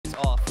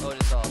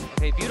off.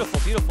 Okay, beautiful,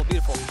 beautiful,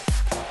 beautiful.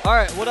 All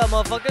right, what up,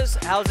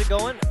 motherfuckers? How's it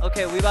going?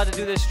 Okay, we about to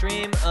do this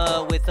stream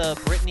with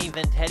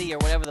BrittanyVenti or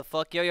whatever the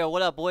fuck. Yo,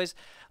 what up, boys?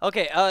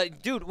 Okay,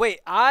 dude, wait.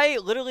 I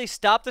literally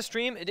stopped the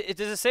stream. Does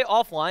it say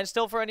offline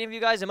still for any of you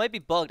guys? It might be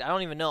bugged. I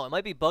don't even know. It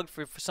might be bugged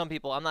for some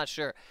people. I'm not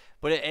sure.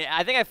 But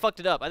I think I fucked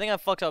it up. I think I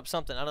fucked up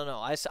something. I don't know.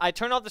 I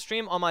turned off the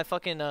stream on my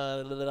fucking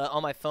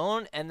on my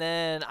phone, and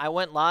then I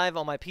went live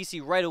on my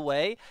PC right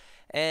away.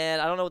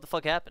 And I don't know what the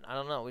fuck happened. I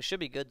don't know. We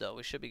should be good, though.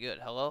 We should be good.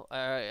 Hello?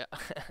 Alright.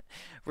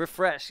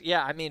 Refresh.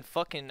 Yeah, I mean,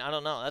 fucking, I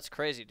don't know. That's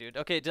crazy, dude.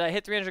 Okay, did I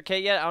hit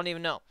 300K yet? I don't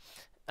even know.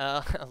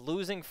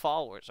 Losing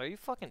followers. Are you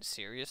fucking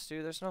serious,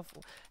 dude? There's no...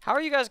 How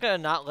are you guys gonna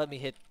not let me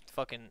hit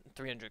fucking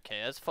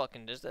 300K? That's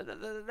fucking...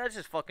 That's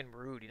just fucking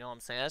rude, you know what I'm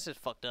saying? That's just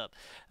fucked up.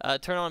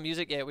 Turn on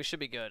music. Yeah, we should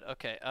be good.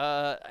 Okay.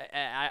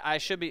 I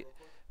should be...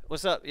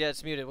 What's up? Yeah,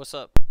 it's muted. What's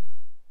up?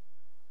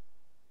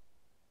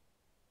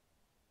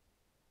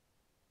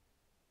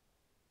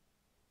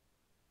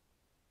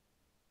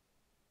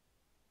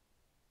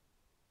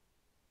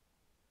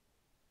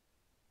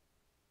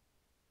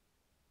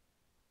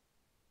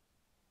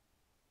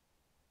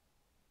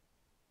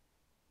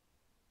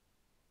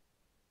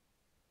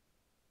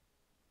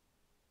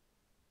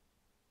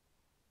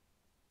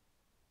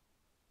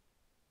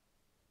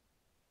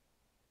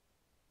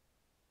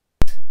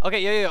 Okay,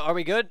 yo, are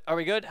we good? Are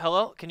we good?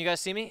 Hello? Can you guys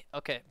see me?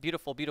 Okay,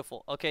 beautiful,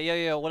 beautiful.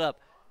 Okay, yo, what up?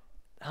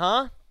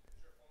 Huh?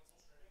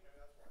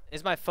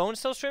 Is my phone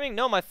still streaming?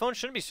 No, my phone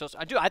shouldn't be still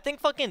streaming. Dude, I think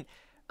fucking...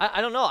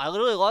 I don't know. I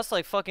literally lost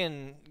like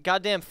fucking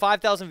goddamn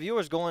 5,000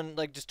 viewers going,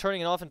 like, just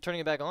turning it off and turning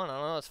it back on. I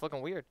don't know. It's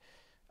fucking weird.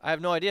 I have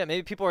no idea.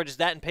 Maybe people are just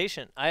that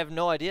impatient. I have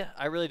no idea.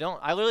 I really don't.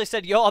 I literally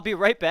said, yo, I'll be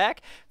right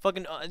back.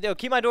 Fucking, yo,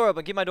 keep my door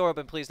open. Keep my door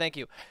open, please. Thank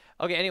you.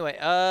 Okay, anyway,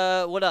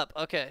 what up?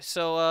 Okay,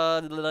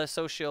 so,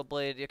 Social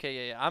Blade.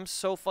 Okay, yeah. I'm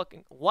so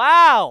fucking,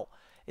 wow.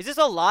 Is this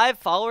a live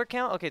follower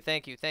count? Okay,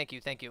 thank you.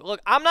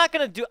 Look, I'm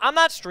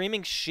not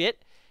streaming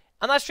shit.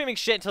 I'm not streaming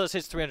shit until this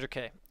hits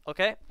 300K.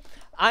 Okay?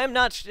 I'm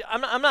not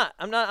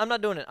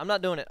doing it. I'm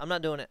not doing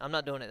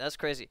it. That's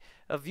crazy.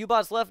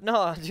 Viewbots left?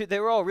 No, dude,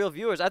 they were all real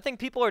viewers. I think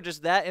people are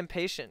just that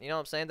impatient. You know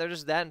what I'm saying? They're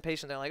just that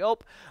impatient. They're like, oh,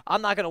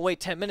 I'm not going to wait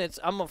 10 minutes.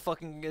 I'm going to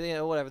fucking, you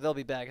know, whatever. They'll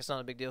be back. It's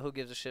not a big deal. Who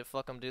gives a shit?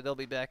 Fuck them, dude. They'll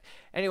be back.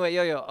 Anyway,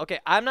 yo. Okay,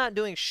 I'm not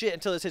doing shit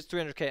until this hits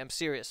 300K. I'm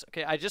serious.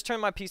 Okay, I just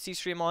turned my PC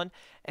stream on,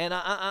 and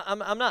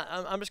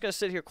I'm just going to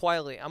sit here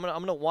quietly. I'm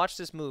going to watch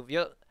this move.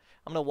 Yo.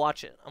 I'm going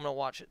to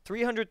watch it.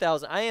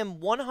 300,000. I am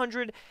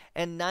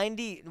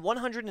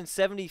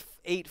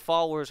 178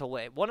 followers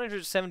away.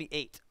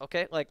 178.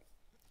 Okay? Like,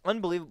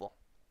 unbelievable.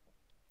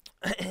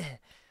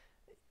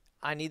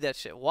 I need that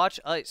shit. Watch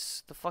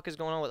Ice. The fuck is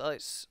going on with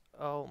Ice?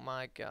 Oh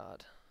my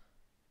god.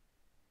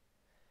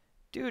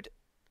 Dude.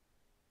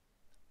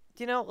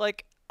 You know,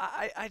 like,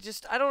 I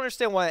don't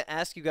understand why I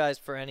ask you guys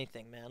for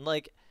anything, man.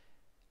 Like,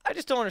 I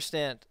just don't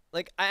understand.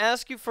 Like, I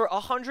ask you for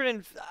 100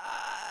 and...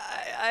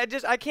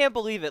 I can't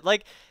believe it.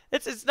 Like,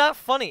 it's not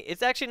funny.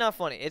 It's actually not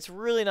funny. It's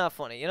really not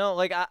funny. You know,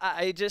 like,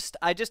 I just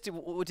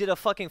did a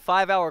fucking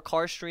 5-hour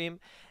car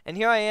stream, and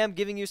here I am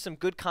giving you some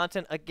good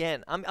content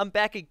again. I'm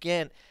back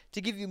again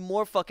to give you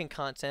more fucking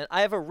content.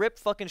 I have a ripped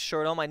fucking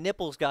shirt on, my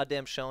nipples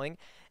goddamn showing,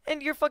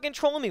 and you're fucking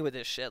trolling me with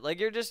this shit. Like,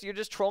 you're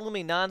just trolling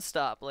me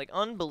nonstop. Like,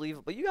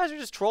 unbelievable. You guys are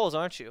just trolls,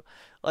 aren't you?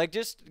 Like,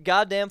 just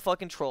goddamn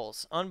fucking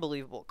trolls.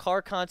 Unbelievable.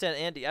 Car content,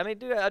 Andy. I mean,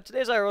 dude,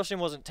 today's IRL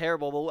stream wasn't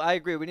terrible, but I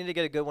agree. We need to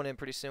get a good one in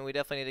pretty soon. We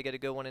definitely need to get a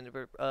good one in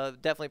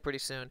definitely pretty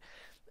soon.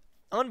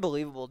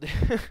 Unbelievable,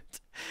 dude.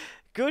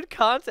 Good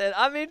content.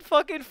 I mean,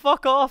 fucking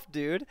fuck off,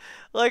 dude.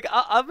 Like,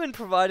 I've been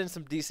providing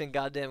some decent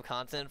goddamn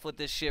content with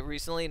this shit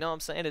recently. You know what I'm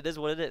saying? It is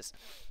what it is.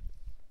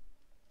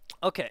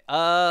 Okay,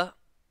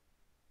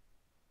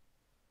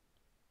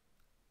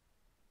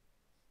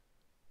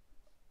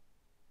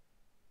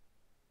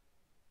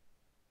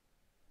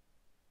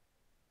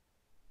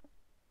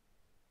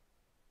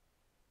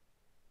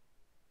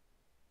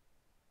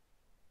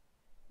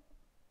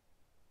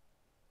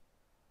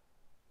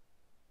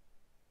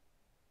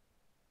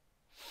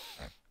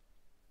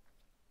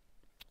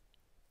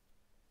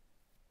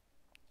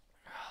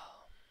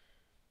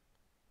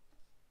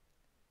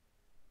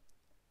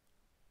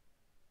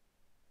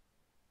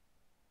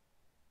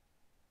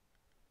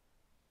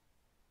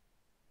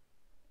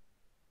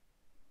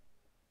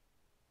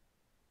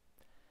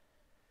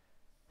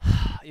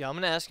 yeah, I'm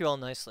gonna ask you all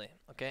nicely,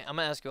 okay? I'm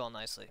gonna ask you all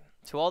nicely.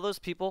 To all those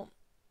people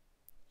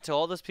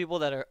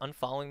that are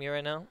unfollowing me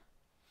right now,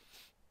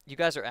 you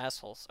guys are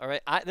assholes, all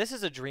right? This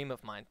is a dream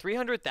of mine.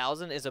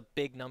 300,000 is a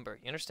big number.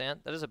 You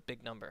understand? That is a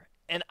big number.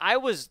 And I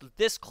was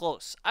this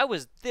close.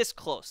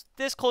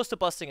 This close to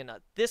busting a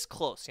nut. This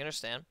close. You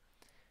understand?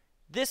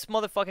 This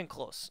motherfucking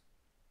close.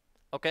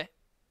 Okay?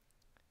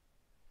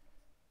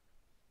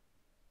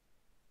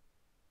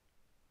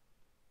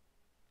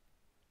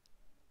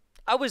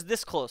 I was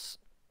this close.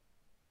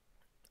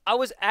 I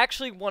was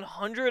actually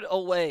 100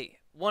 away.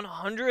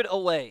 100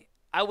 away.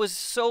 I was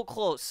so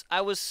close.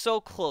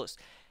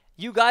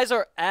 You guys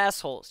are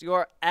assholes. You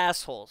are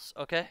assholes,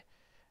 okay?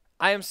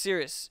 I am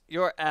serious.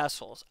 You're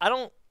assholes. I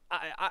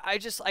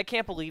I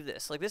can't believe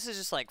this. Like, this is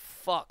just like,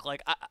 fuck.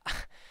 Like,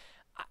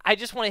 I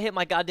just want to hit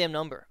my goddamn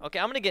number. Okay,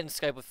 I'm gonna get in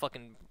Skype with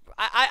fucking.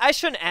 I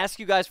shouldn't ask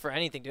you guys for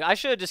anything, dude. I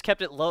should have just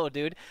kept it low,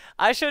 dude.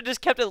 I should have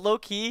just kept it low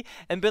key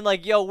and been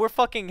like, yo, we're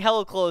fucking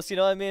hella close. You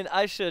know what I mean?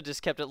 I should have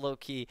just kept it low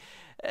key.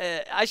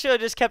 I should have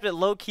just kept it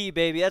low key,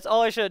 baby. That's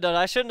all I should have done.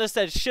 I shouldn't have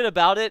said shit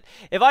about it.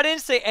 If I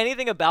didn't say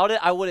anything about it,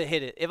 I would have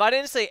hit it. If I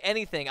didn't say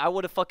anything, I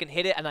would have fucking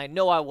hit it, and I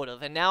know I would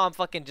have. And now I'm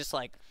fucking just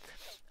like.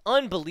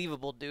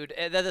 Unbelievable, dude.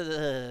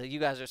 You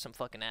guys are some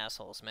fucking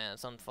assholes, man.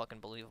 It's unfucking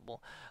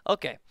believable.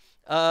 Okay.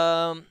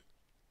 Fucking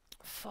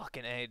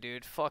A,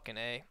 dude. Fucking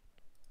A.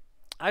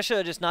 I should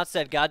have just not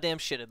said goddamn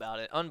shit about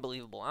it.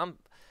 Unbelievable. I'm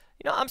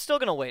still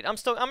gonna wait. I'm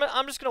just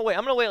gonna wait.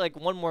 I'm gonna wait like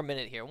one more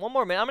minute here. One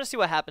more minute. I'm gonna see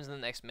what happens in the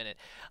next minute.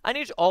 I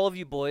need all of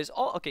you boys.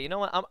 Okay, you know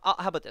what? How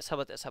about this? How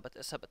about this? How about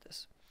this? How about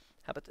this?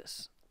 How about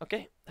this?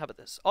 Okay. How about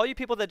this? All you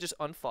people that just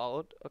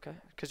unfollowed, okay,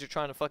 because you're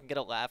trying to fucking get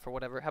a laugh or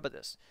whatever. How about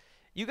this?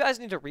 You guys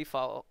need to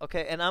refollow,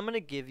 okay? And I'm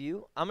gonna give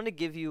you. What am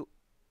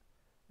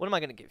I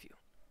gonna give you?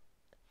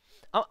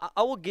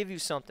 I will give you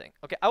something,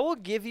 okay? I will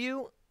give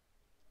you.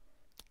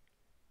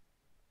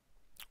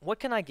 What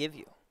can I give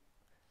you?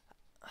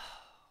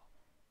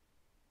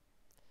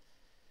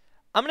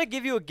 I'm gonna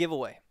give you a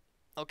giveaway,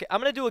 okay?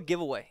 I'm gonna do a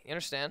giveaway. You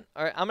understand?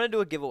 All right, I'm gonna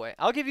do a giveaway.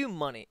 I'll give you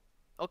money.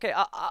 Okay,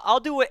 I'll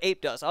do what Ape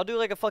does. I'll do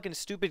like a fucking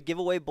stupid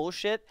giveaway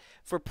bullshit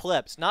for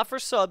plebs. Not for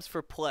subs,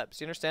 for plebs.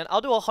 You understand?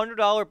 I'll do a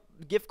 $100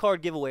 gift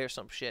card giveaway or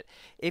some shit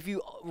if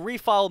you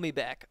refollow me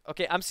back.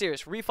 Okay, I'm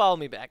serious. Refollow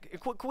me back.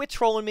 Quit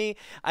trolling me.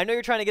 I know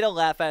you're trying to get a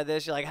laugh out of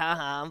this. You're like,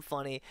 haha, I'm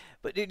funny.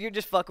 But dude, you're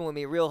just fucking with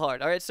me real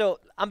hard. All right,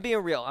 so I'm being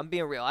real. I'm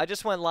being real. I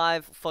just went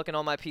live fucking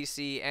on my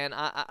PC, and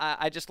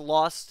I just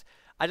lost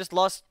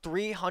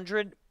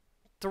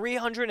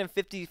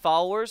 350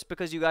 followers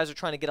because you guys are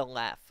trying to get a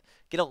laugh.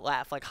 Get a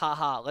laugh, like,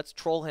 haha, let's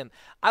troll him.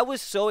 I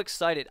was so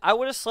excited. I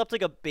would have slept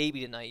like a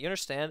baby tonight, you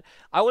understand?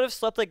 I would have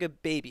slept like a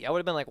baby. I would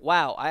have been like,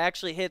 wow, I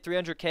actually hit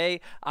 300K.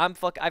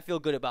 I feel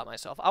good about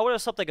myself. I would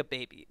have slept like a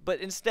baby.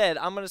 But instead,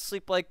 I'm going to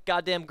sleep like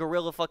goddamn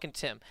Gorilla fucking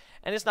Tim.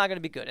 And it's not going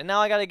to be good. And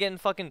now I got to get in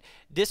fucking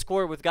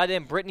Discord with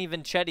goddamn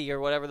BrittanyVenti or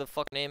whatever the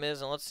fuck name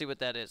is, and let's see what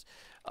that is.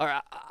 All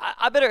right,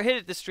 I better hit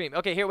it this stream.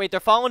 Okay, here, wait,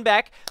 they're following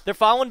back. They're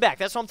following back.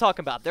 That's what I'm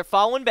talking about. They're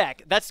following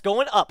back. That's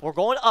going up. We're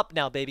going up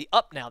now, baby.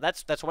 Up now.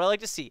 That's what I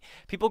like to see.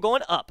 People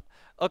going up.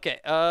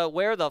 Okay,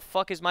 where the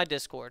fuck is my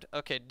Discord?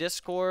 Okay,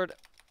 Discord.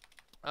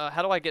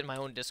 How do I get in my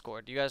own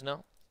Discord? Do you guys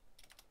know?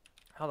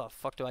 How the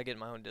fuck do I get in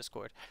my own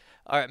Discord?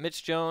 All right,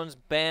 Mitch Jones.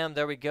 Bam,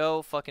 there we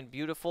go. Fucking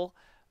beautiful.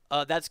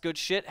 That's good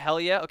shit. Hell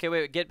yeah. Okay,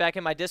 wait, get back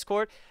in my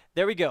Discord.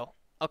 There we go.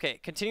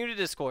 Okay, continue to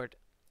Discord.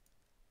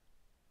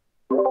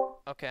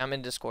 Okay, I'm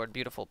in Discord.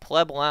 Beautiful.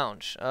 Pleb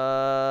Lounge.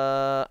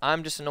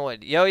 I'm just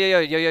annoyed.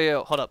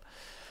 Yo. Hold up.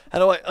 How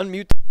do I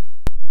unmute?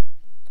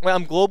 Wait,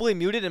 I'm globally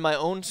muted in my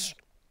own.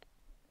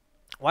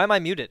 Why am I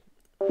muted?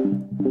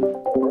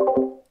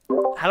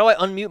 How do I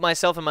unmute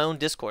myself in my own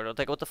Discord? I'm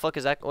like, what the fuck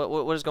is that?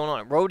 What is going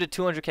on? Road to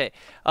 200K.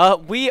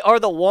 We are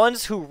the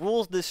ones who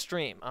rules this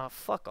stream. Oh,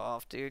 fuck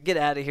off, dude. Get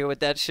out of here with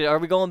that shit. Are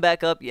we going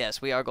back up?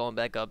 Yes, we are going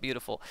back up.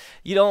 Beautiful.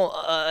 You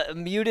don't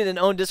mute it and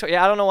own Discord.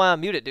 Yeah, I don't know why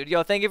I'm muted, dude.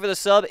 Yo, thank you for the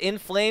sub. In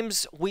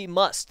Flames, we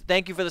must.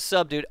 Thank you for the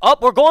sub, dude.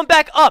 Up, we're going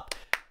back up.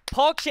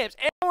 Pog champs,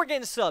 and we're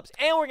getting subs,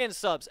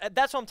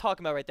 That's what I'm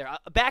talking about right there.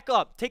 Back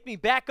up. Take me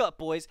back up,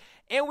 boys.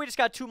 And we just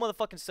got 2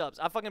 motherfucking subs.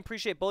 I fucking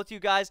appreciate both of you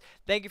guys.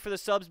 Thank you for the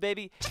subs,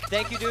 baby.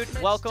 Thank you, dude.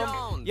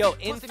 Welcome. Yo,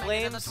 In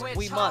Flames,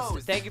 we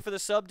must. Thank you for the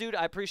sub, dude.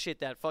 I appreciate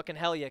that. Fucking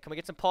hell yeah. Can we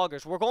get some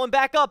poggers? We're going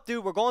back up,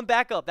 dude. We're going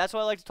back up. That's what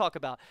I like to talk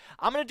about.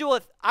 Here's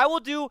what I'll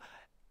do.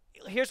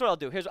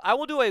 I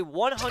will do a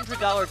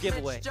 $100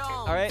 giveaway.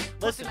 All right?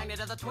 Listen. I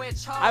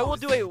will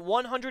do a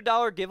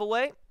 $100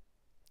 giveaway.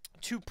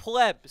 To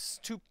plebs,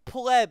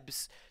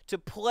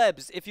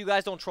 if you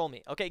guys don't troll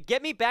me, okay?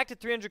 Get me back to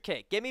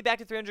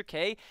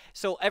 300K.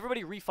 So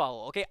everybody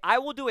refollow, okay? I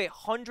will do a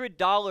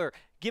 $100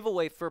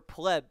 giveaway for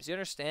plebs. You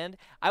understand?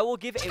 I will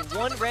give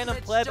one random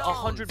pleb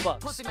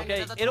 $100,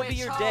 okay? It'll be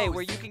your day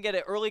where you can get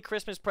an early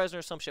Christmas present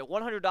or some shit.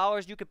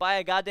 $100, you could buy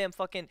a goddamn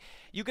fucking,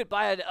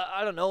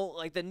 I don't know,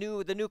 like the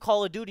new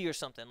Call of Duty or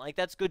something. Like,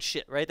 that's good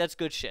shit, right? That's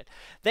good shit.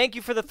 Thank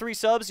you for the 3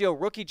 subs. Yo,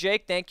 Rookie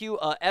Jake, thank you.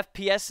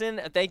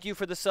 FPSin, thank you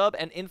for the sub.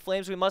 And In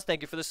Flames, we must.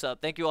 Thank you for the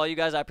sub. Thank you all you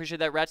guys. I appreciate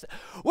that, rats.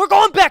 We're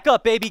going back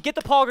up, baby. Get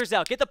the poggers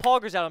out. Get the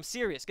poggers out. I'm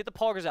serious. Get the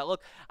poggers out.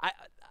 Look, I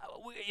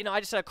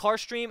just had a car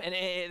stream, and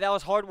that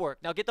was hard work.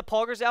 Now get the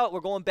poggers out.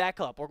 We're going back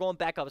up.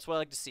 That's what I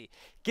like to see.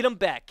 Get them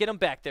back. Get them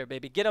back there,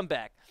 baby. Get them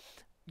back.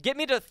 Get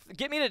me to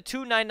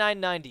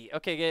 299.90.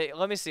 Okay,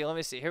 let me see.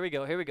 Here we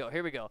go.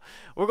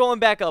 We're going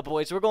back up,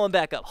 boys. We're going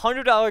back up.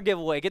 $100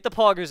 giveaway. Get the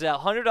poggers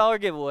out.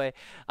 $100 giveaway.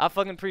 I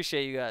fucking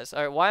appreciate you guys.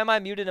 All right, why am I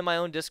muted in my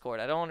own Discord?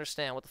 I don't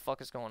understand what the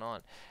fuck is going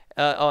on.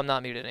 Oh, I'm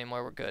not muted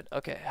anymore. We're good.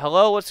 Okay.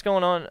 Hello, what's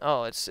going on?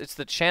 Oh, it's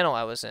the channel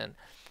I was in.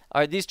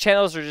 All right, these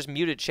channels are just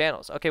muted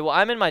channels. Okay, well,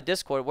 I'm in my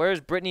Discord. Where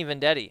is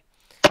BrittanyVenti?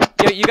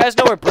 Yo, you guys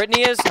know where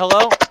Brittany is?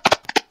 Hello?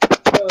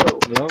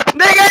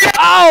 Nigga!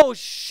 Oh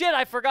shit!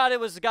 I forgot it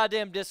was the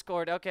goddamn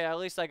Discord. Okay, at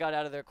least I got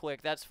out of there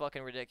quick. That's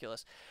fucking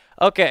ridiculous.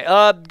 Okay,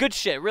 good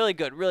shit. Really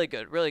good, really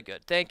good, really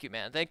good. Thank you,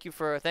 man. Thank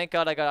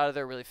God I got out of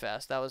there really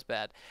fast. That was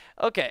bad.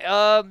 Okay,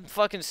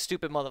 fucking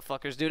stupid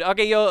motherfuckers, dude.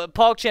 Okay, yo,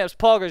 Pog champs,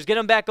 Poggers, get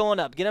them back going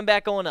up. Get them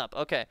back going up.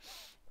 Okay.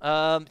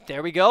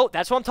 There we go.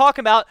 That's what I'm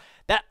talking about.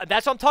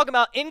 That's what I'm talking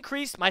about.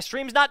 Increase. My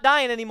stream's not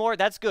dying anymore.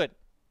 That's good.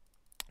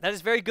 That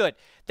is very good.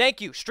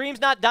 Thank you. Stream's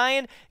not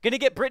dying. Gonna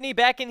get Brittany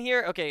back in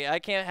here. Okay, I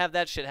can't have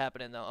that shit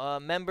happening, though.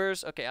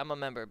 Members. Okay, I'm a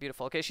member.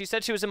 Beautiful. Okay, she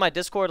said she was in my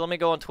Discord. Let me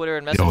go on Twitter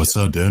and message her. Yo, what's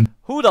up, dude?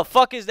 Who the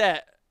fuck is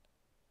that?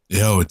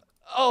 Yo.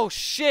 Oh,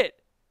 shit.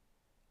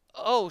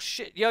 Oh,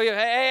 shit. Yo, yo.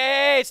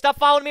 Hey. Stop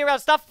following me around.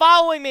 Stop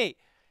following me.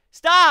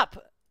 Stop.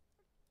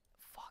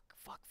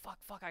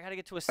 Fuck. I gotta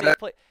get to a safe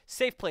place.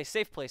 Safe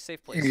place.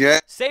 Yeah.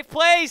 Safe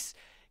place.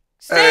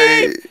 Safe.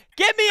 Hey.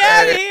 Get me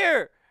out of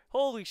here.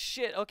 Holy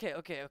shit. Okay.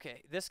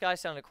 This guy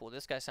sounded cool.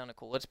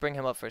 Let's bring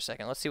him up for a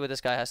second. Let's see what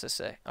this guy has to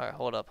say. All right,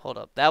 hold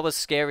up. That was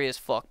scary as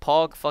fuck.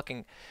 Pog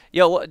fucking...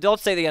 Yo,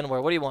 don't say the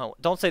N-word. What do you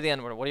want? Don't say the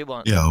N-word. What do you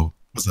want? Yo,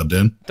 what's up,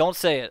 dude? Don't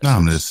say it. No,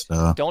 I'm just...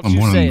 Don't I'm you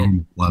one say of the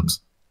it.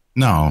 plebs.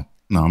 No,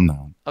 I'm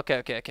not.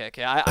 Okay.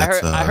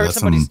 I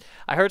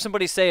heard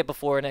somebody say it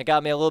before, and it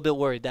got me a little bit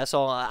worried. That's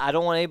all. I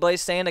don't want anybody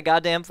saying the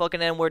goddamn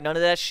fucking N-word. None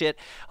of that shit.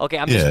 Okay,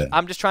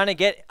 I'm just trying to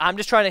hit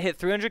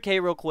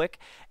 300K real quick,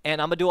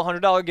 and I'm gonna do a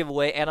 $100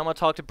 giveaway, and I'm gonna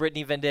talk to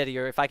BrittanyVenti,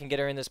 or if I can get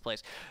her in this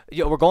place.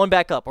 Yo, we're going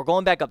back up.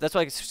 That's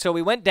why. So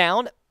we went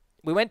down.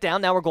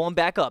 Now we're going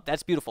back up.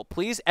 That's beautiful.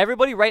 Please,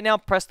 everybody right now,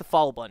 press the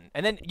follow button.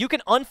 And then you can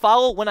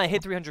unfollow when I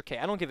hit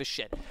 300K. I don't give a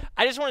shit.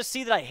 I just want to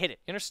see that I hit it.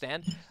 You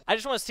understand? I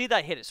just want to see that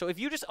I hit it. So if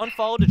you just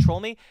unfollow to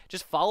troll me,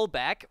 just follow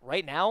back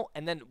right now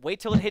and then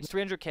wait till it hits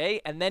 300K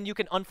and then you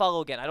can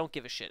unfollow again. I don't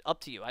give a shit. Up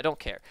to you. I don't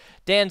care.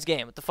 Dan's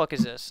game. What the fuck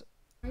is this?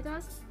 If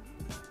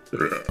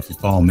you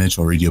follow Mitch,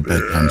 I'll read you a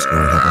bedtime story.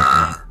 How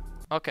about that?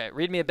 Okay,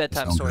 read me a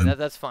bedtime story.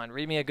 That's fine.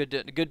 Read me a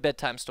good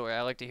bedtime story.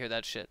 I like to hear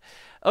that shit.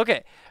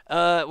 Okay,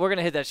 we're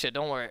gonna hit that shit.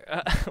 Don't worry.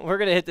 We're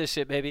gonna hit this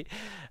shit, baby.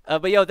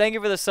 But yo, thank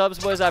you for the subs,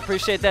 boys. I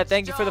appreciate that.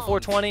 Thank you for the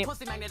 420.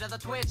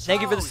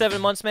 Thank you for the 7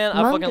 months, man.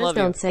 I fucking love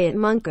you. Don't say it,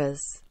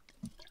 Monkas.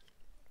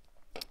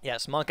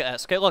 Yes,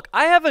 Monka-esque. Okay, look,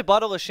 I have a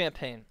bottle of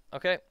champagne.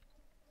 Okay,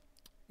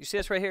 you see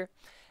this right here?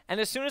 And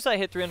as soon as I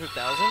hit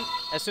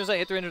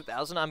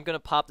 300,000, I'm gonna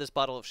pop this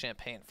bottle of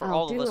champagne for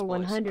all of us boys.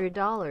 I'll do a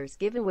 $100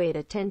 giveaway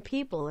to 10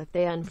 people if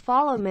they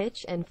unfollow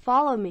Mitch and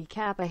follow me,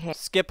 Kappa.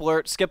 Skip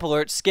alert,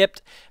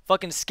 skipped,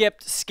 fucking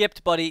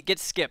skipped, buddy, get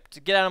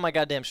skipped. Get out of my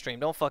goddamn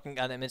stream. Don't fucking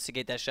goddamn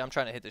instigate that shit. I'm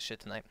trying to hit this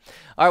shit tonight.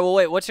 All right, well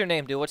wait, what's your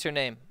name, dude? What's your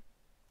name?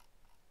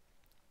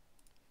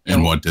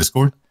 In what,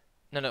 Discord?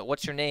 No,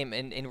 what's your name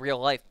in real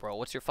life, bro?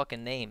 What's your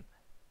fucking name?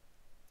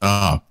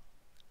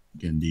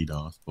 Getting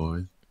DDoS,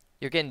 boys.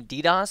 You're getting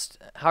DDoSed?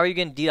 How are you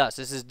getting DDoSed?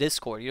 This is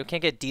Discord. You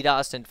can't get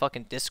DDoSed in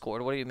fucking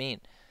Discord. What do you mean?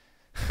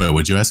 Wait,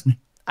 what'd you ask me?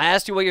 I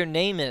asked you what your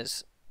name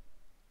is.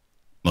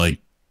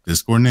 Like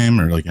Discord name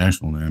or like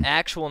actual name?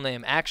 Actual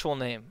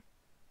name.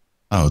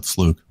 Oh, it's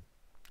Luke.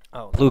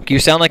 Oh, Luke, you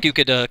sound like you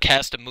could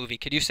cast a movie.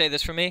 Could you say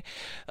this for me?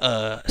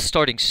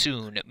 Starting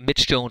soon,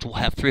 Mitch Jones will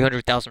have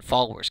 300,000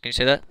 followers. Can you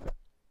say that?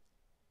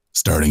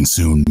 Starting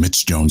soon,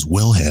 Mitch Jones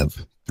will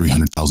have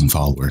 300,000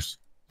 followers.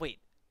 Wait.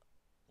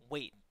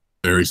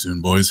 Very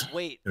soon, boys.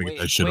 Wait. Get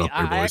that shit up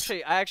there, boys.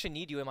 I actually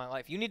need you in my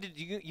life. You need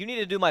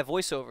to do my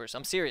voiceovers.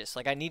 I'm serious.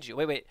 Like I need you.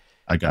 Wait.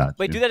 I got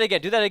Wait, you. do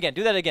that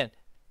again.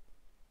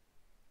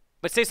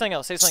 But say something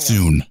else.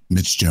 Soon,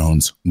 Mitch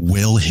Jones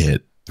will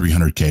hit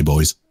 300K,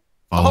 boys.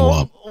 Follow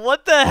up.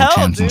 What the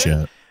hell, dude?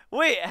 Chat.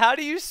 Wait, how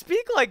do you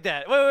speak like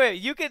that?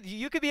 Wait. You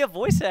could be a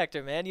voice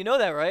actor, man. You know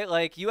that, right?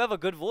 Like you have a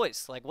good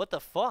voice. Like what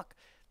the fuck?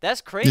 That's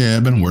crazy. Yeah,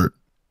 I've been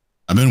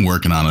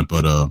working on it,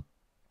 but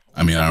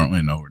I mean, I don't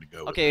really know where to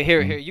go. Okay,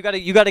 here. You gotta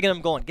get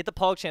them going. Get the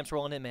Pog champs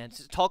rolling in, man.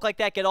 Just talk like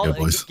that. Get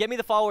me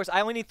the followers. I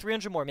only need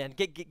 300 more, man.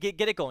 Get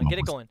it going. Get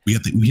it going. We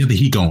have the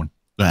heat going.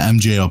 Got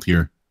MJ up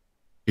here.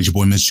 Get your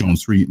boy Mitch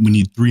Jones. We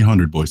need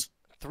 300, boys.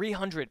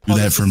 300. Do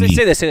that for me.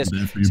 Say this. Do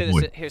that for your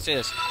boy. Here, say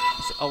this.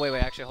 Oh, wait,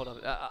 actually, hold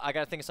on. I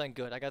gotta think of something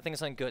good.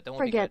 Don't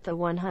Forget the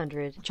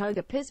 100. Chug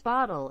a piss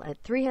bottle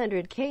at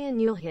 300K and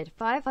you'll hit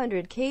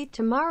 500K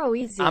tomorrow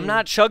easy. I'm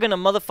not chugging a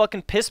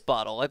motherfucking piss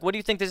bottle. Like, what do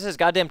you think this is?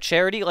 Goddamn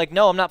charity? Like,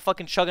 no, I'm not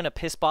fucking chugging a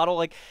piss bottle.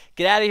 Like,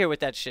 get out of here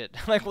with that shit.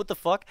 Like, what the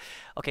fuck?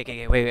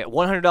 Okay, wait.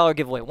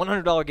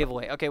 $100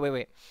 giveaway. Okay,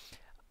 wait.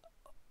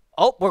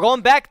 Oh, we're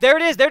going back. There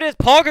it is.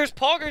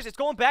 Poggers. It's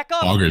going back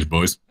up. Poggers,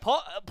 boys.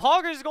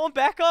 Poggers is going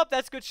back up.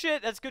 That's good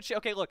shit.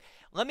 Okay, look.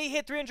 Let me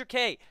hit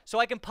 300K so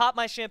I can pop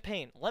my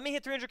champagne.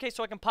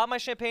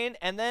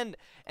 And then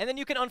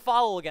you can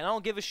unfollow again. I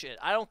don't give a shit.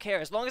 I don't care.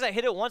 As long as I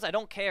hit it once, I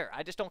don't care.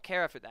 I just don't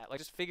care after that. Like,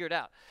 just figure it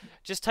out.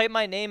 Just type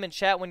my name in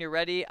chat when you're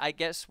ready, I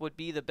guess would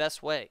be the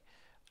best way.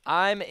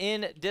 I'm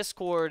in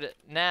Discord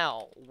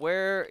now.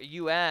 Where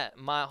you at,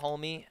 my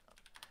homie?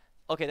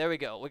 Okay, there we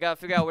go. We gotta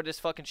figure out where this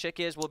fucking chick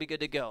is. We'll be good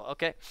to go,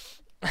 okay?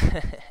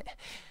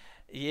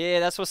 Yeah,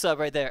 that's what's up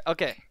right there.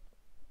 Okay.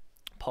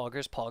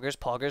 Poggers.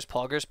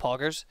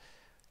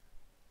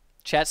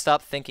 Chat,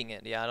 stop thinking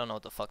it. Yeah, I don't know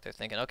what the fuck they're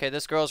thinking. Okay,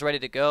 this girl's ready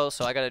to go,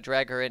 so I gotta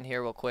drag her in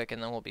here real quick,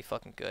 and then we'll be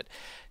fucking good.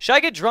 Should I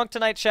get drunk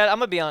tonight, chat? I'm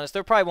gonna be honest.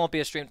 There probably won't be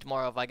a stream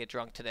tomorrow if I get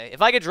drunk today.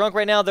 If I get drunk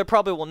right now, there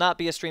probably will not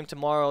be a stream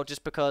tomorrow,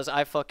 just because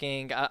I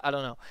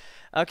don't know.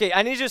 Okay,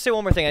 I need you to say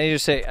one more thing. I need you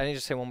to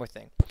say one more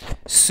thing.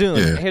 Soon.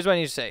 Yeah. Here's what I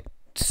need you to say.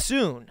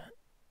 Soon.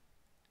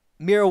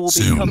 Mira will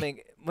be coming.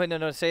 Wait,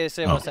 no. Say it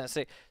one sentence.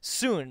 Say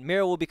soon.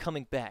 Mira will be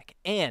coming back,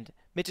 and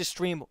Mitch's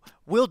stream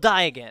will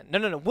die again.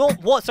 No.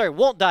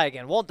 Won't die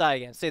again. Won't die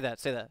again. Say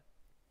that.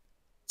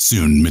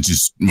 Soon,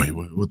 Mitch's. Wait,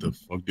 what the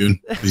fuck, dude?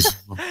 Please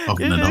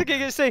fucking that up.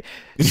 Okay, say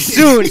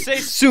soon. Say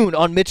soon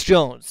on Mitch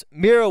Jones.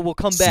 Mira will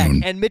come back,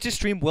 Soon. and Mitch's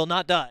stream will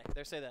not die.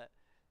 There, say that.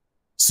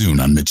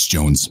 Soon on Mitch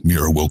Jones,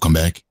 Mira will come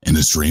back, and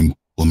the stream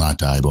will not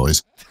die,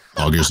 boys.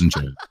 August and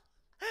chat.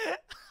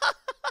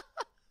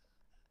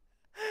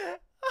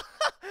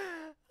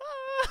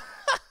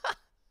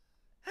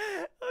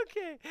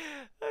 Okay.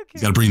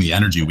 You gotta bring the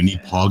energy. We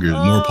need poggers,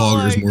 more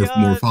poggers,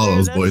 more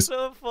follows, dude, boys. That's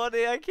so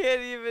funny. I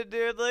can't even,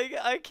 dude. Like,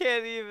 I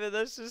can't even.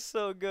 That's just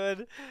so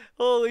good.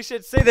 Holy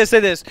shit. Say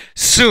this.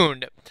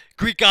 Soon,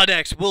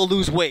 Greekgodx will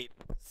lose weight.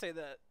 Say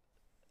that.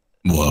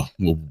 Well,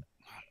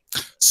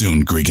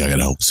 soon,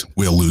 Greekgodx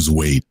will lose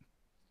weight.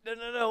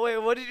 No. Wait,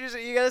 what did you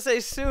say? You gotta say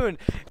soon.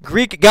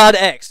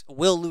 Greekgodx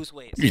will lose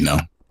weight. You know,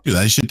 dude,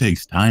 that shit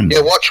takes time.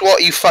 Yeah, watch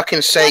what you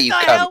fucking say, you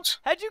What the hell? cunt.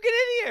 How'd you get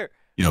in here?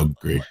 You know,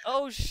 Greek.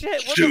 Oh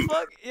shit! What Dude, the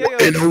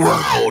fuck? in a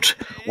world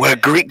where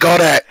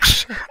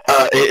Greekgodx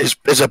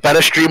is a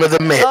better streamer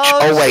than Mitch.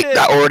 Oh wait, shit.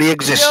 that already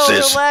exists. Yo,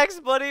 relax,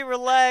 buddy,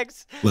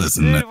 relax.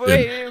 Listen, Dude,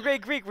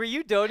 wait, Greek, were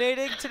you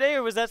donating today,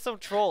 or was that some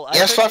troll?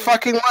 Yes, I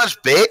fucking was,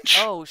 bitch.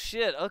 Oh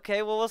shit.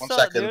 Okay, well, what's One up,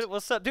 second. dude?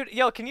 What's up, dude?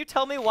 Yo, can you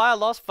tell me why I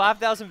lost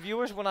 5,000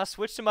 viewers when I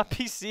switched to my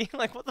PC?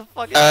 Like, what the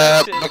fuck is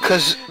that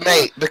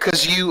shit?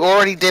 Because you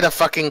already did a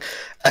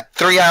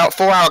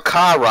 4-hour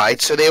car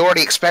ride, so they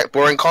already expect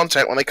boring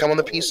content when they come on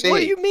the PC. What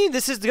do you mean?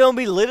 This is gonna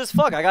be lit as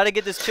fuck. I gotta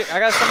get this chick. I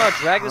gotta somehow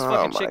drag this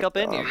fucking chick up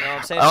in here. You know what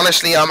I'm saying?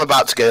 Honestly, I'm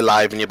about to go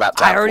live, and you're about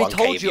to have I already 1K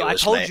told you. I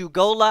viewers, told mate. you.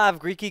 Go live,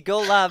 Greeky. Go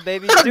live,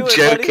 baby. I'm Do it,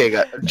 joking.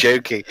 buddy. I'm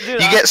joking. Dude,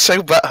 you get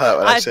so butthurt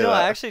when I say no,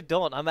 that. I actually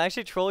don't. I'm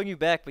actually trolling you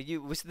back, but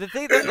you. The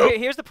thing.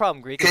 Here's the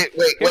problem, Greeky. Okay,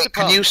 wait, Here's the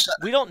can problem. you?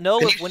 We don't know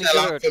Can if you when you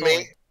sell do it or out for trolling.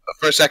 me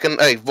for a second?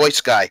 Hey,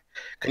 voice guy,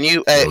 can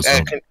you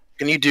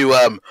can you do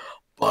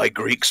buy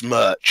Greek's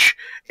merch?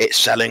 It's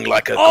selling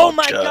like a Oh god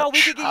my church. god,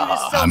 we could get you to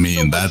sell I mean,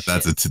 so much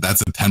that's shit.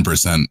 a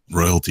 10%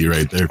 royalty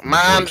right there. for the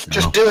Man, voice, you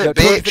just know? do Yo, it,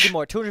 250 bitch.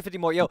 more, 250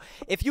 more. Yo,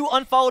 if you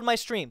unfollowed my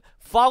stream,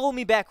 follow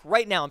me back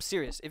right now. I'm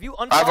serious. If you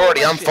unfollowed I've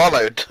already my shit-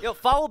 unfollowed. Yo,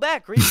 follow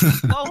back, Greek.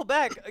 Follow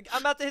back.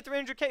 I'm about to hit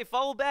 300K.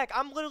 Follow back.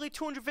 I'm literally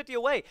 250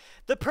 away.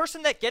 The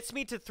person that gets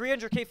me to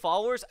 300K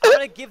followers, I'm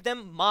gonna give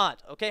them mod.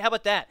 Okay, how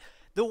about that?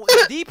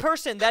 The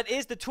person that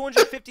is the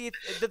 250,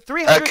 the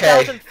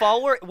 300,000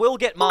 follower will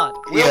get mod.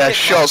 Yeah,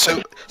 sure.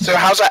 So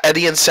how's that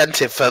any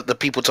incentive for the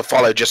people to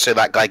follow just so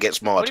that guy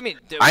gets mod? What do you mean?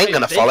 I ain't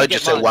gonna They follow can get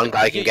just so mod. one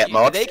guy can get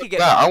mod. They can get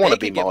No, mod. I want They to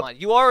be can get mod.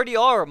 You already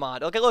are a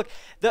mod. Okay, look,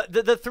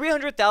 the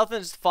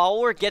 300,000th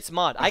follower gets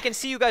mod. I can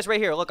see you guys right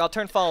here. Look, I'll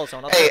turn follows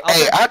on. Hey,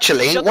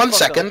 actually, Shut the one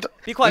fuck up. second.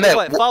 Be quiet, No, be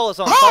quiet. Follows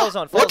on,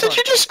 What did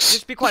you just?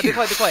 Just be quiet, be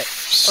quiet, be quiet.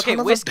 Okay, Son of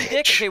a Whiskey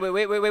Dick. bitch.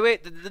 Okay,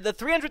 wait. The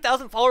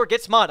 300,000 follower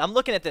gets mod. I'm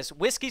looking at this.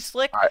 Whiskey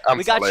Slick. Alright, I'm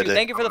We got you. followed it.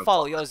 Thank you for the I'm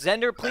follow. Yo,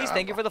 Zender, please.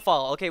 Thank you for the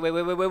follow. Okay, wait.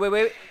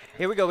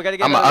 Here we go. We gotta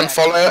get I'm another gonna match.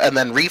 unfollow and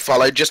then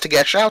refollow just to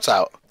get a shout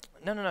out.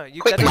 No.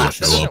 Quick That maths.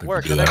 doesn't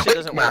work. Do That that. shit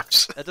doesn't work.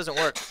 Maths. That doesn't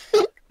work.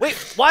 Wait,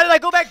 why did I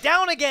go back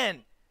down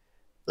again?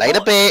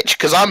 Later, Oh. bitch,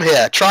 cause I'm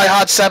here. Try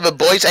hard 7,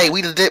 boys. Hey,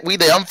 we the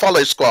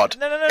unfollow squad.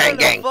 No. Gang,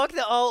 gang. Fuck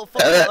the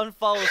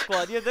unfollow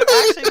squad. Yeah, they're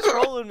actually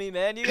trolling me,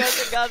 man. You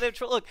guys are goddamn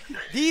troll. Look,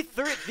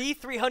 the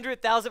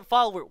 300,000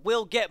 follower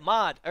will get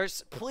mod.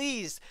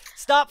 Please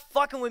stop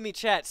fucking with me,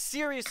 chat.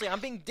 Seriously,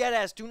 I'm being dead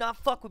ass. Do not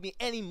fuck with me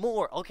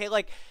anymore. Okay,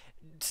 like,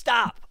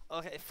 stop.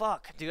 Okay,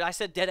 fuck, dude. I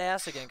said dead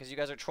ass again because you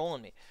guys are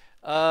trolling me.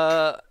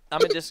 I'm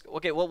gonna just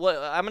what?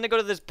 I'm gonna go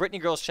to this Brittany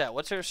girl's chat.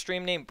 What's her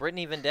stream name?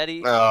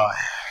 BrittanyVenti. Oh,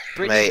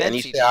 Brittany mate, and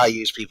you Venti. say I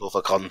use people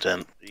for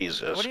content.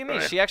 Jesus. What do you mean?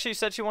 Christ. She actually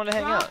said she wanted to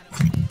hang out.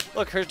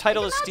 Look, her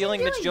title is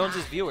stealing Mitch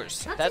Jones's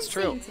viewers. That's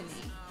true.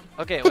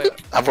 Okay, wait.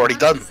 I've already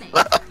done.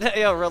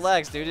 Yo,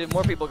 relax, dude.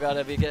 More people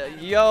gotta be good.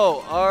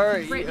 Yo,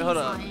 hold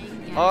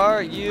on.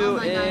 Are you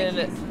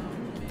in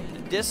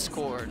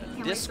Discord?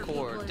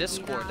 Discord.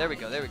 There we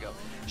go.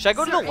 Should I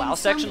go to the WoW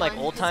section like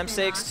old time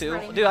sakes too?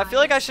 Dude, I feel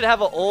like I should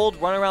have an old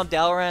run around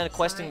Dalaran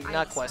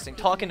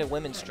talking to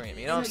women stream.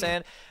 You know what I'm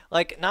saying?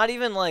 Like, not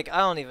even like, I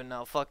don't even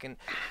know, fucking.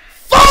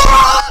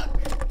 Fuck!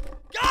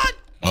 God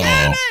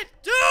damn it,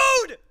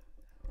 dude!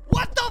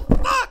 What the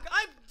fuck?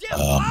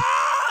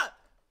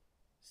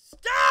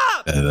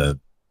 Stop!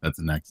 That's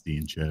an XD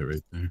in chat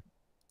right there.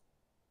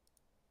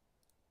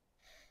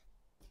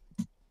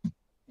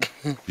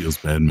 Feels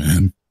bad,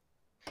 man.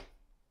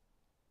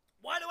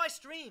 Why do I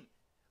stream?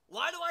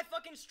 Why do I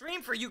fucking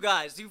stream for you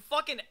guys? You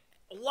fucking...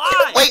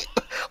 Why?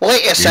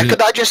 Wait a second,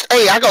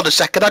 hang on a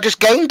second, I just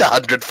gained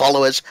 100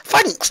 followers.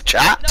 Thanks,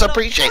 chat. No,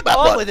 Appreciate that what's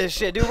wrong one. with this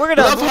shit, dude? We're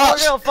gonna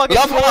fucking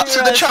Love hearts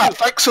in the chat.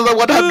 Thanks for the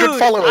 100 dude,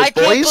 followers, I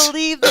boys. can't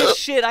believe this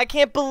shit. I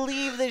can't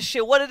believe this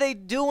shit. What are they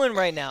doing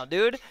right now,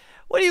 dude?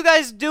 What are you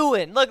guys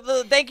doing? Look,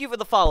 thank you for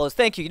the follows.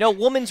 Thank you. You know,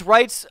 women's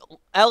rights,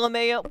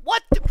 LMAO.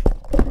 What?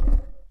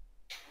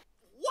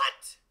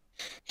 What?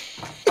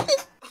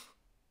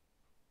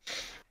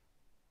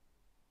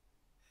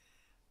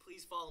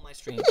 Please follow my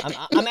stream.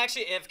 I'm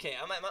actually AFK.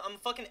 I'm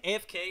fucking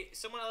AFK.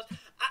 Someone else.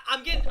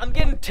 I'm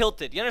getting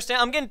tilted. You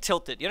understand? I'm getting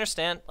tilted. You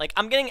understand? Like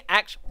I'm getting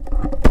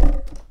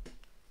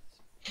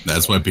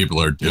That's why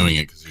people are doing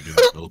it, because you're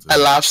getting tilted. I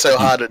laughed so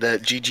hard at the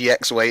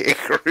GGX waiting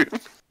room.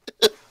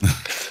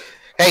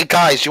 Hey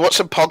guys, you want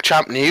some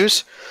PogChamp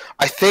news?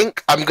 I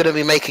think I'm going to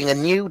be making a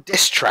new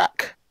diss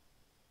track.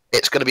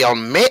 It's going to be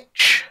on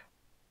Mitch.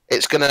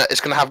 It's gonna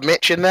have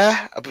Mitch in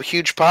there, a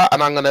huge part,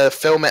 and I'm going to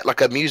film it like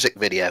a music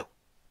video.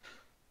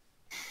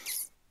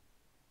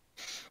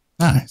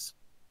 Nice.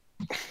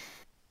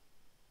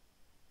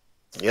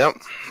 Yep,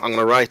 I'm going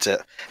to write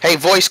it. Hey,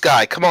 voice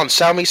guy, come on,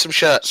 sell me some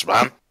shirts,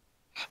 man. I'm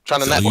trying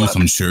to Sell network. you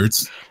some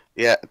shirts?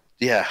 Yeah.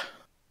 I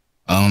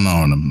don't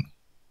know.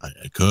 I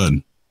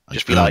could.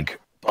 Just be like,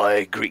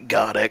 buy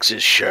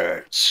Greekgodx's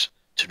shirts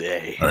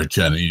today. All right,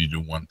 Chad, I need you to do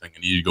one thing. I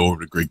need you to go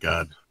over to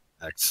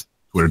Greekgodx,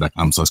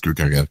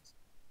 twitter.com/Greekgodx.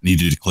 I need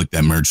you to click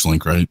that merch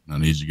link, right? I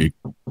need you to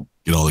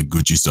get all the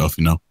Gucci stuff,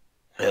 you know?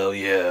 Hell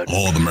yeah.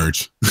 All the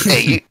merch.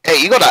 hey,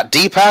 you got that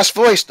deep ass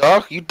voice,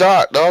 dog. You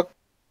dark, dog.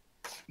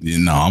 Yeah,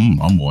 no,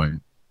 I'm white.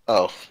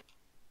 Oh.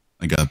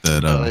 I got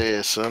that. Oh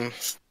yeah, son.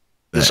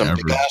 That Some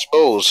average. big ass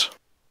balls.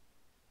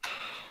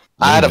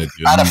 I had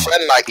a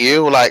friend like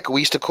you. Like we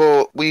used to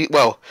call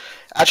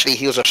actually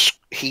he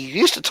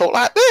used to talk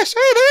like this,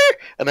 hey there,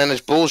 and then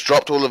his balls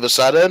dropped all of a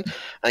sudden,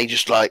 and he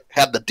just like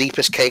had the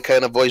deepest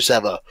K-Kona voice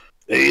ever.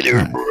 Hey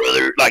there,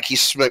 brother. Like he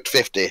smoked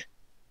 50. Is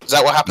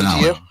that what happened to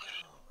you?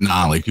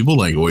 Nah, like people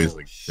like always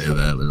like say that.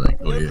 They're like,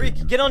 oh yeah.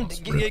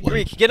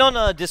 Greek, get on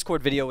a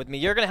Discord video with me.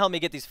 You're gonna help me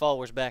get these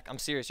followers back. I'm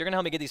serious. You're gonna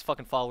help me get these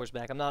fucking followers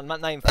back. I'm not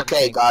even fucking Okay,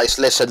 kidding. guys,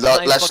 listen.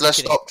 Let's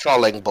stop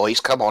trolling, boys.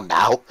 Come on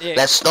now. Yeah.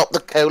 Let's stop the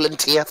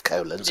TF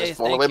colons. Yeah, Let's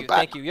follow him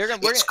back. Thank you.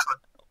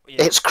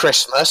 It's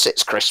Christmas.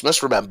 It's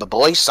Christmas. Remember,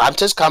 boys.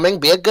 Santa's coming.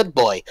 Be a good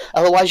boy.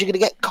 Otherwise, you're gonna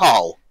get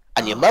coal,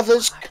 and your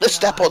mother's gonna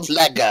step on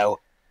Lego.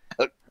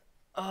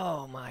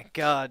 Oh my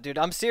god, dude!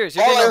 I'm serious.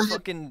 You're gonna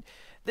fucking.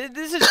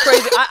 This is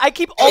crazy. I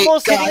keep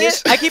almost hitting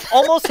it. I keep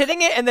almost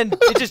hitting it, and then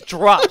it just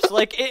drops.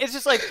 Like it's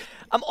just like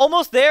I'm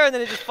almost there, and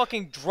then it just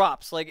fucking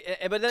drops. Like,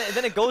 but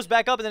then it goes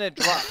back up, and then it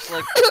drops.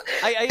 Like,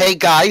 hey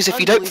guys, if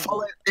you don't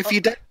follow,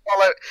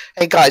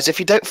 hey guys, if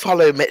you don't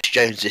follow Mitch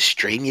Jones's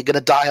stream, you're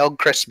gonna die on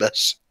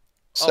Christmas.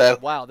 So. Oh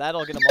wow,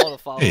 that'll get them all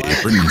to follow. Hey,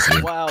 Brittany's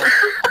here. Wow.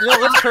 You know,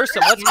 let's curse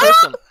him. Let's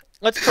curse him.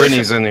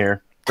 Brittany's in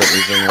here.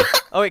 Brittany's in here.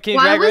 Oh wait, can you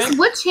drag her in?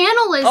 What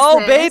channel is Oh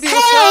this? baby, Hey,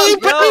 what's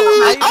up? Brittany!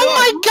 Yo, Oh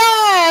my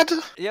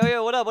god!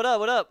 Yo,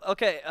 what up?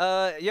 Okay,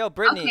 yo,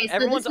 Brittany, Okay, so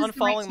everyone's this is the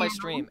unfollowing right my channel.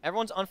 stream.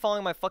 Everyone's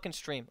unfollowing my fucking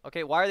stream.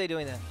 Okay, why are they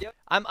doing that? Yep.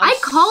 I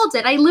called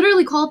it. I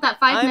literally called that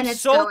 5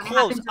 minutes ago. I'm so and it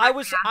close.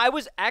 happened I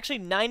was actually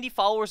 90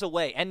 followers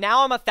away, and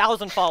now I'm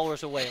 1,000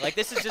 followers away. Like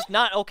this is just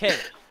not okay.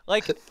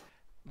 Like.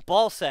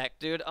 Ball sack,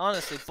 dude.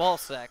 Honestly, ball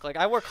sack. Like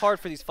I work hard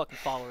for these fucking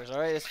followers. All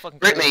right, it's fucking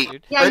Brittany, crazy,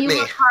 dude. Yeah, Brittany. you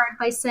work hard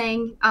by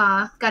saying,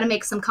 gotta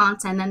make some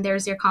content, and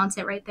there's your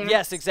content right there.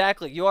 Yes,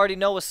 exactly. You already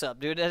know what's up,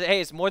 dude. Hey,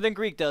 it's more than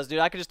Greek does, dude.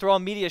 I could just throw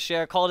on media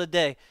share, call it a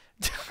day.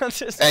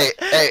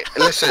 Hey,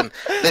 listen.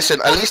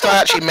 At least I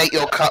actually make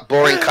your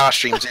boring car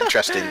streams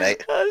interesting,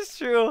 mate. That's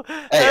true.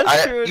 Hey,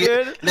 That's true,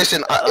 dude.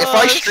 Listen, if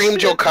I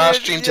streamed your car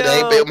stream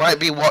today, it might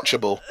be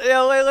watchable.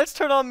 Yo, wait, let's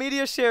turn on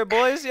media share,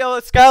 boys. Yo,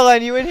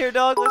 Skyline, you in here,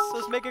 dog?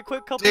 Let's make a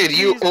quick couple.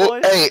 Dude, of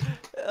boys. hey,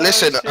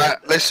 listen,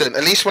 shit. listen.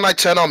 At least when I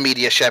turn on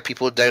media share,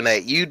 people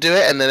donate. You do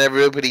it, and then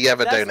everybody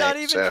ever That's donate. not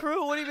even so.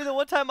 true. What do you mean? The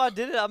one time I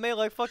did it, I made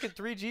like fucking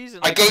 3 G's. In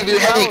I like gave you,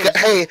 2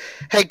 hours.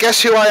 hey,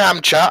 guess who I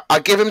am, chat? I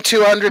give him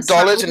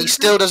 $200, and he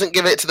still doesn't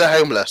give it to the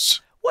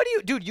homeless. What do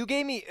you, dude? You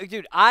gave me,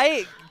 dude.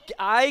 I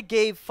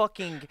gave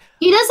fucking.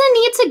 He doesn't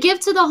need to give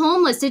to the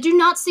homeless. Did you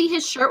not see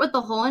his shirt with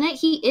the hole in it?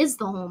 He is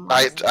the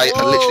homeless. I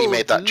literally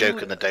made that Dude.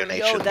 joke in the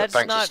donation, Yo, but that's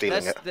thanks not, for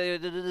stealing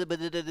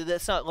it.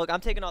 That's not. Look,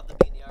 I'm taking off the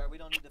beanie. All right, we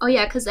don't need the. Oh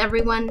yeah, because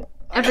everyone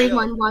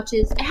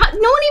watches. No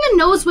one even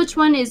knows which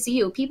one is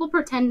you. People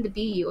pretend to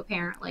be you,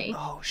 apparently.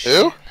 Oh shit.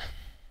 Who?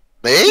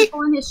 Me?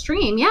 People on his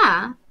stream,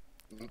 yeah.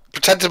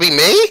 Pretend to be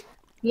me?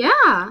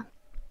 Yeah.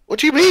 What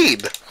do you mean?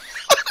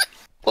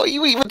 What are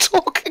you even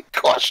talking?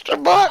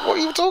 Question mark? What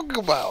are you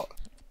talking about?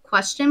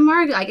 Question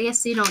mark? I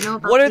guess you don't know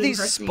about What are the these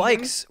impersonator.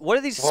 spikes? What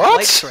are these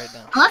What? spikes right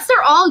now? Unless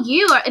they're all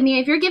you. I mean,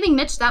 if you're giving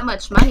Mitch that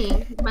much money,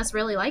 you must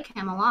really like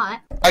him a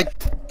lot.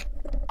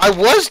 I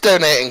was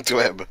donating to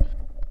him.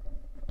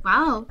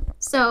 Wow.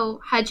 So,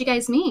 how'd you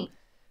guys meet?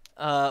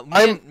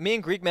 Me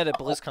and Greek met at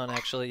BlizzCon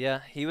actually. Yeah,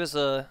 he was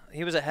a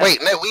head.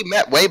 Wait, no, we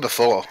met way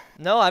before.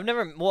 No, I've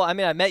never. Well, I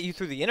mean, I met you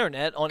through the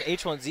internet on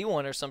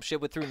H1Z1 or some shit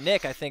through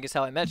Nick. I think is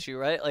how I met you,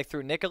 right? Like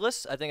through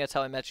Nicholas. I think that's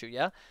how I met you.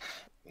 Yeah.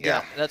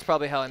 Yeah. That's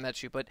probably how I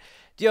met you. But,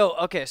 yo,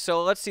 okay,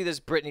 so let's see this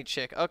Brittany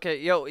chick. Okay,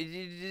 yo,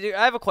 I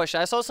have a question.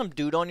 I saw some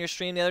dude on your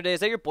stream the other day. Is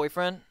that your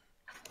boyfriend?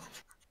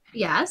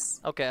 Yes.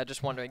 Okay, I'm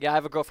just wondering. Yeah, I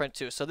have a girlfriend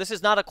too. So this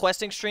is not a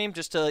questing stream.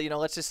 Just to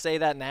let's just say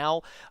that now.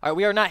 All right,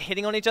 we are not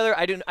hitting on each other.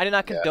 I do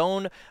not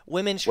condone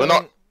women showing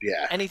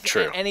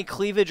any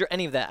cleavage or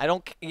any of that. I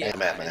don't. Yeah,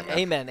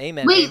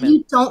 amen. Wait,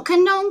 you don't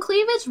condone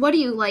cleavage? What are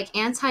you like,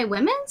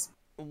 anti-women's?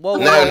 Whoa,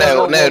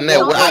 no.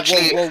 We're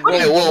actually.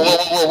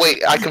 Whoa,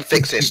 wait. I can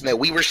fix this. No,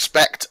 we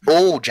respect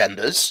all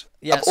genders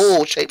of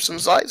all shapes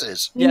and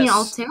sizes. You mean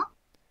all too?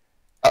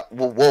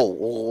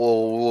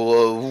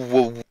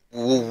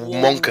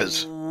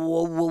 Monkers.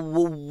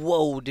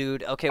 Whoa,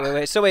 dude. Okay,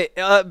 wait. So wait,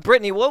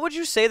 Brittany, what would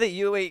you say that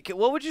you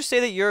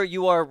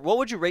are? What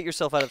would you rate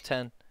yourself out of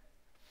 10?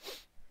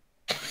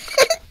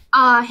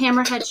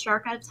 Hammerhead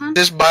shark out of 10.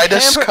 This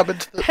Midas coming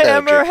to the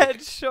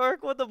Hammerhead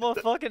shark. What the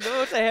fucking?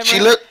 What's a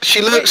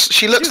hammerhead?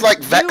 She looks like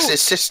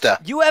Vex's sister.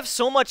 You have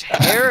so much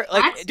hair,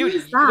 like, dude.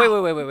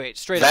 Wait.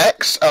 Straight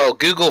Vex? up. Oh,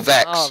 Google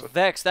Vex. Oh,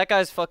 Vex. That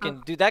guy's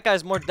fucking. Dude, that guy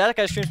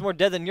streams more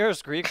dead than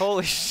yours, Greek.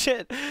 Holy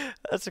shit.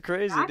 That's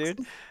crazy,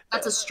 dude.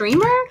 That's a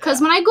streamer?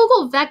 Because when I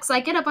Google Vex, I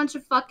get a bunch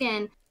of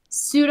fucking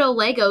pseudo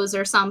Legos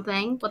or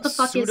something. What the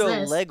fuck is this?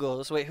 Pseudo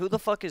Legos. Wait, who the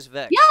fuck is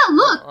Vex? Yeah,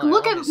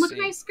 look at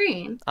my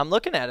screen. I'm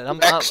looking at it.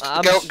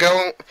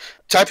 Go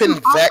type in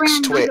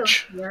Vex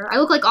Twitch. I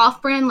look like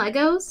off-brand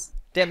Legos.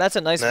 Damn, that's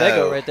a nice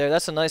Lego right there.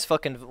 That's a nice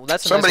fucking.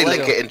 That's a Somebody nice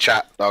link it in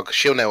chat, dog.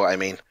 She'll know what I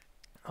mean.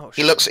 Oh,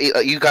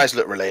 you guys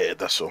look related.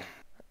 That's all.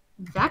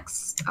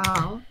 Vex.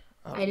 Oh,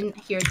 I didn't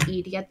hear the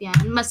E at the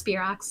end. Must be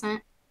your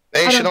accent.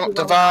 They should not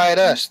divide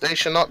us. They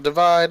should not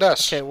divide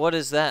us. Okay, what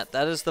is that?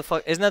 That is the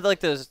fuck. Isn't that like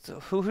the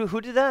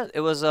who did that? It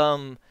was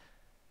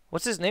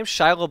what's his name?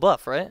 Shia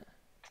LaBeouf, right?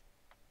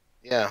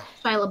 Yeah.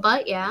 Shia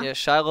LaBeouf, yeah. Yeah,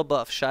 Shia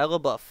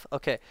LaBeouf.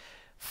 Okay.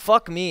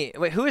 Fuck me.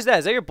 Wait, who is that?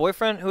 Is that your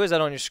boyfriend? Who is that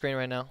on your screen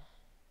right now?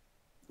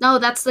 No,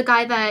 that's the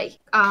guy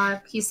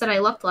that he said I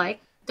looked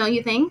like. Don't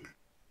you think?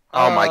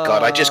 Oh my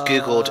god! I just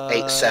googled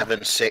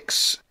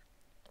 876.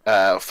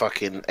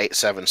 Fucking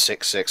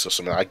 8766 or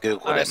something. I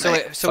googled it.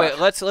 So wait,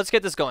 let's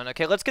get this going.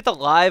 Okay, let's get the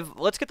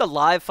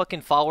live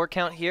fucking follower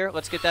count here.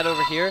 Let's get that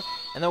over here,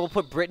 and then we'll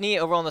put Brittany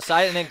over on the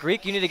side, and then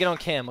Greek, you need to get on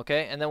cam,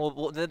 okay? And then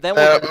we'll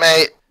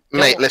mate,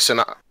 listen,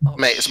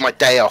 mate, it's my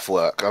day off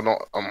work. I'm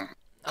not.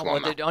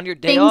 On your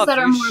day off. Things that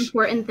are more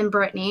important than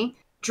Brittany: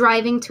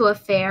 driving to a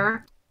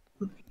fair,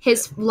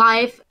 his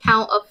live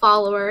count of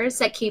followers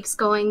that keeps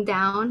going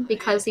down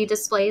because he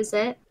displays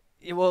it.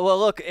 Well,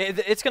 look,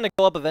 it's gonna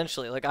go up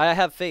eventually. Like, I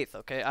have faith,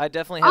 okay? I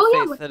definitely have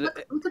faith.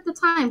 Look at the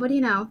time. What do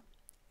you know?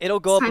 It'll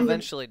go up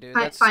eventually, dude.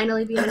 That's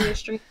finally be on your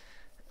stream.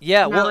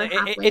 Yeah, well,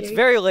 it's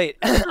very late.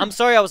 I'm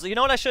sorry. You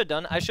know what I should have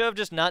done? I should have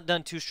just not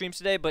done 2 streams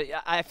today, but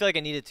I feel like I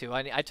needed to.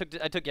 I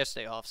took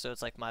yesterday off, so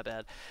it's like my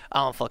bad. I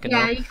don't fucking know.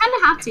 Yeah, you kind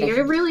of have to.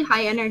 You're really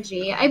high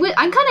energy. I'm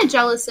kind of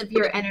jealous of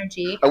your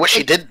energy. I wish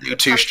you did do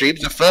 2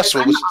 streams. The first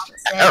one was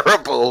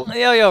terrible.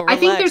 Yo, relax, I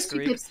think there's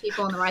 2 types of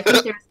people in the world. I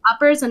think there's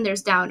uppers and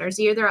there's downers.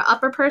 You're either an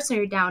upper person or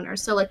you're downer.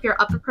 So, like, if you're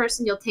an upper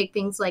person, you'll take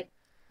things like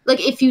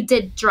if you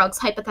did drugs,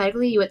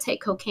 hypothetically, you would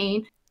take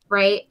cocaine,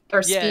 right?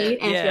 Or speed.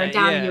 And if you're a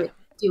downer, you would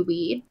do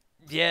weed.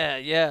 Yeah.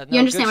 No, you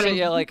understand what I mean?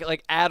 Yeah,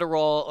 like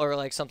Adderall or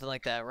like something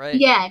like that, right?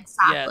 Yeah,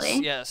 exactly.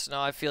 Yes.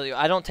 No, I feel you.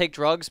 I don't take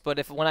drugs,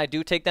 but when I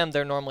do take them,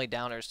 they're normally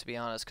downers, to be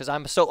honest, because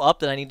I'm so up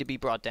that I need to be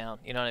brought down.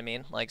 You know what I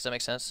mean? Like, does that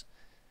make sense?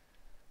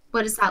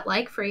 What is that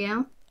like for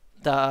you?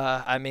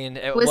 I mean,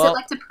 what is it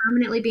like to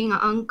permanently being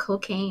on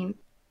cocaine?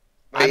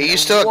 Are you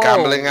still a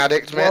gambling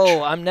addict, Mitch?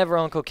 Whoa, I'm never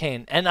on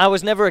cocaine, and I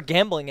was never a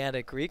gambling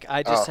addict, Greek.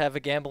 I just have a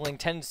gambling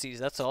tendencies.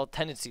 That's all.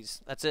 Tendencies.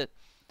 That's it.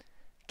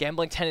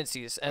 Gambling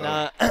tendencies, and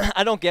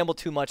I don't gamble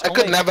too much.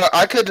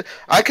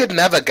 I could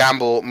never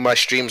gamble my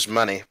stream's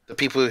money. The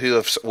people who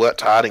have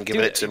worked hard and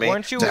given it to me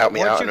to help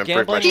me out and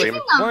improve my stream.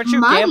 Weren't you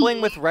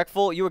gambling with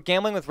Reckful? You were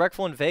gambling with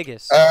Reckful in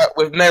Vegas.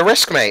 With no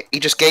risk, mate. He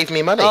just gave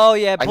me money. Oh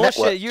yeah,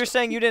 bullshit. You're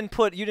saying you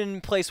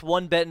didn't place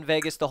 1 bet in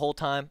Vegas the whole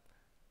time?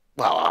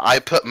 Well, I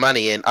put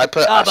money in. I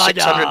put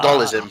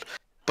 $600 in.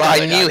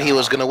 But I knew he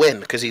was gonna win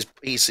because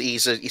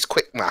he's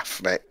quick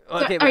math, mate.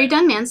 Okay, are you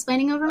done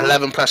mansplaining over me?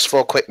 11 +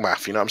 4 quick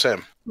math. You know what I'm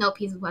saying? Nope,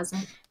 he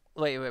wasn't.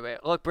 Wait.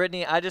 Look,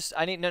 Brittany,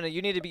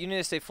 you need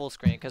to stay full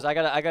screen because I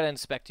gotta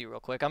inspect you real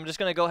quick. I'm just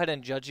gonna go ahead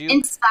and judge you.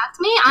 Inspect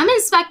me? I'm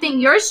inspecting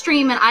your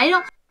stream, and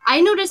I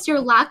noticed your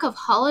lack of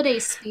holiday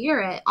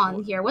spirit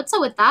on here. What's up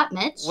with that,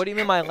 Mitch? What do you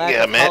mean my lack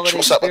of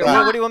holiday spirit?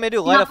 What do you want me to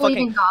do? Light a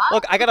fucking...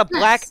 Look, I got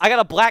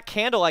a black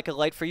candle I could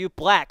light for you.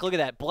 Black. Look at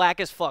that. Black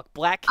as fuck.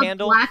 Black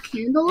candle. A black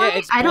candle light? Yeah,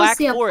 it's I don't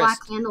see a black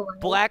candle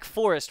light. Black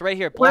forest right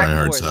here. Black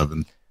forest.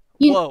 Seven.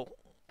 Whoa.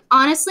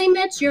 Honestly,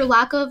 Mitch, your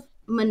lack of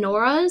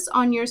menorahs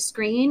on your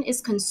screen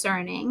is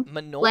concerning.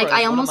 Menorahs. Like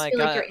I almost what am I feel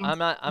like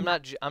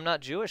got? you're. I'm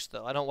not Jewish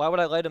though. I don't. Why would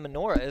I light a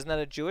menorah? Isn't that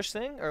a Jewish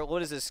thing? Or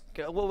what is this?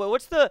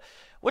 What's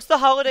the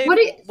holiday?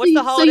 What's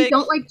the holiday? So you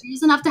don't like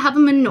Jews enough to have a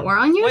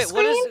menorah on your Wait,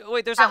 screen?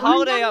 Wait, there's a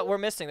holiday we're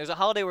missing. There's a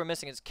holiday we're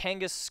missing. It's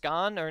Genghis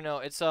Khan, or no?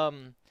 It's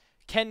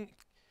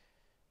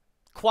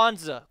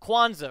Kwanzaa,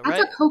 right?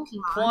 That's a Pokemon.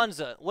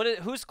 Kwanzaa.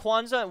 Who's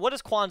Kwanzaa? What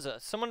is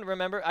Kwanzaa? Someone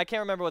remember? I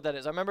can't remember what that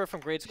is. I remember it from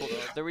grade school though.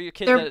 There were your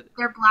kids They're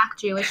black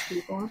Jewish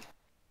people.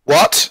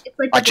 What? It's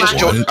like I just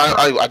joined.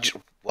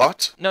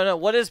 What? No.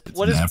 What is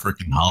an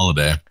African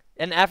holiday?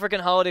 An African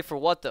holiday for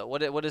what though?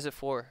 What is it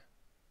for?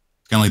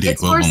 Kind of like the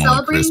It's for equivalent of like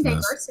celebrating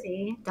Christmas.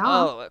 diversity. Duh.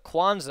 Oh,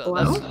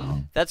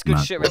 Kwanzaa. That's good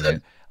Not shit right really.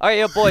 there. All right,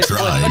 yo, boys.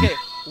 Tried.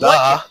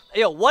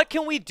 Okay. What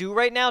can we do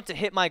right now to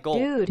hit my goal?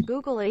 Dude,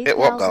 Google Hit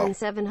what goal?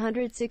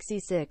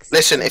 8,766.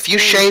 Listen, if you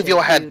shave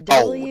your head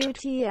bald,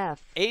 WTF.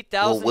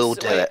 8,000. we'll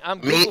do it.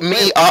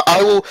 Wait,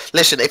 I will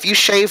listen. If you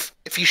shave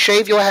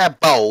your hair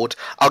bald,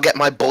 I'll get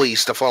my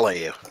boys to follow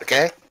you.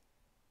 Okay?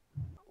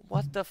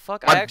 what the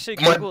fuck? I actually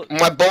googled.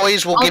 My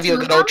boys will give you a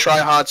good old 2 try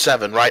hard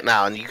 7 right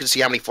now, and you can see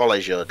how many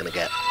followers you're gonna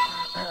get.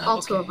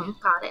 All 2 of them.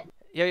 Got it.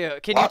 Yo,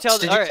 can What? you tell?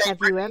 Did All you right. say- Have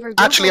you ever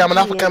Actually, I'm an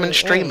Googled up-and-coming GAA?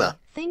 streamer.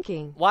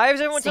 Thinking. Why is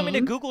everyone telling me to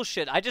Same. Google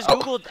shit? I just Oh.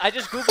 googled.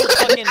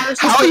 fucking. I was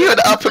How just are you an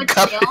put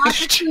up-and-coming jail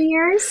after 2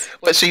 years.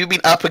 Wait, so you've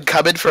been up and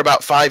coming for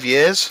about 5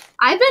 years?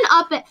 I've been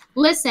up at.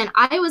 Listen,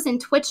 I was in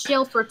Twitch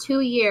jail for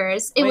 2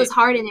 years. It Wait, was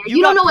hard in there. you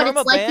You don't got know what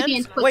it's like to be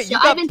in perma-banned? Twitch Wait, you jail.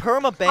 got I've been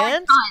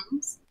perma-banned? 5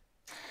 times.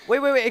 Wait.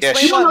 Yeah,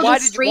 Explain You don't know why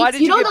the did you get streets.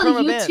 You don't know the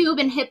perma-banned? YouTube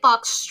and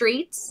Hitbox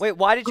streets. Wait,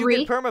 why did you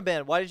Greek. get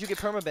perma-banned? Why did you get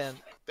perma-banned?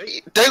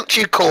 Don't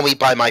you call me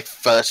by my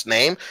first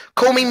name.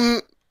 Call me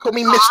Mr. God? You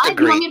want me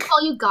Greek. to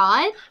call you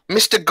God?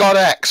 Mr. God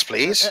X,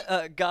 please.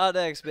 God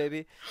X,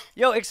 baby.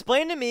 Yo,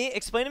 explain to me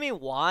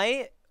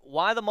why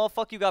the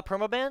motherfucker you got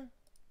perma-banned?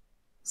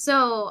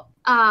 So,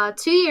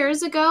 2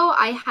 years ago,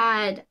 I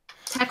had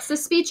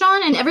text-to-speech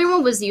on, and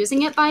everyone was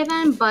using it by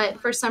then, but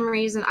for some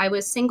reason, I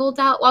was singled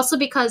out. Also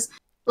because,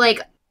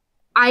 like,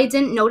 I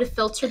didn't know to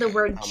filter the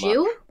word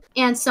Jew,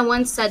 and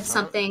someone said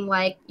something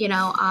like,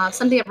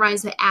 something that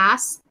rhymes with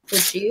ass, the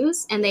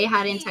Jews, and they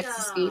had in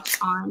text-to-speach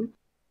on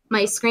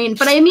my screen.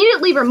 But I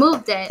immediately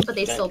removed it, but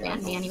they still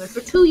banned me anyway for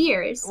 2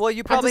 years. Well,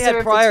 you I probably had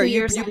deserved the prior. 2 You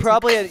years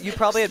probably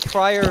had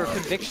prior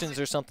convictions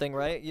or something,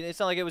 right? It's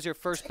not like it was your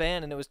first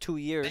ban and it was 2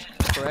 years,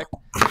 correct?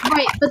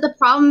 Right, but the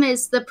problem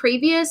is the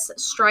previous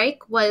strike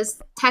was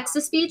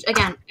text-to-speech.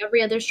 Again,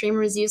 every other streamer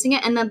was using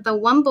it, and then the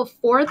one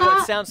before Well, it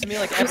that, sounds to me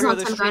like it was every on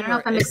other some guy. I don't know streamer.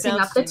 if I'm It mixing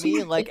sounds up the to me two.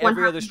 like Like, one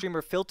every other happened.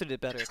 streamer filtered it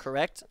better,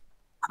 correct?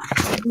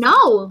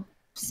 No,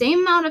 same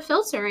amount of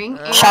filtering.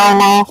 and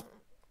China.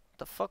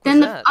 The fuck was then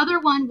the that? other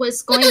one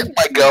was going to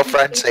My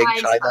girlfriend saying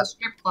guys' China.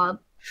 strip club.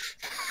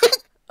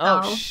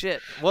 Oh Oh.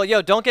 shit. Well,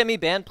 yo, don't get me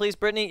banned, please,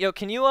 Brittany. Yo,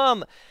 can you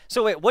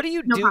So wait, what do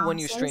you No do when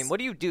you promises. stream? What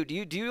do you do? Do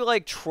you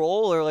like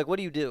troll or like what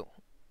do you do?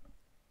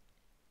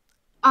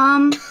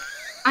 I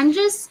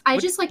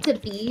just like to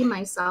be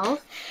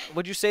myself.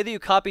 Would you say that you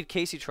copied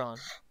Casey Tron?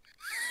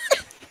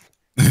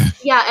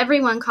 Yeah,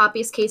 everyone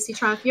copies Casey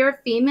Tron. If you're a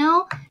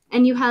female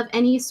and you have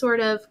any sort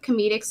of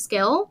comedic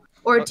skill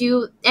or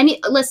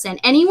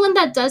anyone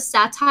that does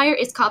satire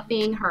is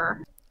copying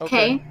her.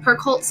 Okay? Her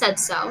cult said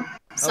so.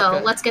 So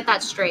Okay. let's get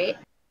that straight.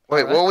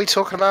 Wait, what are we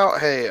talking about?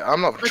 Hey,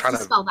 I'm not Let's trying to.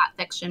 dispel that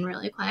fiction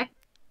really quick.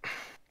 Well,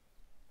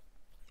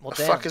 What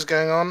damn. the fuck is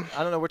going on?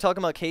 I don't know. We're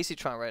talking about Casey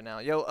Tron right now.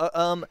 Yo,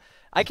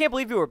 I can't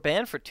believe you were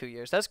banned for 2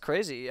 years. That's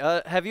crazy.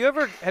 Have you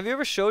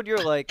ever showed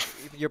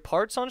your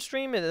parts on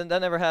stream? And that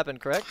never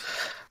happened, correct?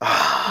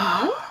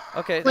 No?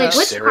 Okay. Like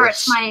which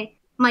serious? parts?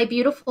 My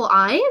beautiful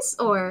eyes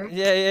or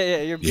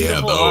Yeah. Your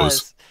beautiful those.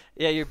 eyes.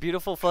 Yeah, your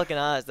beautiful fucking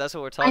eyes. That's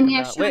what we're I talking mean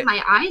I've about. shown Wait,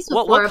 my eyes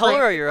before. what color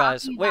but are your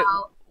eyes? talking Wait,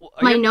 about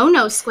are my your-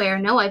 no-no square.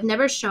 No, I've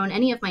never shown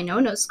any of my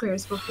no-no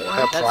squares before.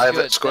 That's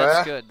private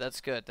square? That's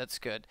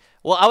good.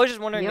 Well, I was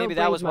just wondering Yo, maybe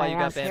that was braid why you my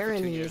got ass banned hair for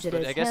 2 and years, use it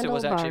but as I guess it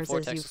was actually handlebars for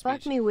as you text fuck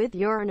speech. me with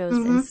your nose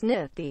Mhm. and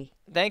sniffy.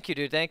 Thank you,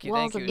 dude. Thank you.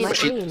 Walls Thank of you. my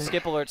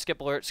Skip, brain.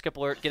 skip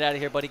alert. Get out of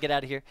here, buddy. Get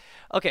out of here.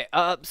 Okay.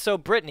 So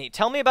Brittany,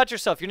 tell me about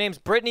yourself. Your name's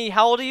Brittany.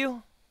 How old are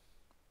you?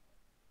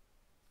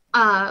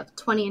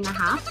 20 and a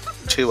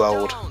half. Too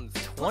old.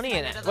 20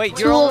 and wait,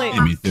 Too you're old. only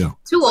Yeah, me too.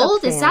 Too What's up,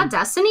 old? Is fam? that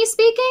Destiny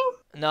speaking?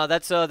 no.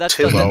 That's Too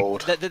the,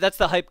 old. That's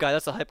the hype guy.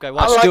 That's the hype guy. I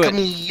Watch, like do them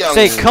it. young.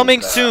 Say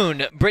coming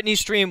soon. Brittany's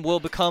stream will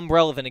become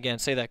relevant again.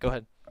 Say that. Go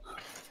ahead.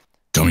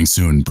 Coming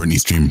soon,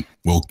 Brittany's stream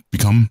will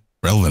become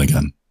relevant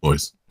again,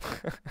 boys.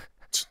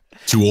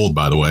 Too old,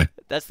 by the way.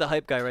 That's the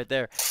hype guy right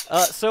there.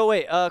 So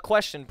wait,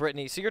 question,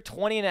 Brittany. So you're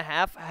 20 and a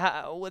half.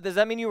 Does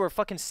that mean you were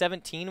fucking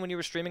 17 when you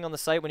were streaming on the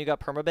site when you got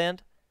permabanned?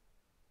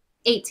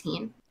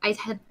 18. I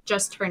had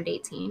just turned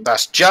 18.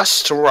 That's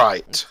just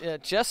right. Yeah,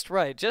 just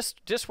right. Just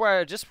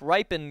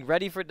ripe and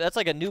ready for. That's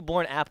like a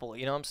newborn apple.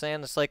 You know what I'm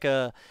saying? It's like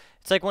one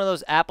of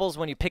those apples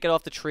when you pick it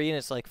off the tree and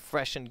it's like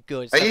fresh and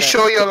good. It's Are like you that-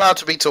 sure you're allowed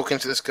to be talking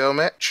to this girl,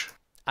 Mitch?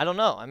 I don't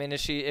know. I mean, if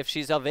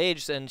she's of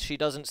age and she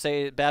doesn't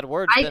say bad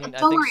words, then I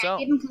Don't think worry, so. I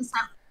gave him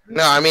consent.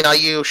 No, I mean, are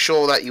you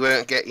sure that you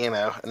won't get,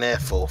 an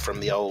earful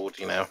from the old,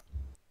 No,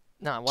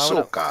 why would I?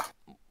 stalker?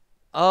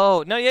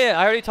 Oh no, yeah,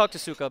 I already talked to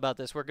Suka about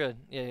this. We're good.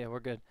 Yeah, we're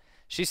good.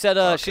 She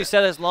said, she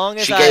said as long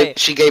as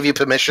she gave you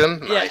permission.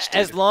 Yeah, nice,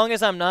 as long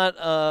as I'm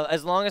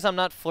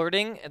not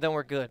flirting, then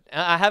we're good.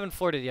 I haven't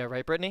flirted yet,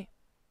 right, Brittany?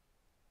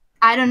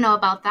 I don't know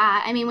about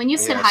that. I mean, when you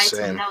said hi to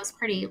same. him, that was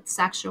pretty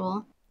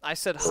sexual. I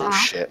said Oh, hi.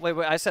 shit. Wait,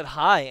 I said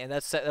hi, and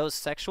that was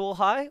sexual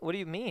hi? What do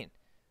you mean?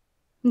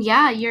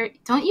 Yeah,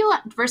 don't you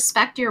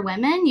respect your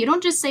women? You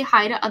don't just say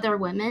hi to other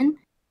women.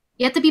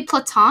 You have to be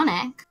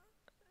platonic.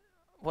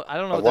 Well, I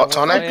don't know. What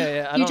tonic?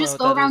 I You don't just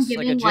know what go that around is.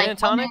 giving like a gin and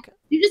tonic.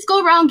 you just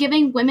go around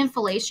giving women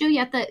fellatio.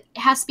 It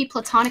has to be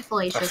platonic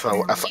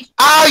fellatio.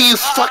 Ah, you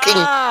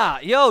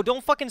fucking yo,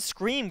 don't fucking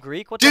scream,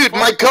 Greek. What dude! the fuck?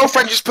 My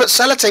girlfriend just put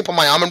sellotape on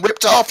my arm and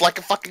ripped it off like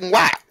a fucking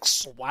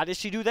wax. Why did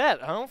she do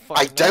that? I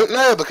don't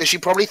know because she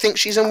probably thinks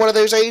she's in one of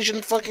those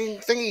Asian fucking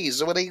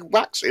thingies where they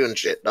wax you and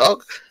shit,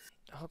 dog.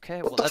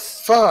 Okay, What well the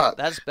that's fuck?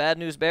 That's bad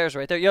news bears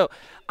right there. Yo,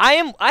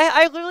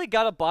 I literally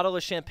got a bottle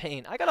of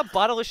champagne. I got a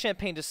bottle of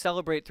champagne to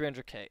celebrate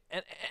 300K,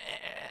 and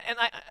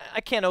I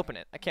can't open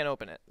it. I can't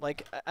open it.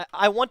 Like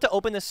I want to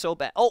open this so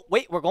bad. Oh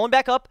wait, we're going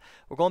back up.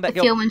 We're going back.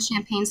 I feel when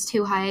champagne's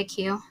too high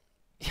IQ.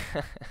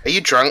 Are you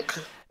drunk?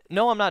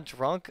 No, I'm not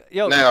drunk.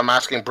 Yo. No, I'm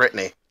asking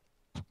Brittany.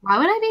 Why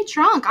would I be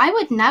drunk? I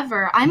would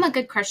never. I'm a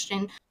good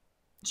Christian,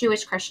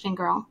 Jewish Christian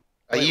girl.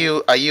 Are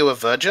you a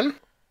virgin?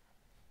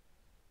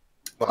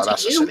 Well,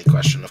 that's a silly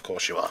question. Of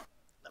course you are.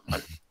 Never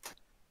mind.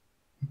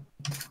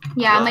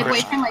 Yeah, my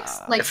boyfriend likes.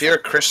 If you're a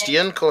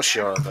Christian, of course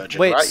you're a virgin,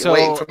 Wait, right? so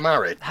You're waiting for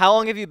married. How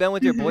long have you been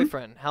with your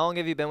boyfriend? How long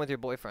have you been with your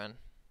boyfriend?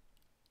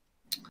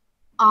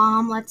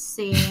 Let's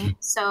see.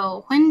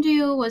 So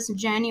Hindu was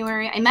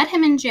January. I met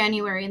him in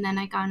January, and then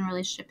I got in a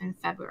relationship in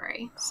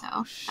February. So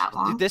that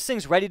long. Dude, this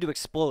thing's ready to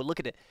explode. Look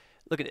at it.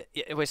 Look at it.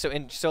 Yeah, wait,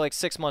 so like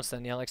 6 months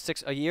then, yeah, like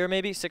a year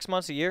maybe, 6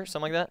 months, a year,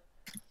 something like that.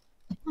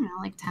 I don't know,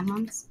 like 10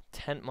 months.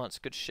 10 months.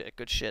 Good shit.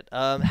 Good shit.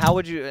 How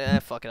would you?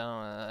 Fuck it.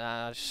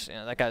 I don't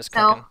know. That guy's So,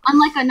 cooking.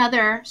 unlike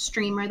another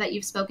streamer that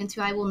you've spoken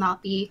to, I will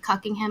not be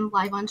cucking him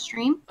live on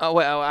stream. Oh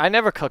wait, I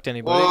never cooked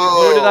anybody.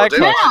 Whoa, Who did I dude.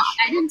 cook? No,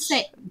 I didn't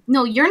say.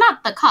 No, you're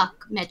not the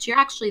cuck, Mitch. You're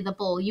actually the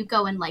bull. You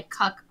go and like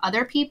cuck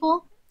other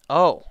people.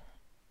 Oh,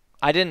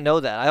 I didn't know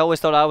that. I always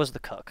thought I was the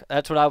cook.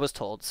 That's what I was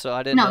told. So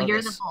I didn't. No, know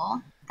you're this. the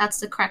bull. That's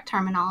the correct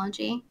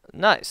terminology.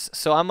 Nice.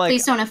 So I'm like.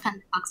 Please don't offend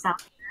the cucks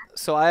out.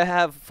 So I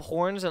have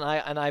horns and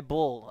I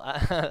bull.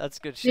 That's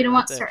good shit. We don't right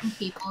want there. certain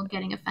people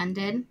getting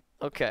offended.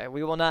 Okay,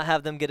 we will not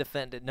have them get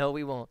offended. No,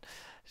 we won't.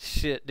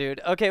 Shit,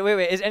 dude. Okay,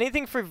 wait. Is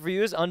anything for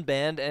views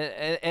unbanned?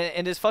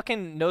 And is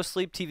fucking No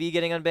Sleep TV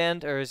getting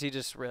unbanned, or is he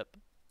just rip?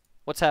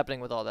 What's happening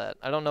with all that?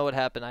 I don't know what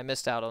happened. I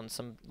missed out on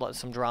some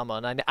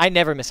drama, and I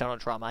never miss out on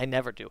drama. I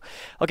never do.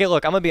 Okay,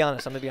 look, I'm gonna be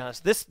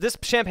honest. This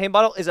champagne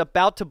bottle is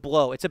about to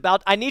blow.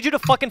 I need you to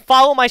fucking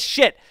follow my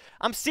shit.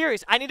 I'm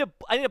serious. I need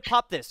to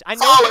pop this. I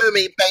know. Follow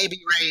me, baby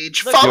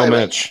rage. Look, Follow Yo, me.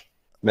 Mitch.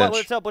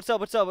 Mitch.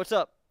 What's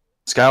up?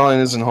 Skyline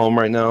isn't home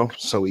right now,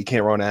 so he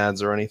can't run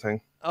ads or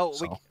anything. Oh,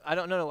 So. I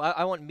don't know.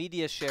 I want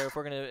media share if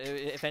we're gonna,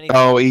 if anything.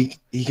 Oh, he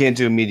can't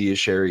do media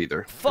share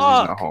either. 'cause he's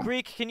not Fuck, home.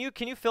 Greek. Can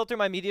you filter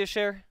my media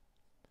share?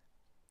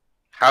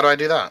 How do I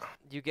do that?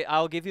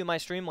 I'll give you my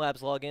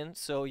Streamlabs login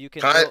so you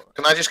can.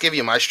 Can I just give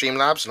you my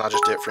Streamlabs and I'll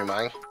just do it through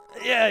mine?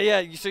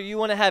 Yeah. So you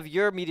want to have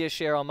your media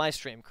share on my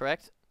stream,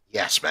 correct?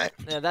 Yes, mate.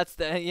 Yeah, that's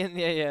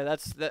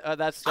the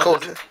that's Cool.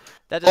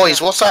 that Boys,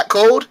 what's that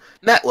called?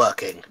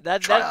 Networking. that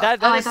Try out. that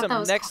Oh, I is thought some that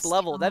was next called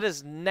level. stealing. That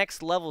is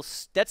next level.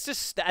 That's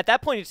just at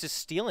that point it's just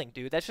stealing,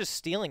 dude. That's just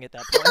stealing at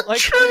that point. Like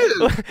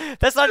True.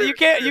 that's not you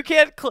can't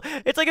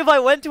it's like if I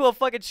went to a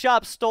fucking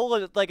shop, stole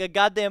a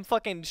goddamn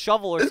fucking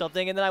shovel or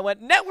something, and then I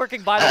went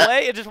networking by the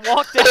way and just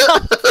walked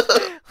out.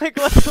 Like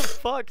what the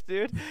fuck,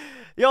 dude?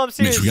 Yo, I'm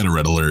serious. Mitch, we got a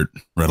red alert.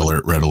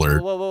 Red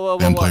alert. Whoa.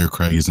 Vampire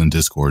Craig is in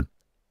Discord.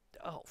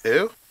 Oh,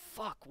 Who?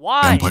 fuck.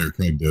 Why? Vampire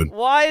Craig, dude.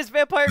 Why is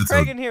Vampire That's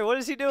Craig a- in here? What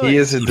is he doing? He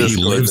is a Dude, he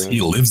Discord.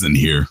 lives in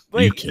here.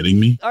 Are you Wait. kidding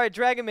me? All right,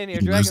 drag him in here.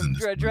 He Drag lives him in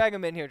this drag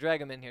him in here. Drag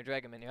him in here.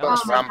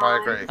 That's Oh my Vampire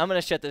God. Greg. I'm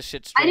gonna shut this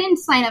shit I straight. didn't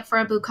sign up for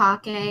a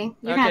bukkake.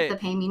 You're gonna Okay. have to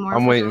pay me more.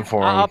 I'm for waiting that. for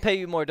him. I'll pay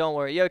you more. Don't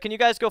worry. Yo, can you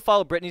guys go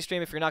follow Brittany's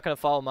stream? If you're not gonna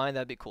follow mine,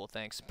 that'd be cool.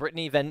 Thanks.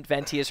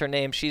 BrittanyVenti is her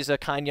name. She's a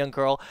kind young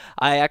girl.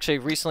 I actually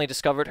recently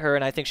discovered her,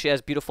 and I think she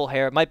has beautiful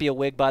hair. It might be a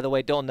wig, by the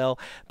way. Don't know,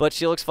 but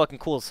she looks fucking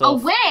cool. So A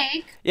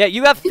wig? yeah,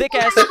 you have thick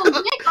ass.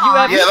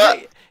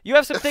 You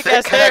have some thick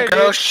ass hair,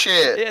 girl dude.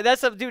 shit. Yeah,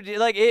 that's some dude.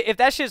 Like, if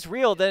that shit's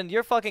real, then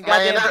you're fucking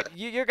Man, goddamn. that-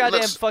 You're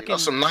goddamn fucking. You got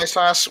some nice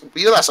ass.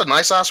 That's a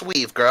nice ass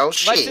weave, girl.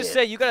 Shit. Let's just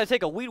say you gotta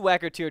take a weed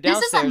whacker to your This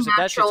is a downstairs if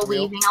that natural shit's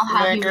real. weaving. I'll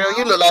have Man, you girl, know.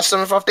 you look like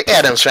something off the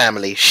Addams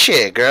Family.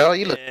 Shit, girl,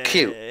 you look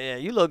cute. Yeah,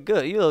 you look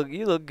good. You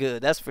look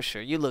good. That's for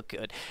sure. You look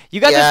good.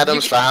 You got The this.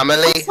 Addams Family.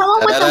 Would someone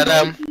with a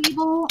Da-da-da-dum. wig be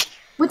able?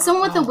 Would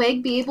someone with a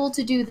wig be able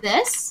to do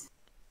this?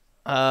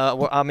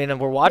 I mean,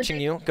 we're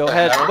watching you. Go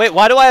ahead. Wait,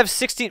 why do I have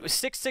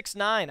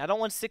 669? I don't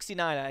want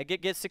 69. I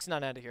get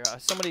 69 out of here.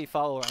 Somebody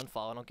follow or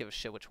unfollow. I don't give a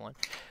shit which one.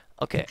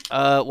 Okay.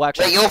 Well,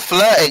 actually, Wait, you're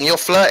flirting. You're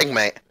flirting,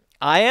 mate.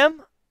 I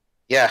am.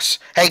 Yes.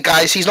 Hey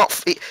guys, he's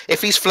not.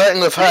 If he's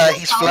flirting with her,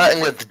 he's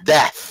flirting with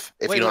death.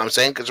 If you know what I'm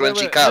saying, because when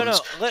she wait,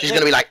 comes, she's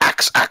gonna be like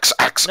axe.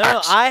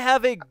 No, I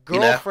have a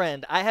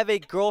girlfriend. I have a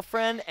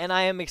girlfriend, and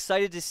I am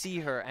excited to see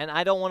her, and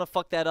I don't want to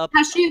fuck that up.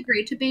 Has she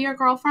agreed to be your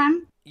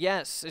girlfriend?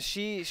 Yes,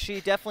 she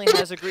definitely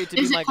has agreed to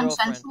be my girlfriend. Is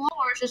it consensual,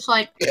 or is it just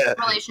like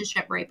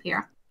relationship rape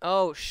here?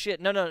 Oh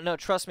shit! No!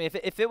 Trust me.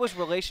 If it was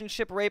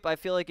relationship rape, I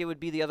feel like it would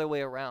be the other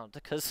way around.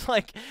 Because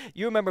like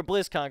you remember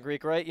BlizzCon,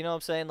 Greek, right? You know what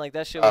I'm saying? Like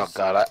that shit was. Oh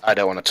god, I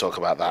don't want to talk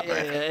about that,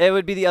 man. It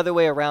would be the other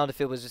way around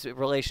if it was just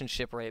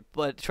relationship rape.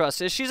 But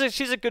trust, she's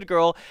a good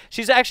girl.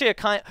 She's actually a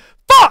kind.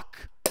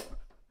 Fuck.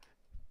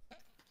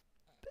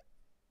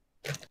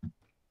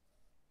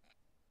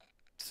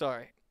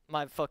 Sorry.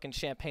 My fucking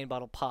champagne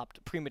bottle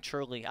popped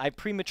prematurely. I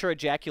premature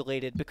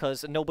ejaculated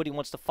because nobody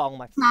wants to follow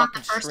my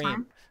fucking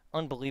stream.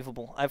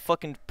 Unbelievable. I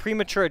fucking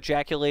premature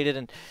ejaculated,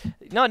 and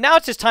now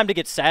it's just time to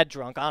get sad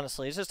drunk,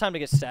 honestly. It's just time to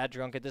get sad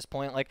drunk at this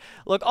point. Like,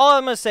 look, all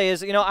I'm gonna say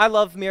is, I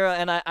love Mira,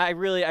 and I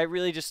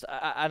really just,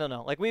 I don't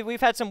know. Like,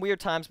 we've had some weird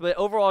times, but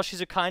overall,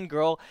 she's a kind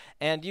girl,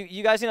 and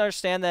you guys need to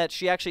understand that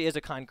she actually is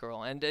a kind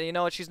girl. And, you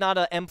know what, she's not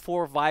a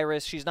M4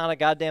 virus. She's not a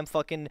goddamn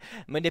fucking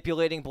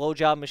manipulating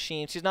blowjob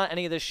machine. She's not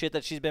any of this shit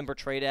that she's been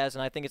portrayed as,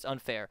 and I think it's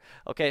unfair.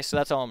 Okay, so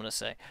that's all I'm gonna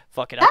say.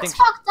 Fuck it. That's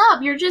fucked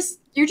up. You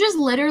just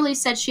literally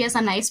said she has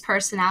a nice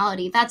personality.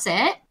 That's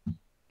it?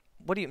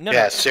 What do you?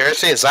 Yeah,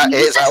 seriously, is that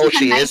what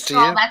she is to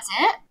you? That's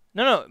it?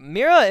 No.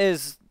 Mira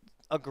is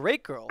a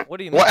great girl. What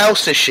do you mean? What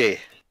else is she?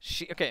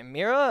 Okay,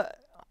 Mira.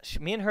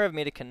 Me and her have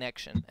made a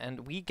connection,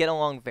 and we get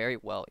along very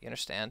well. You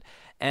understand?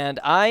 And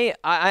I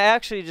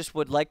actually just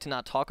would like to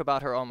not talk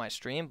about her on my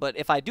stream, but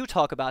if I do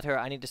talk about her,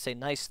 I need to say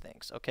nice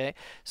things. Okay?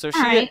 So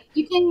all right,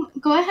 you can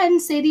go ahead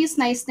and say these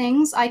nice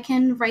things. I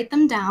can write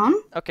them down.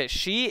 Okay,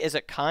 she is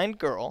a kind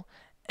girl,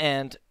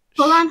 and.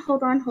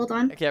 Hold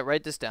on. Okay,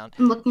 write this down.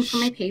 I'm looking for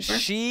my paper.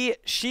 She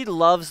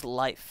loves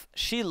life.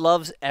 She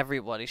loves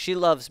everybody. She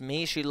loves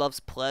me. She loves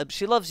plebs.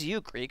 She loves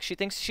you, Greek. She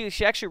thinks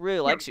she actually really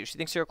likes you. She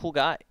thinks you're a cool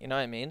guy. You know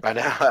what I mean? I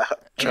know.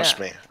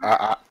 Trust me.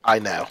 I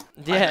know.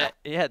 Yeah.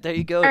 There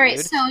you go. All right.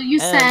 Dude. So you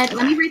said.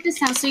 Let me write this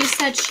down. So you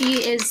said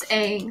she is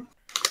a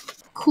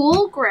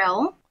cool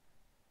grill.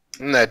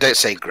 No, don't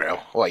say grill.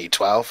 What are you,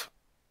 12?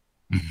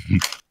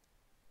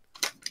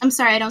 I'm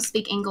sorry, I don't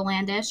speak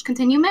Englandish.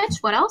 Continue,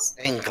 Mitch. What else?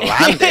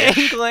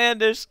 Englandish?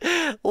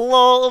 Englandish.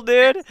 Lol,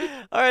 dude.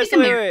 Alright, so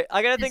wait.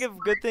 I gotta think of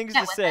good things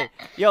to say.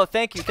 Yo,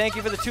 thank you. Thank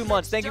you for the 2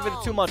 months. Thank you for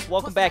the 2 months.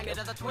 Welcome back.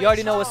 You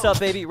already know what's up,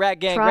 baby. Rat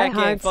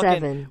gang.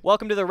 Fucking.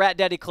 Welcome to the Rat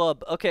Daddy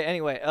Club. Okay,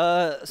 anyway.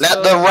 Let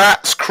the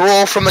rats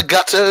crawl from the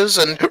gutters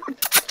and...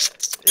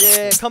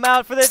 Yeah, come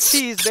out for that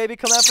cheese, baby.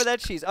 Come out for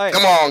that cheese. Alright.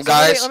 Come on,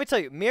 guys. Let me tell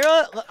you.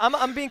 Mira,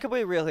 I'm being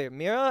completely real here.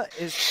 Mira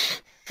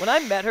is... When I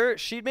met her,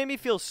 she made me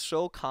feel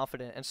so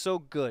confident and so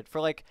good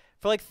for like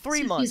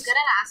 3 months. She's good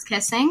at ass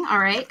kissing. All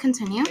right,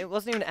 continue. It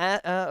wasn't even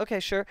okay,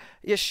 sure.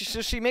 Yeah,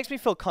 she makes me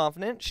feel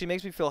confident. She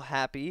makes me feel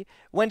happy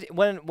when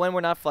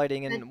we're not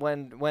fighting, and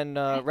when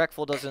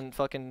Reckful doesn't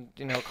fucking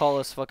call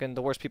us fucking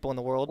the worst people in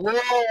the world.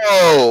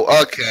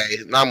 Whoa, okay,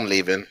 I'm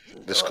leaving.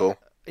 This cool.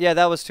 Yeah,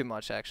 that was too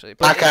much, actually.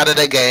 But, back out of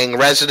the gang,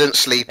 resident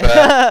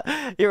sleeper.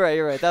 You're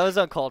right. That was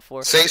uncalled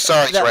for. Say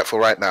sorry to Reckful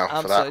right now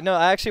for that. Sorry. No,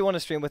 I actually want to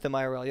stream with him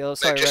IRL. Yo,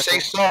 sorry, just Reckful. say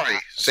sorry.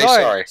 Say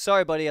sorry.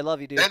 Sorry, buddy. I love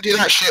you, dude. Don't do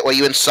that shit where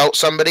you insult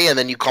somebody and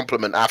then you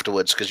compliment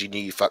afterwards because you knew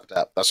you fucked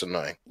up. That's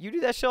annoying. You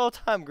do that shit all the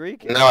time,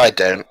 Greek. No, I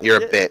don't.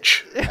 You're a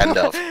bitch. End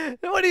of.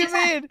 What do you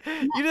mean?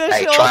 You do that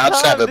shit all the time,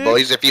 try out 7,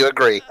 boys, if you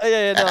agree.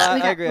 Yeah, no,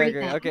 I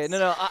agree. Okay,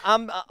 no.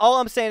 All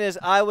I'm saying is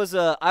I was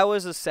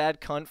a sad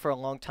cunt for a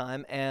long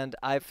time, and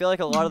I feel like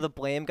a lot of the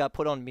blame got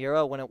put on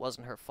Mira when it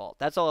wasn't her fault.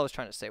 That's all I was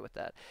trying to say with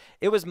that.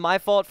 It was my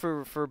fault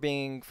for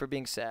being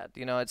sad.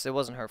 It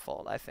wasn't her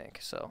fault, I think.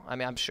 So I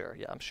mean, I'm sure.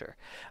 Yeah, I'm sure.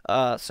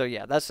 So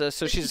yeah, that's so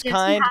she's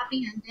kind.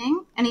 Happy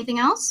ending. Anything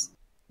else?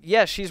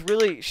 Yeah, she's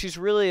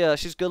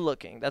good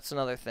looking. That's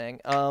another thing.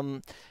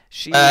 I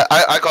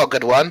got a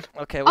good one.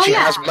 Okay. Well, she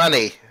has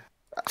money.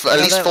 For at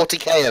least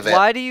 40k of it.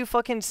 Why do you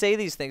fucking say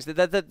these things?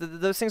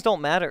 Those things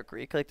don't matter,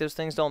 Greek. Like, those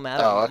things don't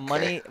matter. Oh,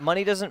 okay.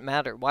 Money doesn't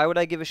matter. Why would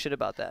I give a shit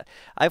about that?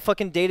 I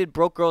fucking dated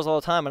broke girls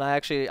all the time, and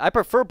I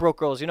prefer broke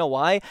girls. You know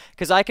why?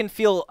 Because I can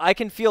feel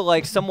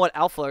like somewhat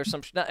alpha or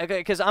some.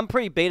 Because I'm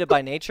pretty beta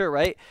by nature,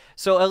 right?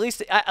 So at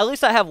least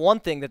I have one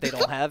thing that they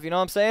don't have. You know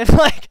what I'm saying?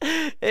 Like,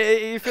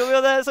 you feel me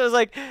on that? So it's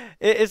like,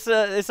 it's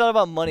not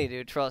about money,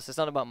 dude. Trust. It's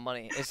not about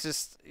money. It's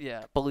just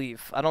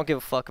believe. I don't give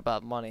a fuck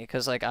about money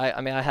because like I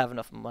mean I have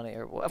enough money.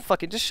 Or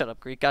fucking just shut up,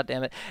 Greek. God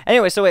damn it.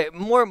 Anyway, so wait,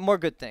 more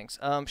good things.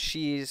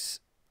 We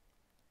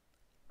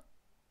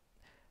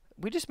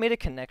just made a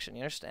connection.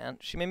 You understand?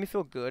 She made me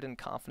feel good and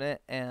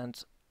confident,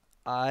 and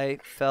I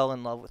fell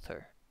in love with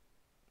her.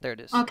 There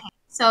it is. Okay,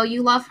 so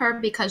you love her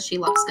because she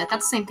looks good.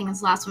 That's the same thing as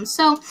the last one.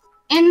 So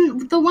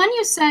in the one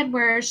you said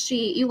where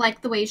you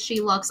like the way she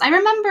looks, I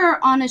remember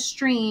on a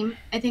stream,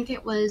 I think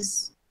it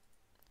was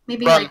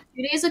maybe like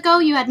 2 days ago,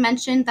 you had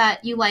mentioned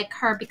that you like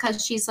her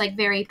because she's like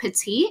very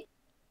petite.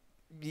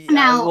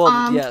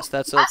 Now, yes,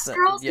 that's us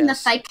girls in the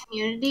Thyke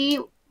community,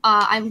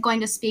 I'm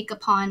going to speak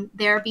upon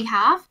their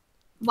behalf.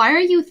 Why are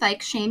you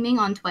Thyke shaming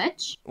on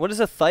Twitch? What is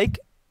a Thyke?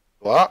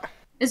 What?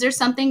 Is there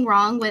something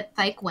wrong with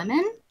like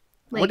women?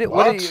 Like,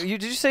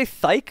 did you say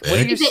thike? What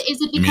is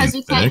it because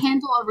you can't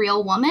handle a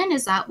real woman?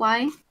 Is that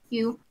why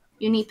you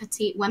need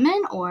petite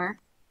women, or?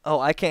 Oh,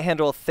 I can't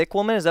handle a thick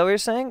woman. Is that what you're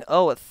saying?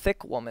 Oh, a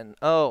thick woman.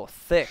 Oh,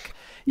 thick.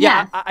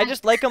 Yeah, I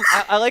just like them.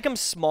 I like them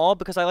small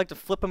because I like to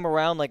flip them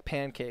around like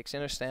pancakes. You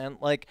understand?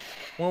 Like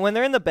when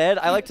they're in the bed,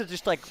 I like to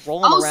just like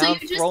roll them around,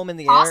 throw them in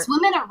the air. Toss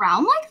women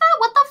around like that?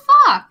 What the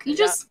fuck? You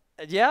just.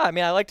 Yeah, I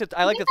mean, I like to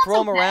throw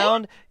them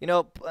around, you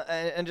know,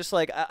 and just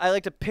like I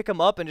like to pick them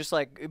up and just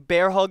like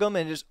bear hug them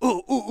and just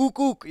ooh ooh ooh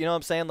ooh, you know what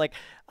I'm saying? Like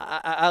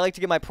I like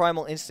to get my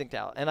primal instinct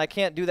out, and I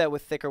can't do that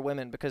with thicker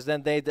women because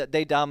then they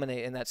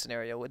dominate in that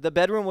scenario. The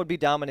bedroom would be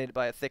dominated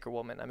by a thicker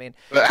woman. I mean,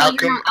 but how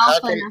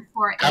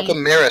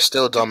come Mira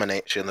still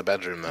dominates you in the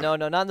bedroom then? No,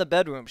 not in the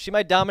bedroom. She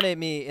might dominate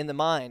me in the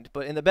mind,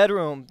 but in the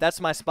bedroom,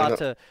 that's my spot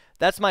to.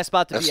 That's my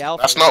spot to be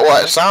alpha. That's not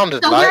what it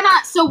sounded like.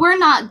 We're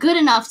not good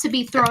enough to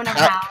be thrown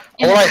around.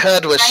 All I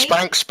heard was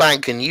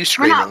spank and you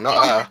screaming,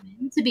 not her.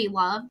 To be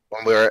loved.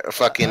 When we were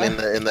fucking in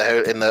the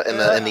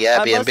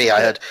Airbnb,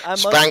 I heard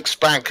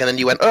spank, and then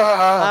you went,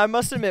 ah. I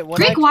must admit,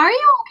 Greek, why are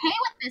you okay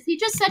with this? He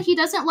just said he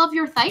doesn't love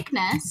your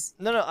thikeness.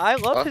 No, I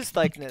love his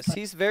thikeness.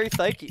 He's very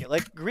thikey.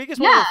 Like Greek is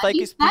one of the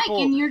thikiest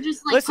people. And you're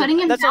just like putting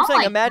him that's down. What I'm saying.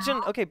 Like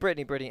Imagine, okay,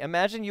 Brittany,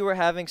 imagine you were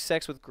having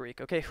sex with Greek.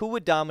 Okay, who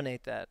would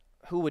dominate that?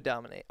 Who would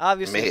dominate?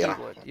 Obviously, he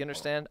would. You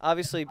understand?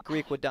 Obviously,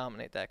 Greek would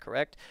dominate that,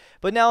 correct?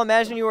 But now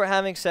imagine you were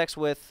having sex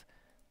with.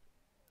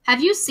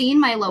 Have you seen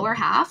my lower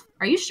half?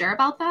 Are you sure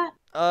about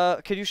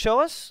that? Could you show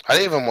us? I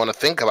don't even want to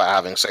think about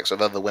having sex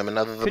with other women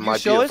other than my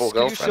beautiful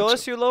girlfriend. Could you show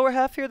us your lower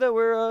half here that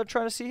we're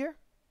trying to see here?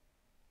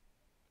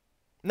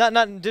 Not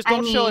just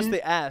don't show us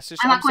the ass.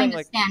 Just, I'm not going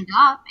to stand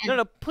up.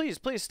 No, please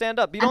stand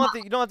up. You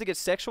don't have to get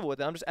sexual with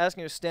it. I'm just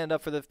asking you to stand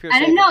up for the pure. I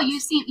don't know.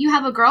 You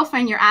have a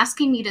girlfriend. You're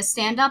asking me to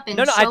stand up and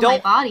show my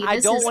body. I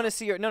don't want to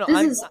see your.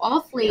 This is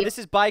awfully. This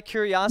is bi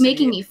curiosity.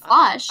 Making me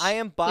flush. I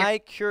am bi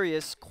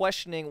curious,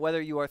 questioning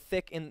whether you are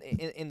thick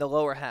in the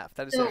lower half.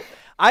 That is it.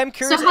 I'm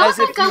curious. So how would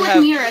that go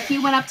with Mira if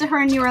you went up to her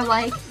and you were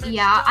like,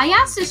 "Yeah"? I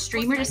asked a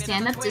streamer to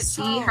stand up to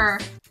see her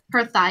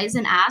thighs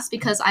and ass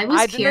because I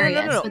was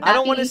curious. No. I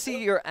don't want to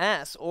see your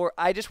ass, or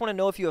I just want to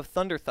know if you have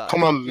thunder thighs.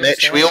 Come on,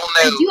 Mitch. We all know.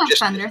 I do have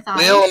thunder thighs.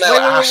 We all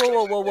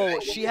know. Whoa.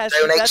 She has.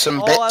 That's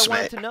all I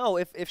wanted to know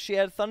if she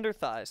had thunder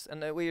thighs.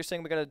 And what you're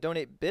saying, we gotta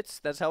donate bits.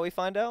 That's how we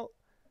find out.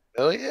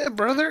 Oh yeah,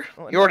 brother.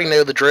 You already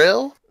know the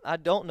drill. I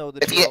don't know the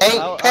drill. If you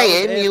ain't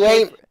paying, you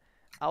ain't.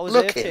 I was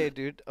AFK,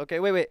 dude.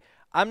 Okay, wait.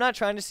 I'm not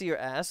trying to see your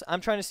ass.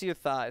 I'm trying to see your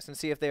thighs and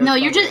see if they are. No,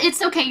 it's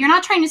okay. You're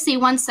not trying to see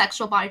one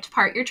sexual body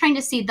part. You're trying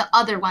to see the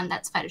other one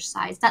that's fetish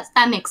size.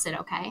 That makes it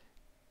okay.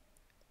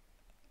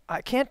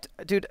 I can't,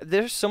 dude.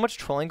 There's so much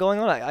trolling going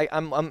on.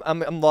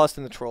 I'm lost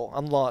in the troll.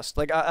 I'm lost.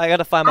 Like I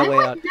gotta find my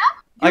way out.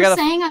 You're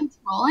saying I'm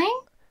trolling?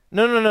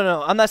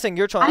 No. I'm not saying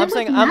you're trolling. I'm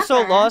saying I'm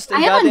so lost in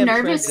goddamn transition. I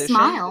have a nervous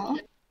smile.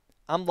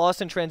 I'm lost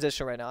in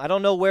transition right now. I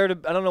don't know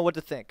what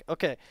to think.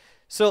 Okay.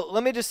 So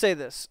let me just say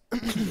this.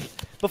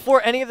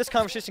 Before any of this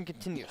conversation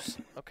continues,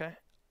 okay?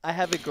 I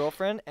have a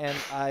girlfriend, and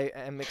I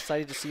am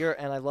excited to see her,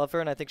 and I love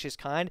her, and I think she's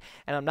kind,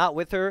 and I'm not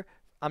with her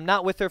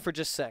for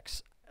just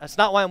sex. That's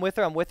not why I'm with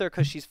her. I'm with her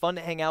because she's fun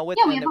to hang out with,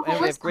 and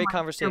we have great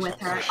conversations. With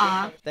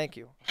her. Thank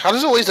you. How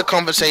does always the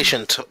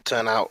conversation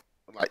turn out?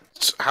 Like,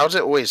 how does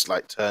it always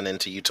like turn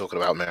into you talking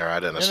about Mira? I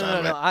don't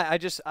understand. No. I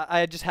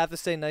just have to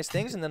say nice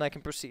things and then I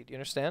can proceed. You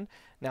understand?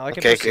 Now I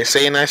can. Okay,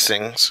 say nice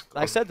things.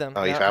 I said them.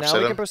 Oh, you have said them.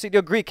 Now we can proceed.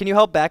 Yo, Greek, can you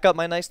help back up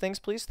my nice things,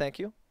 please? Thank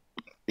you.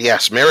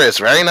 Yes, Mira is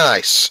very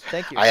nice.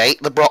 Thank you. I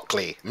ate the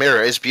broccoli.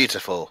 Mira is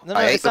beautiful. No,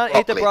 I ate it's not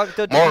ate the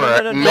broccoli.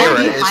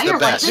 Mira is the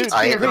best.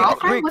 I ate the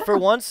broccoli. Greek, for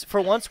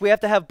once, we have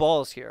to have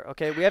balls here.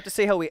 Okay, we have to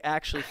say how we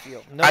actually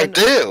feel. I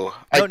do.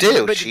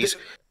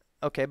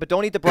 Okay, but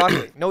don't eat the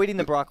broccoli. No eating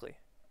the broccoli.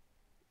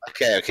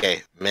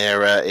 Okay.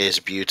 Mira is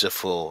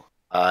beautiful.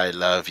 I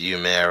love you,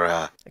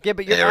 Mira. Okay,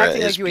 but you're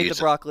acting like you ate the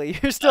broccoli.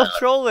 You're still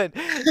trolling.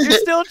 You're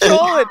still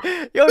trolling.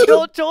 Yo,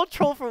 don't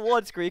troll for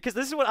once, Greek, because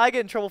this is what I get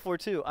in trouble for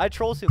too. I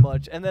troll too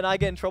much, and then I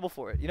get in trouble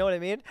for it. You know what I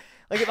mean?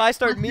 Like if I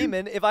start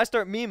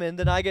memeing,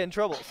 then I get in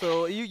trouble.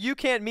 So you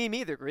can't meme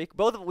either, Greek.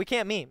 We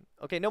can't meme.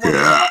 Okay, no more.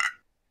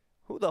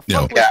 Who the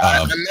fuck?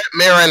 I met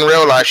Mira in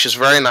real life. She's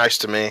very nice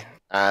to me.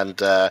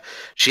 And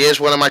she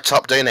is one of my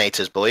top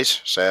donators,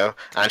 boys. So,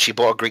 and she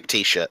bought a Greek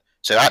T-shirt.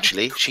 So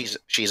actually, she's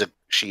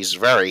a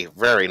very,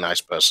 very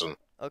nice person.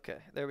 Okay,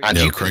 there we go. And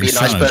you can be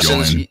nice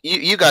persons.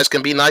 You guys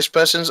can be nice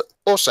persons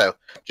also.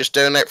 Just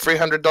donate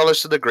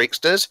 $300 to the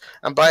Greeksters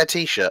and buy a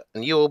T-shirt,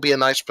 and you will be a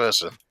nice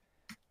person.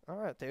 All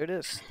right, there it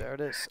is.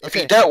 Okay. If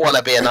you don't want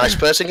to be a nice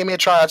person, give me a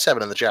try out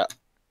 7 in the chat.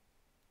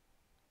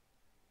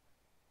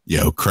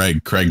 Yo,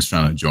 Craig's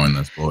trying to join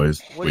us,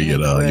 boys. We get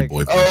your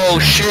boy. Oh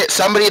shit!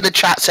 Somebody in the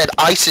chat said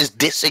Ice is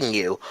dissing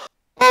you.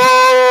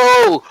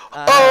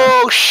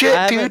 Oh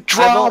shit, dude!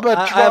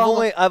 Drama.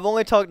 I've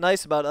only talked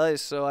nice about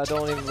Ice, so I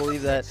don't even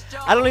believe that.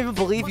 I don't even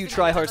believe you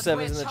try hard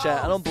 7s in the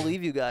chat. I don't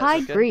believe you guys.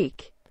 Hi,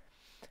 Greek.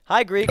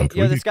 Hi, Greek.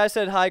 Yeah, this guy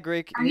said hi,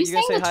 Greek. Are you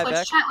saying say the hi Twitch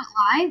back? chat would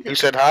lie? Who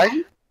said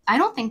hi? I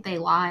don't think they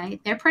lie.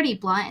 They're pretty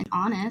blunt and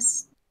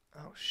honest.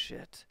 Oh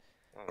shit.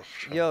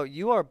 Yo,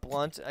 you are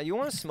blunt. You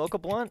want to smoke a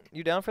blunt?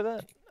 You down for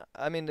that?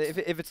 I mean, if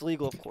it's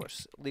legal, of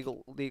course.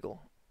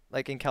 Legal.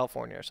 Like in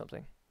California or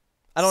something.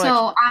 I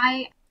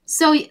don't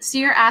So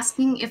you're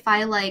asking if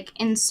I like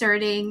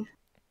inserting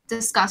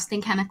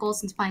disgusting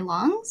chemicals into my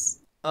lungs?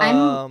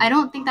 I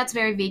don't think that's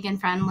very vegan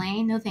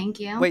friendly. No, thank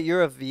you. Wait,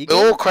 you're a vegan? The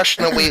all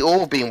question that we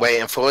all been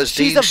waiting for is: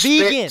 She's do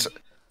you a vegan,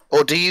 spit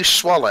or do you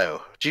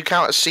swallow? Do you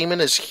count as semen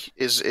as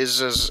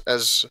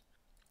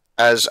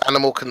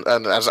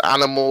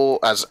animal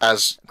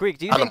as Greek?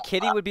 Do you think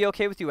Kitty would be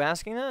okay with you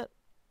asking that?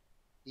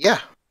 Yeah,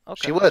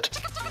 okay. she would.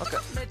 Okay.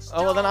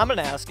 Oh well, then I'm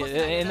gonna ask it.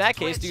 In that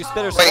case, do you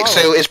spit or swallow? Wait,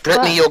 so is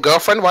Brittany your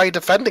girlfriend? Why are you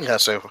defending her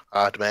so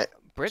hard, mate?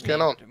 Brittany? What's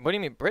going on? What do you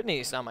mean,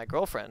 Brittany's not my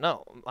girlfriend?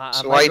 No.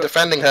 So why are you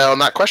defending her on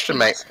that question,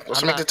 mate? Got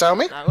something to tell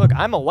me? Look,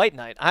 I'm a white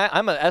knight.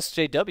 I'm a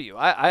SJW.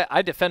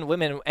 I defend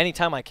women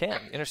anytime I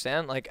can. You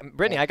understand? Like,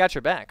 Brittany, I got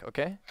your back,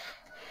 okay?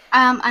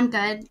 I'm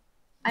good.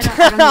 I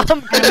don't I'm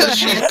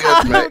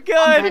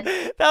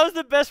good. That was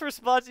the best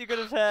response you could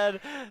have had.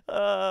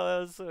 Oh, that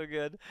was so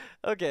good.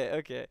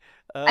 Okay.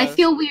 I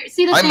feel weird.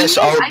 See, I miss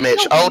old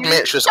Mitch. Old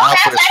Mitch was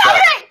alpha as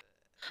fuck.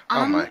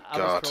 Oh my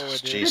god,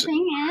 Jesus. The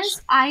thing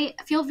is, I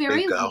feel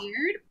very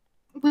weird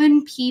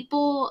when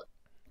people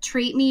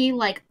treat me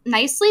like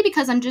nicely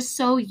because I'm just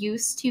so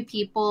used to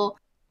people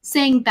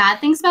saying bad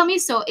things about me.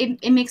 So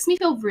it makes me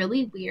feel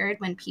really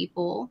weird when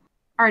people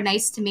are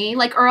nice to me.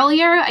 Like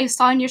earlier, I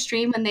saw in your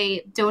stream when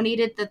they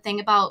donated the thing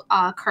about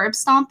curb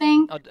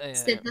stomping,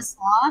 Sid the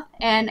Sloth,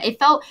 and it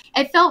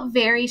felt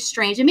very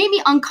strange. It made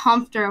me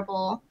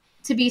uncomfortable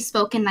to be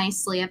spoken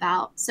nicely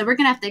about. So we're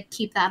gonna have to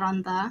keep that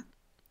on the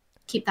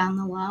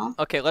low.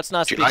 Okay, let's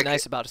not speak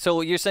nice about it.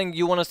 So you're saying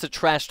you want us to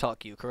trash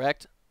talk you,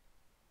 correct?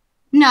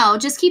 No,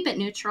 just keep it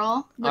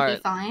neutral. Would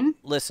be fine.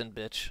 Listen,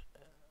 bitch.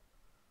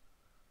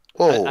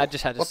 Whoa, I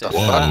just had to say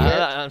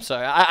that. I'm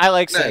sorry. I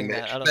like saying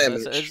that. I don't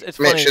know. It's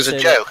funny. Mitch is a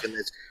joke, and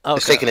it's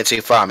taking it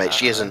too far, Mitch.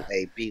 She isn't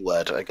a B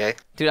word, okay?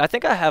 Dude, I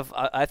think I have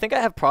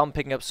problem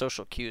picking up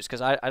social cues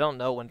because I don't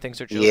know when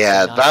things are jokes.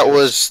 Yeah, that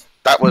was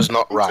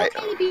not right. It's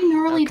okay to be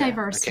neurally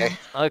diverse.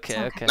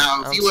 Okay.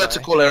 Now, if you were to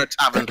call her a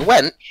taverned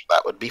wench,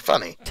 that would be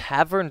funny.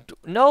 Taverned?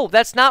 No,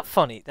 that's not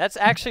funny. That's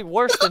actually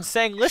worse than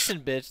saying, listen,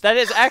 bitch. That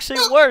is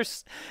actually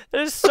worse.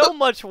 That is so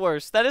much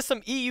worse. That is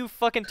some EU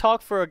fucking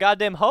talk for a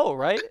goddamn hoe,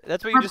 right?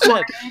 That's what you just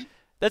said.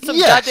 That's some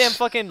goddamn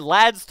fucking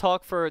lads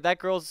talk for that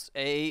girl's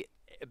a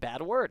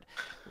bad word,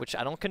 which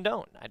I don't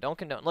condone.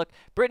 Look,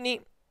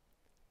 Brittany,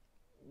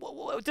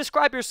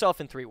 describe yourself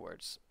in 3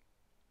 words.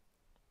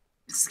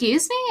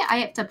 Excuse me? I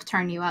have to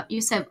turn you up.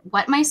 You said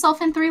what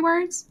myself in 3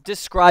 words?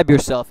 Describe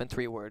yourself in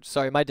 3 words.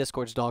 Sorry, my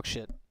Discord's dog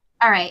shit.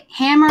 Alright,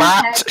 hammer,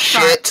 bat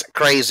shit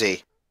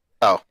crazy.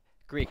 Oh.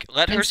 Greek.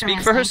 Let her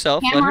speak for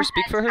herself. Let her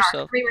speak for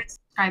herself. 3 words to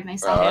describe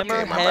myself.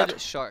 Hammerhead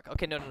shark.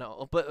 Okay,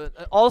 no. But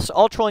all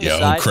trolling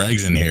aside. Yo,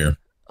 Craig's in here.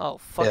 Oh,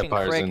 fucking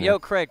Craig. Yo,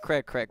 Craig.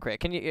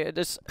 Can you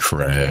this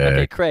Craig.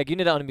 Okay, Craig, you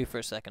need to unmute for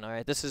a second,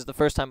 alright? This is the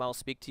first time I'll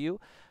speak to you.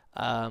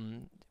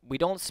 We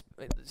don't.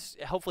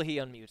 Hopefully he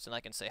unmutes and I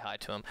can say hi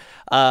to him.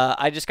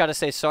 I just gotta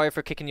say sorry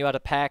for kicking you out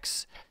of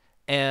PAX,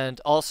 and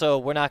also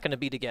we're not gonna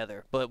be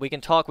together, but we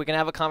can talk. We can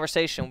have a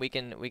conversation. We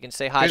can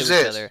say hi to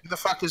each other. Who the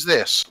fuck is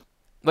this?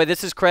 Wait,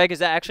 this is Craig. Is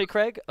that actually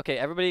Craig? Okay,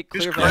 everybody,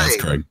 clear voice.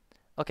 It's Craig.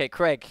 Okay,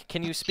 Craig,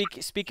 can you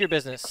speak your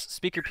business?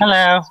 Speak your piece.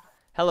 Hello.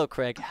 Hello,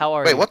 Craig. How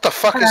are you? Wait, what the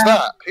fuck is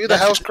that? Who the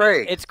hell's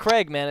Craig? It's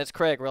Craig, man. It's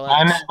Craig. Relax.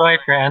 I'm his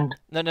boyfriend.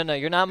 No.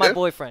 You're not my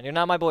boyfriend. You're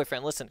not my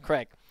boyfriend. Listen,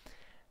 Craig.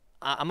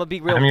 I'm gonna be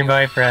real. I'm your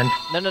boyfriend.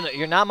 No.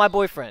 You're not my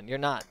boyfriend. You're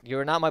not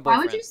my boyfriend. Why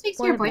would you speak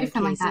to your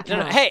boyfriend like that?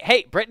 No.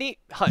 Hey, Brittany,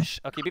 hush.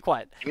 Okay, be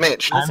quiet.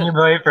 Mitch, I'm your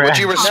boyfriend. Would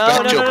you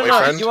respect your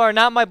boyfriend? You are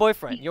not my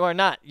boyfriend. You are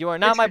not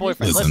my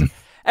boyfriend. Listen,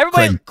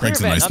 everybody, clear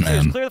Craig's vent. a nice I'm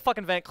serious. man. Clear the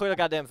fucking vent. Clear the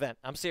goddamn vent.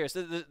 I'm serious.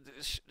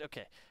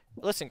 Okay.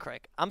 Listen,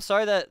 Craig. I'm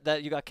sorry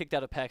that you got kicked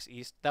out of PAX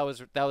East. That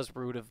was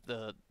rude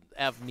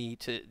of me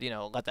to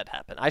let that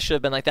happen. I should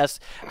have been like,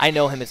 I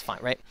know him. It's fine,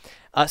 right?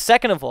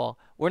 Second of all,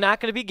 we're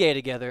not gonna be gay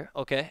together,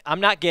 okay? I'm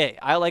not gay.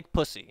 I like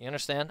pussy. You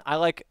understand?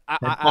 That's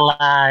a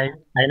lie.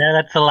 I know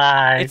that's a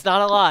lie. It's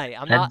not a lie.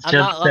 I'm not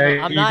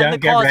in the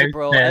closet,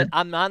 bro.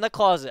 I'm not in the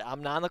closet.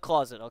 I'm not in the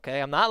closet,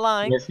 okay? I'm not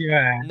lying. Yes, you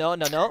are. No. I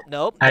know.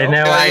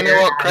 You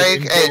know what,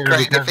 Craig? Hey,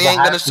 Craig, if he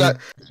ain't gonna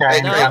suck.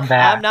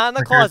 I'm not in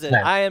the closet.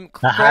 I am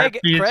Craig.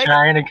 Craig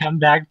trying to come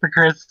back for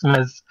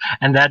Christmas,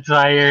 and that's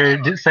why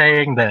you're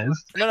saying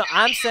this. No.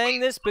 I'm saying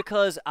this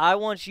because I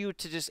want you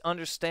to just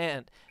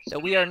understand that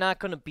we are not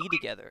going to be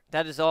together.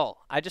 That is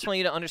all. I just want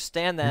you to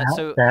understand that.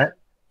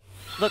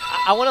 Look,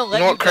 I want to let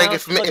you know. Craig,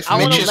 if Mitch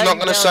is not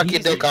going to suck your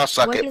dick, I'll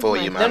suck it for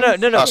you, man.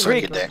 No. I'll suck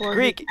your dick.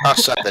 Greek. I'll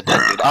suck the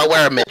dick, dude. I'll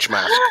wear a Mitch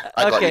mask.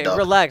 Okay,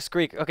 relax,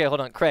 Greek. Okay, hold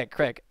on.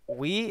 Craig.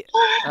 We...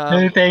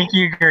 Thank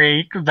you,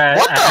 Greek, but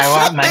what the I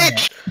fuck, want my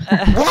Mitch?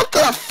 What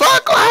the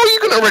fuck? How are you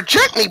going to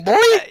reject me, boy?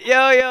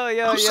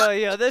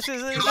 Yo. This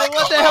is...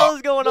 What the hell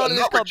is going on in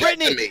this club?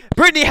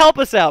 Brittany, help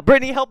us out.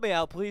 Brittany, help me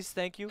out, please.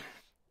 Thank you.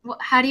 Well,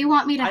 how do you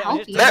want me to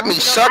help you? Let me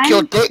suck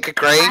your dick,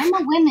 Craig. I'm a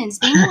woman.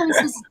 Being a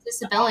woman is a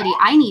disability.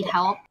 I need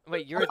help.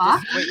 Wait, you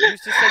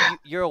just said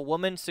you're a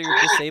woman, so you're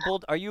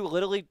disabled? Are you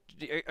literally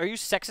are you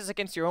sexist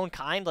against your own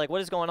kind? Like,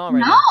 what is going on right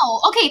now?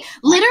 No. Okay,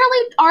 literally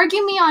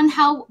argue me on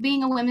how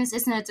being a woman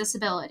isn't a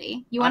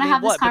disability. You want to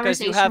have this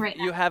conversation right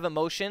now? You have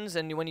emotions,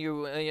 and when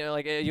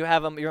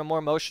you're more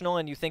emotional,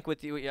 and you think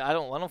with you. I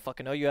don't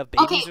fucking know. You have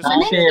babies or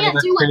something. Okay, women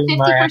can't do what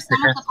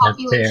 50% of the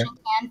population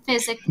can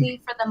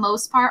physically for the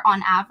most part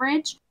on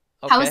average.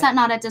 Okay. How is that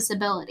not a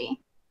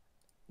disability?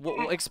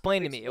 Well,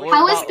 explain to me.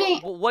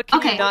 What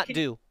can you not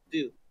do?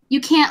 You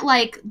can't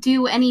like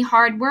do any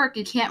hard work.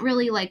 You can't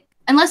really like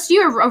unless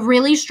you're a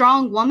really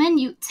strong woman.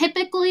 You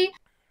typically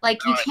like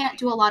you can't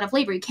do a lot of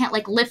labor. You can't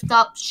like lift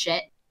up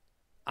shit.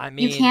 I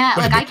mean, you can't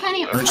like I can't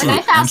even like I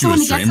have to ask someone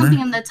to get something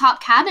in the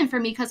top cabin for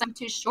me because I'm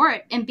too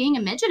short. And being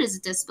a midget is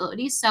a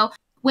disability. So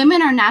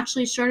women are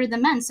naturally shorter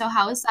than men. So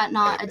how is that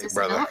not a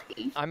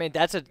disability? I mean,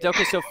 that's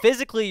okay. So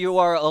physically, you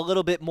are a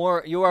little bit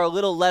more. You are a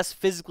little less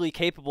physically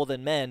capable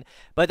than men,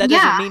 but that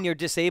doesn't mean you're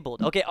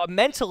disabled. Okay,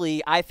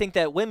 mentally, I think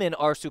that women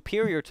are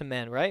superior to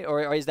men, right?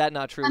 Or is that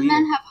not true? And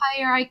men have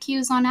higher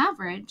IQs on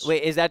average.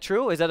 Wait, is that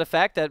true? Is that a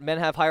fact that men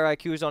have higher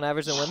IQs on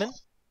average than women?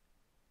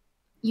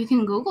 You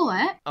can Google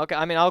it. Okay,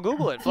 I mean, I'll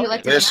Google it.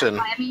 Listen.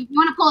 I mean, if you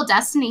want to pull a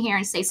Destiny here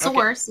and say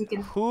source, you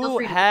can. Who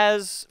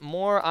has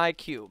more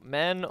IQ,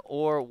 men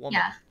or women?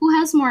 Yeah, who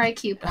has more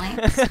IQ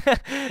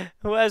points?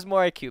 Who has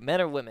more IQ,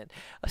 men or women?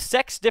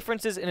 Sex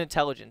differences in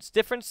intelligence.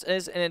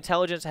 Differences in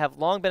intelligence have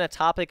long been a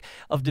topic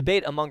of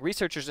debate among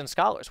researchers and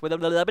scholars. Too much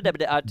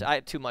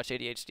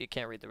ADHD,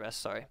 can't read the rest.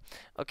 Sorry.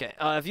 Okay,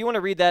 if you want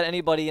to read that,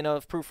 anybody,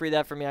 proofread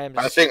that for me.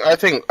 I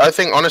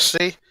think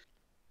honestly,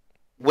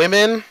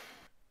 women.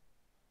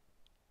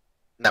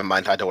 Never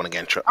mind. I don't want to get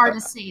in trouble. Are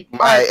disabled.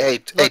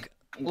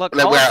 Look.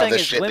 All I'm saying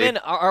is, women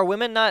are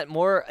women not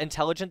more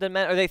intelligent than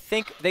men, or they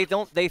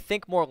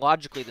think more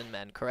logically than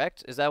men.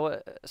 Correct? Is that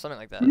something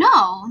like that?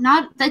 No,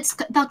 not that's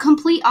the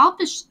complete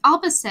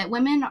opposite.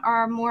 Women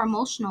are more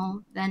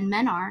emotional than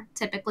men are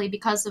typically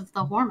because of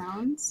the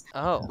hormones.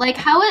 Oh. Like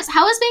how is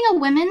being a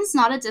woman's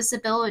not a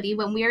disability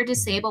when we are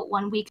disabled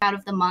 1 week out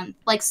of the month?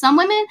 Like some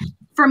women,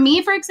 for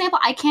me, for example,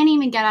 I can't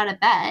even get out of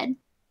bed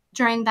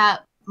during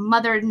that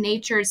Mother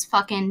Nature's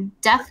fucking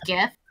death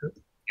gift.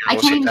 I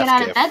can't even get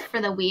out of bed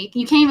for the week.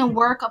 You can't even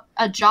work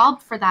a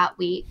job for that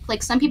week.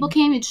 Like some people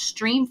can't even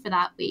stream for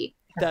that week.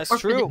 That's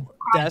true.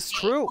 That's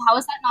true. How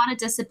is that not a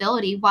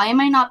disability? Why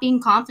am I not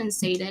being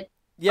compensated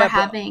for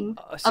having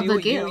a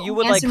bagoo? You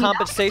would like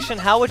compensation?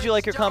 How would you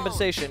like your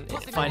compensation?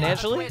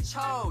 Financially?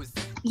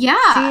 Yeah,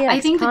 I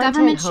think the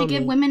government should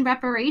give women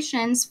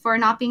reparations for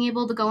not being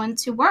able to go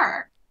into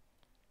work.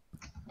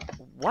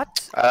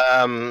 What?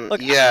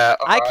 Look, yeah.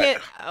 I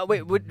can't.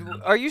 Wait.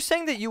 Are you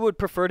saying that you would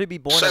prefer to be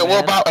born? So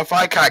what about if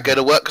I can't go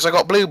to work because I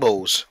got blue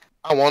balls?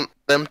 I want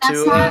them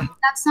to.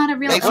 That's not a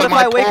real. What if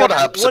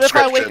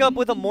I wake up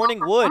with a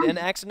morning wood and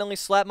accidentally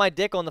slap my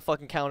dick on the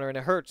fucking counter and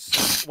it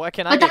hurts? Why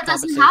can't I get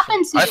compensation? But that doesn't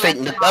happen to you. I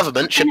think the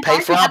government should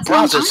pay for our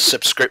Brazzers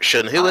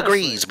subscription. Who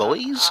agrees,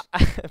 boys?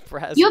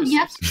 You have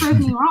yet to prove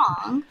me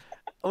wrong.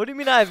 What do you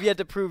mean I have yet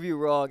to prove you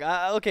wrong?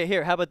 Okay,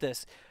 here, how about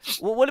this?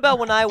 Well, what about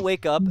when I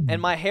wake up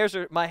and my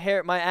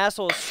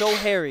asshole is so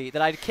hairy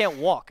that I can't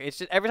walk? It's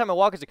just every time I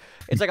walk,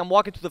 it's like I'm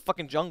walking through the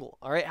fucking jungle.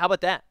 All right, how about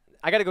that?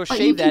 I gotta go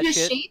shave that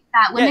shit.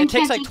 Yeah, it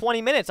takes like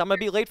 20 minutes. I'm gonna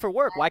be late for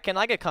work. Why can't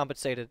I get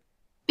compensated?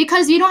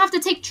 Because you don't have to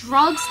take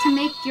drugs to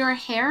make your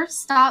hair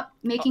stop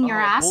making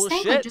your ass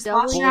stink. Like, just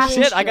wash your ass.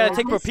 Bullshit! I gotta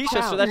take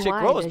Propecia so that shit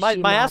grows.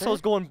 My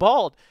asshole's going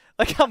bald.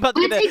 Like I'm about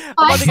to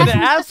get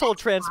an asshole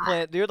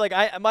transplant, dude. Like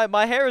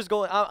my hair is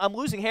going. I'm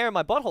losing hair in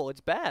my butthole.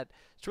 It's bad.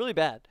 It's really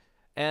bad,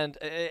 and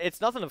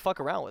it's nothing to fuck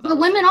around with. But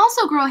women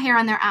also grow hair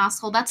on their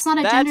asshole. That's not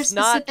a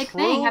gender-specific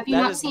thing. Have you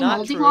not seen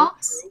moldy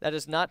locks? That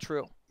is not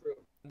true.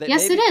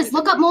 Yes, it is.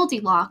 Look up moldy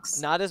locks.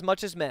 Not as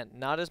much as men.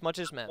 Not as much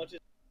as men.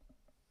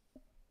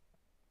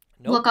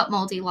 Nope. Look up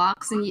moldy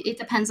locks, and it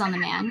depends on the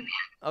man.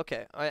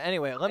 Okay. All right,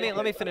 anyway, let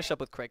me finish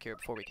up with Craig here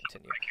before we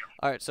continue.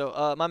 All right.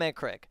 So, my man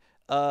Craig.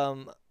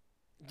 I'm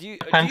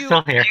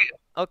still here.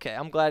 Okay,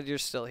 I'm glad you're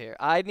still here.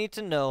 I need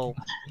to know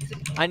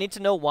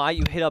why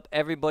you hit up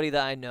everybody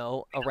that I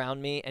know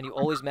around me, and you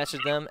always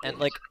message them, and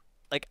like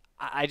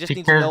I just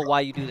need to know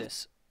why you do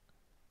this.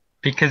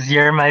 Because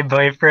you're my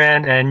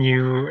boyfriend, and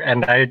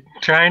I'm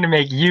trying to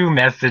make you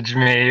message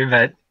me,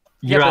 but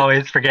you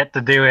always forget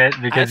to do it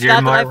because you're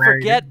more. It's not that I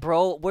forget,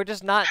 bro. We're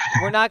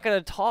not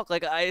gonna talk.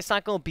 Like it's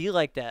not gonna be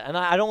like that, and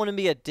I don't want to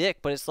be a dick,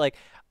 but it's like.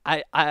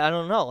 I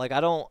don't know. Like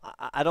I don't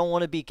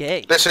want to be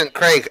gay. Listen,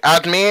 Craig,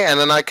 add me, and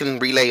then I can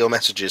relay your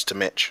messages to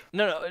Mitch.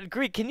 No,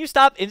 Greek, can you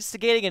stop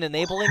instigating and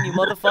enabling, you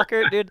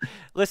motherfucker, dude?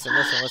 Listen.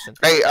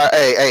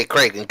 Hey,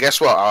 Craig, and guess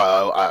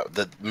what?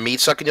 The me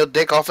sucking your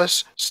dick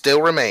office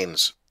still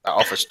remains. That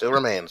office still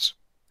remains.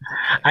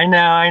 I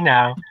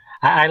know.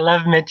 I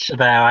love Mitch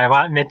though. I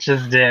want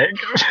Mitch's dick.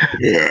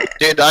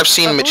 Dude, I've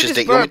seen Mitch's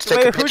dick. You want me to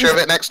take a picture of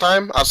it next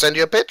time? I'll send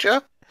you a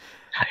picture.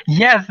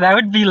 Yes, that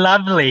would be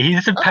lovely.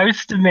 He's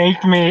supposed to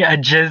make me a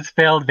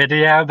jizz-filled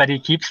video, but he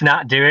keeps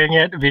not doing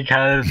it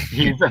because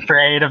he's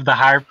afraid of the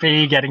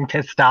harpy getting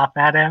pissed off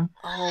at him.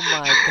 Oh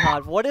my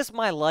god, what is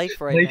my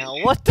life right now?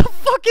 What the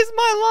fuck is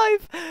my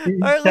life?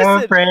 He's Alright, so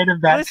listen, afraid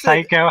of that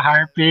psycho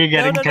harpy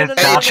getting pissed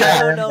off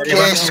at him.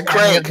 Kiss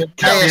Craig.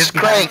 Kiss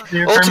Craig.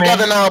 All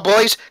together now,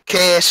 boys.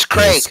 Kiss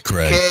Craig.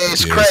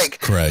 Kiss Craig.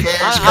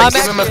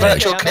 Give him a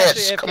virtual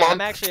kiss. Come on.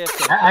 Give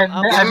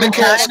him a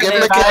kiss. Give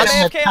him a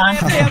kiss.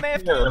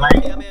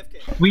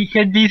 We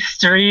could be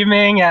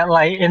streaming at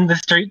like in the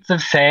streets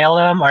of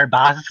Salem or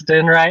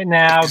Boston right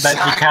now, but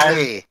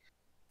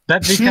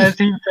because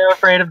he's so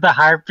afraid of the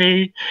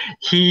harpy,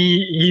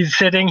 he's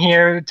sitting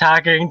here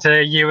talking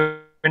to you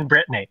and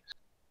Brittany.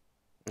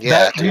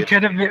 Yeah, we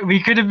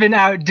could have been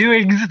out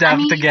doing stuff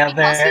together.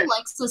 Because he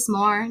likes us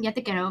more. You have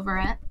to get over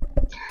it.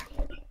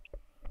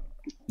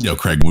 Yo,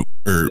 Craig,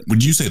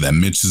 would you say that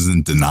Mitch is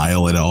in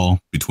denial at all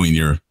between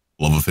your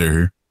love affair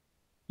here?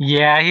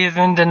 Yeah, he's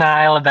in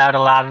denial about a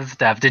lot of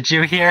stuff. Did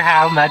you hear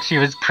how much he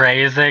was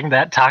praising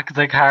that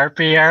toxic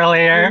harpy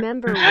earlier?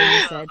 Remember when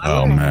you said,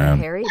 oh man,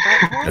 we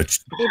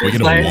get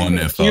a one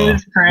if he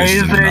was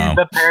praising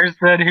the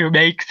person who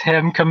makes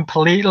him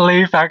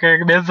completely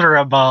fucking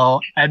miserable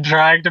and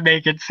trying to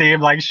make it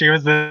seem like she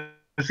was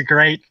this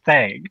great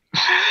thing.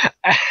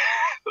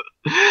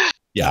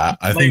 Yeah,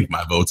 I think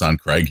my vote's on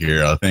Craig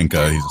here. I think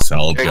he's a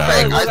solid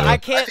guy. I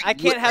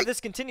can't have this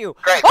continue.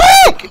 Craig,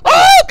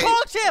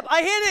 Pog champ!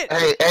 I hit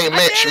it! Hey,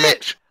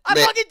 Mitch. I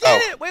fucking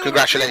did it! Wait,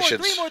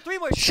 congratulations. Three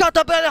more. Shut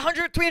up at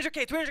 100,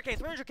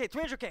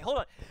 300K.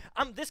 Hold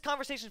on. This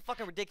conversation is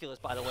fucking ridiculous,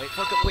 by the way.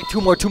 Wait, two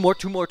more.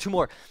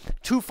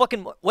 Two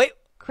fucking more. Wait,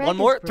 Craig one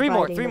more. is Three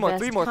more.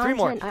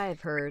 content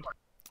I've heard.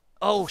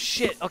 Oh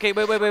shit. Okay,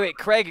 wait.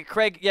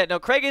 Craig. Yeah, no.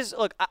 Craig is.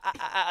 Look,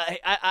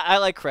 I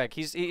like Craig.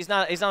 He's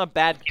not a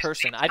bad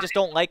person. I just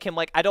don't like him.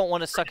 Like, I don't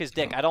want to suck his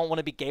dick. I don't want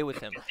to be gay with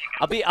him.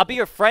 I'll be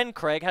your friend,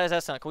 Craig. How does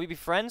that sound? Can we be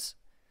friends?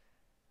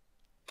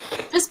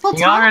 Just pull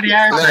already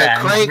are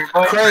Craig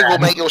will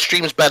make your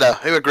streams better.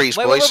 Who agrees,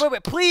 boys?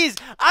 Wait. Please,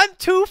 I'm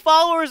 2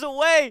 followers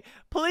away.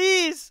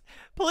 Please,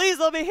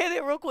 let me hit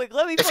it real quick.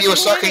 If you were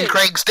sucking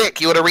Craig's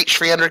dick, you would have reached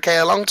 300K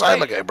a long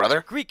time ago,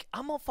 brother. Greek,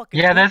 I'm gonna fucking.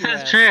 Yeah, this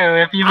is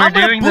true. If you were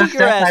doing this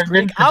stuff,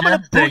 I'm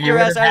gonna boot your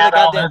ass out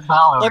of the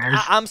goddamn. Look,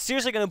 I'm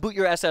seriously gonna boot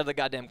your ass out of the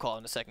goddamn call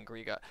in a second,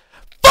 Greek.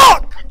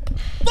 Fuck!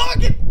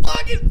 Fucking!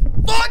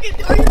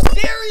 Are you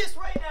serious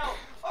right now?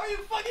 Are you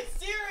fucking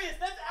serious?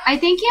 I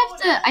think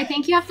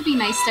you have to be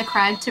nice to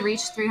Craig to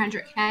reach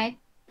 300K.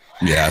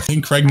 Yeah, I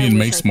think Craig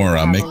needs to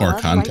make more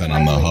content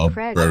on the hub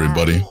for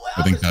everybody.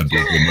 I think that'd be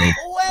a good move.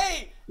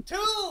 Away! 2!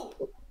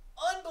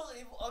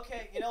 Unbelievable.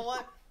 Okay, you know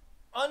what?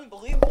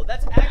 Unbelievable.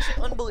 That's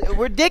actually unbelievable.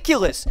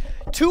 Ridiculous.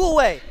 2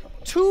 away.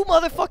 2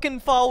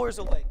 motherfucking followers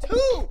away.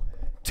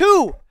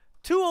 2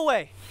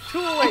 away.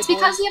 It's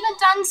because you haven't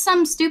done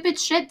some stupid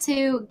shit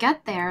to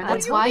get there.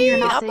 That's why you're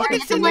not I'm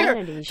fucking sitting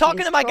here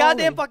talking to my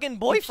goddamn fucking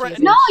boyfriend.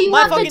 No, you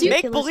my have fucking to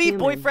make-believe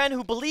boyfriend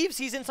who believes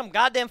he's in some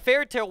goddamn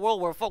fairy tale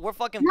world where we're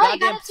fucking No,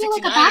 goddamn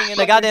 69 in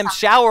the goddamn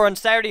shower on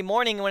Saturday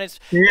morning when it's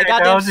the I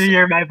goddamn. told you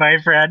you're my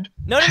boyfriend.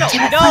 No.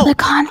 the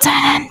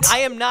content. I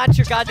am not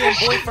your goddamn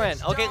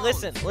boyfriend. Okay,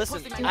 listen.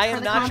 I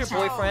am not your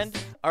boyfriend.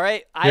 All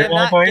right, I am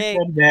not gay.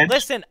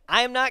 Listen,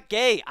 I am not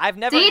gay. I've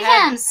never Date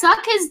had. him.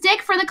 Suck his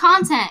dick for the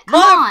content. Come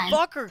on.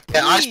 Motherfucker,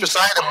 Yeah, Ice please.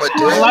 beside him would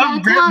do I it.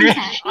 love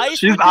Brittany. Ice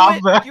She's would do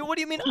awesome. it. What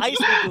do you mean Ice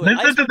would do it?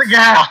 Listen to the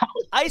girl.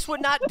 Ice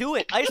would not do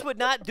it. Ice would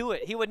not do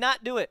it. He would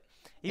not do it.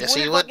 Yes,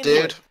 he wouldn't would, fucking do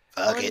dude. it.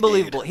 Fuck it,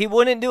 Unbelievable. dude. He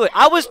wouldn't do it.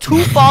 I was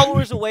 2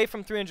 followers away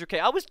from 300K.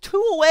 I was 2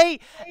 away,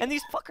 and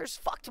these fuckers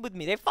fucked with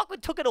me. They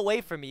fucking took it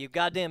away from me, you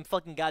goddamn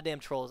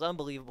trolls.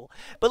 Unbelievable.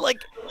 But, like,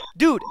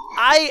 dude,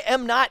 I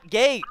am not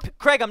gay.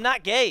 Craig, I'm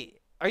not gay.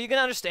 Are you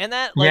gonna understand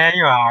that? Like, Yeah,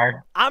 you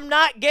are. I'm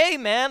not gay,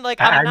 man. Like,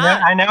 I'm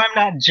not. I know I'm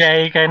not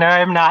Jake. I know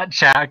I'm not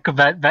Chuck,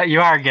 but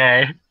you are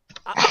gay.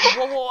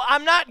 Well,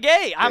 I'm not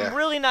gay. I'm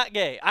really not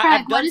gay.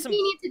 Craig, what does he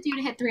need to do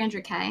to hit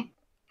 300K?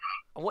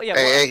 Well, yeah,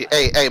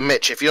 Hey,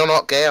 Mitch, if you're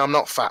not gay, I'm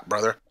not fat,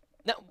 brother.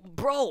 no,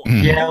 bro.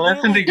 Yeah,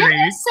 listen to Didn't you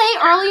Greek. say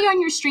earlier on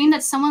your stream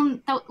that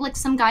some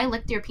guy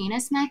licked your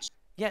penis, Mitch?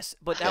 Yes,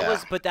 but that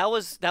was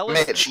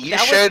Mitch, you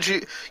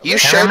that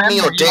showed me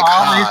your dick you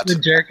hard. always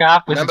would jerk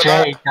off with Remember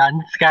Jake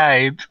on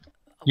Skype.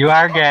 You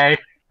are gay.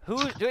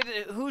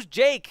 Who's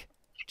Jake?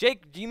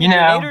 Jake, do you You mean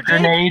know, Grenade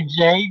Grenade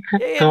Jake,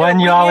 Yeah, the no, one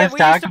you we always used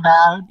talk to-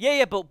 about.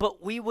 Yeah,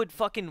 but we would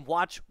fucking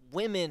watch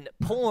women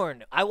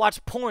porn. I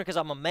watch porn because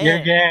I'm a man. You're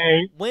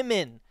gay.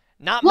 Women,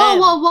 not Whoa, men.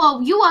 whoa!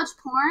 You watch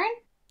porn?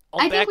 Oh,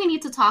 I think we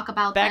need to talk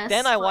about back this.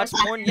 then I for a watched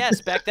second. porn.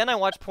 Yes, back then I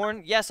watched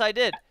porn. Yes, I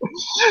did.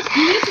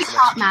 You need to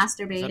stop Is that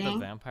the masturbating.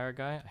 vampire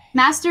guy?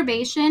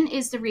 Masturbation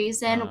is the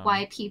reason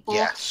why people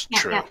Yes,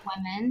 can't true. get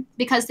women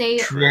because they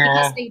True.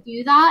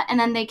 do that and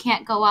then they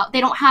can't go out. They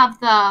don't have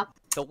the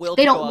The will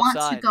they to don't go want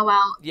outside. to go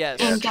out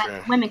Yes. and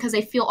get women because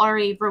they feel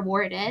already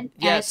rewarded.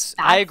 Yes,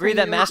 and I agree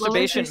that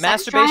masturbation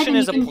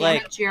is a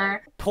plague.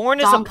 Porn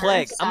is a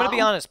plague. I'm gonna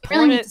be honest.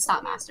 Porn really need to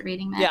stop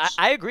masturbating, Mitch. Yeah,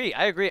 I agree.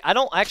 I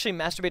don't actually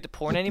masturbate to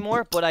porn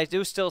anymore, but I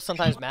do still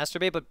sometimes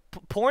masturbate. But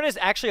porn is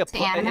actually a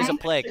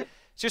plague.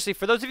 Seriously,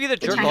 for those of you that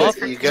jerk off,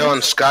 you go on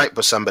Skype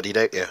with somebody,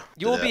 don't you?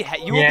 You will be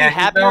happier.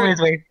 He's always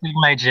wasting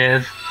my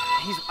jizz.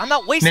 I'm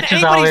not wasting Mitch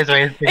is always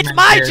anybody's. wasting It's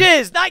my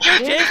jizz, not your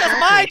jizz. That's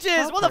my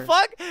jizz. What the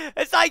fuck?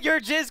 It's not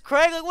your jizz,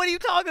 Craig. Like, what are you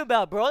talking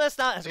about, bro? That's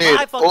not Dude,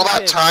 my fucking all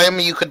that jizz. time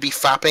you could be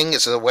fapping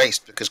is a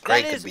waste because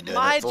Craig could be doing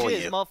it for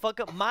jizz, you.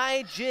 motherfucker.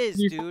 My jizz,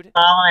 dude.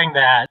 Following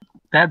that.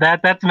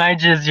 That's my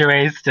jizz you're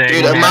wasting.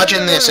 Dude,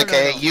 imagine this,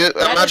 okay?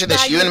 Imagine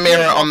this. You and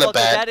Mira on the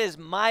bed. That is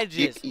my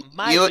jizz.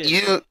 My jizz.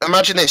 You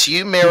imagine this.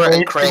 You, Mira,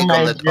 and Craig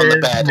on the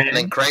bed, and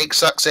then Craig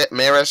sucks it,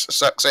 Mira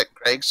sucks it,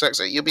 Craig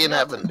sucks it. You'll be in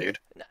heaven, dude.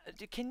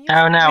 Can you?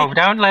 Oh no!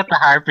 Don't let the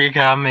harpy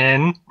come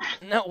in.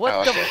 No,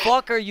 what the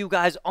fuck are you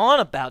guys on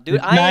about, dude?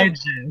 It's I am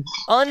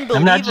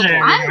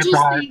unbelievable. I'm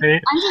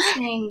just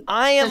saying.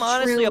 I am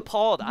honestly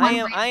appalled.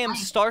 I am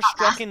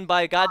starstrucken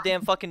by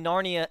goddamn fucking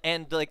Narnia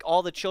and like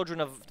all the children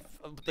of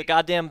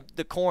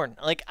the corn.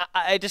 Like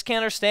I just can't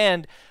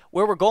understand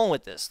where we're going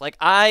with this. Like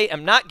I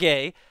am not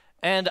gay,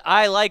 and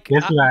I like.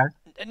 Yes, you are.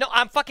 No,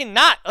 I'm fucking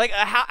not. Like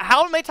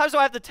how many times do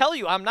I have to tell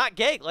you I'm not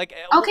gay? Like.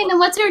 Okay, then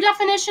what's your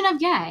definition of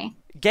gay?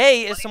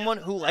 Gay is someone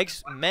who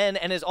likes men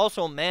and is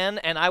also a man,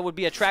 and I would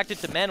be attracted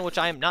to men, which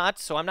I am not,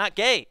 so I'm not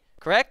gay.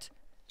 Correct?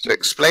 So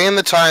explain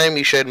the time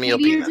you showed me your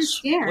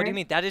penis. What do you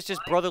mean? That is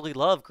just brotherly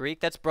love, Greek.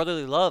 That's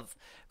brotherly love.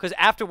 Because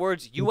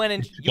afterwards, you went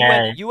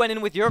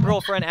in with your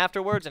girlfriend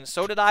afterwards, and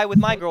so did I with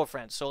my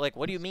girlfriend. So like,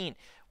 what do you mean?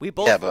 We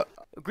both. Yeah, but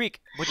Greek,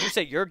 would you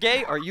say you're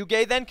gay? Are you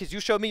gay then? Because you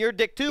showed me your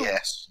dick too.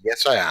 Yes,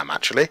 I am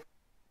actually.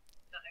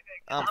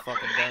 I'm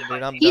fucking done,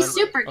 dude. I'm He's done.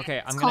 super.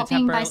 Okay, I'm gonna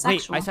temporarily.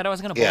 Wait, I said I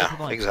wasn't gonna bully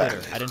people on exactly.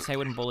 Twitter. I didn't say I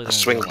wouldn't bully them.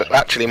 Swing, but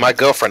actually, my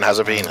girlfriend has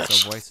a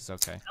Venus. So voice is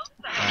okay.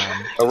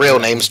 Her real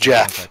name's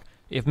Jeff.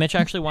 If Mitch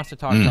actually wants to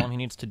talk, tell him he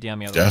needs to DM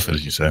me. Jeff,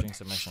 as you said.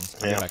 Submissions.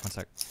 Yeah. Back 1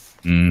 sec.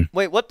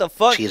 Wait, what the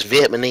fuck? She's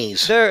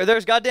Vietnamese.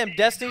 There's goddamn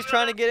Destiny's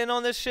trying to get in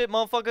on this shit,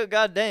 motherfucker.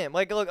 Goddamn.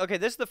 Like, look, okay,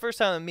 this is the first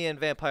time that me and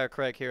Vampire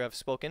Craig here have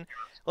spoken.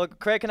 Look,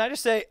 Craig, can I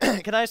just say,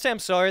 I'm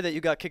sorry that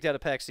you got kicked out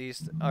of PAX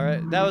East? All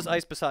right, that was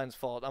Ice Poseidon's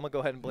fault. I'm gonna go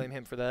ahead and blame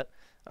him for that.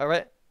 All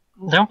right.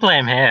 Don't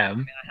blame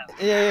him.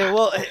 Yeah.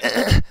 Well,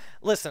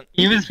 listen.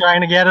 He was trying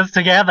to get us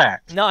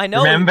together. No, I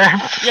know. Remember?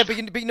 Yeah, but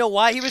you know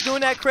why he was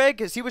doing that, Craig?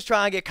 Because he was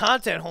trying to get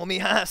content,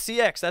 homie.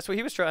 CX. That's what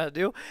he was trying to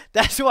do.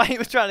 That's why he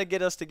was trying to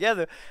get us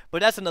together.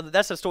 But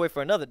that's a story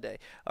for another day.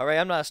 All right,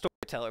 I'm not a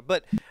storyteller.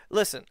 But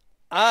listen,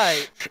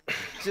 I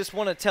just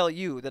want to tell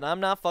you that I'm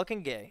not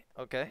fucking gay,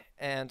 okay?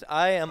 And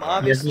I am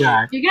obviously.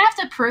 You're gonna have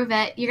to prove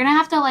it. You're gonna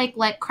have to like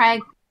let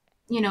Craig.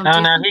 You know, oh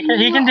no,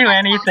 he can do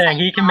anything.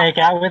 He can make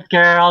out with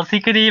girls. He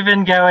could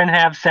even go and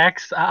have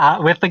sex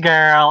with the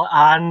girl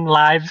on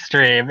live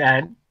stream,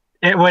 and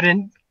it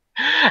wouldn't.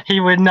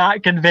 He would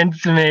not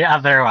convince me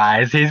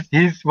otherwise. He's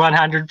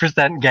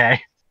 100%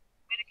 gay.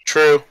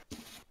 True.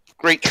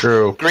 Greek.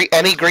 True. Greek.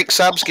 Any Greek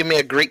subs? Give me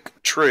a Greek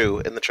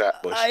true in the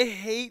chat, boys. I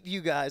hate you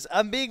guys.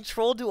 I'm being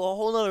trolled to a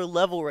whole nother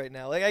level right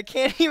now. Like I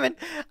can't even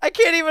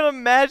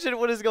imagine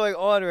what is going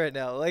on right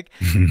now. Like,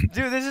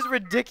 dude, this is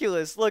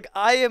ridiculous. Look,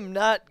 I am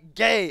not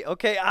gay.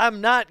 Okay,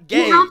 I'm not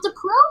gay. You have to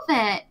prove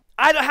it.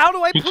 How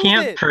do I prove it? He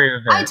can't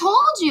prove it. I told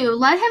you,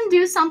 let him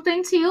do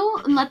something to you,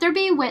 and let there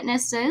be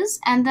witnesses,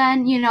 and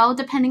then, you know,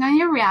 depending on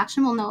your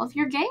reaction, we'll know if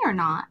you're gay or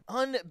not.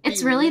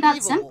 It's really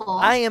that simple.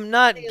 I am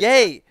not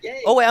gay.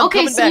 Oh wait, I'm okay,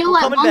 coming so back. you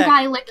let one back.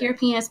 guy lick your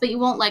penis, but you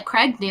won't let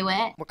Craig do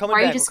it. Why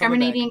are you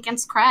discriminating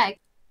against Craig?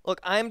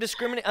 Look, I'm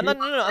discriminating.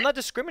 I'm not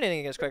discriminating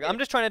against Craig. I'm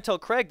just trying to tell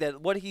Craig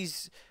that what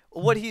he's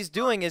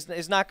doing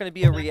is not going to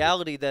be a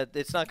reality. That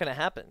it's not going to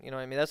happen. You know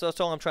what I mean? That's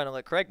all I'm trying to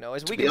let Craig know.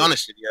 To be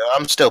honest with you,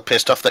 I'm still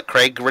pissed off that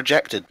Craig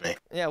rejected me.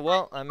 Yeah,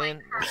 well, I mean,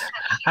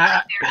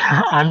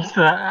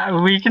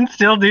 we can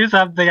still do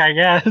something, I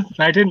guess.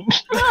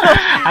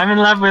 I'm in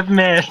love with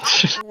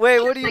Mitch. Wait,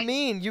 what do you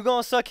mean? You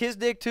gonna suck his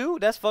dick too?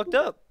 That's fucked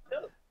up.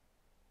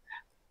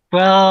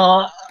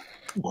 Well,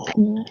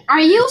 are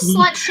you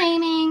slut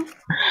shaming?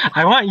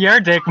 I want your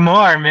dick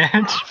more,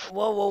 Mitch.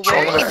 Whoa.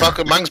 Oh, the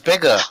fuck, mine's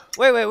bigger.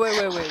 Wait.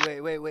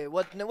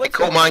 What? They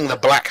call mine the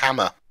Black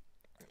Hammer.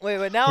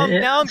 Wait. Now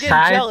I'm getting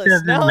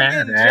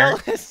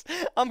jealous.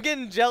 I'm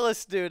getting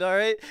jealous, dude. All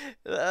right.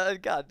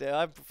 God damn,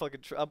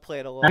 I'm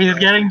playing along. He's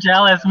getting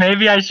jealous.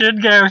 Maybe I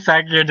should go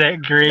suck your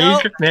dick, Greek.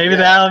 Nope. Maybe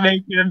that'll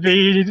make him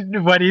be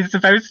what he's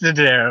supposed to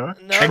do.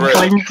 And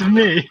cling to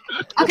me.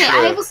 Okay,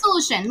 I have a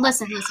solution.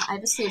 Listen, I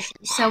have a solution.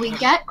 So we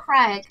get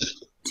Craig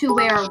to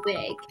wear a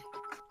wig,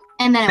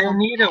 and then I don't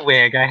need a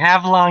wig. I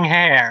have long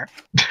hair.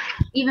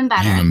 Even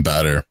better. Even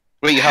better.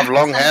 Well, you have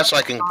long hair, so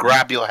I can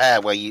grab your hair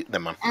where you.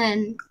 Never mind.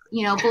 And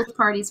you know, both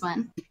parties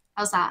win.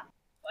 How's that?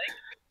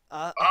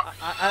 I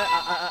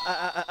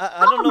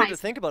don't know what to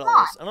think about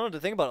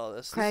all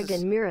this. Craig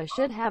and Mira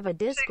should have a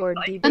Discord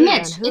debate. But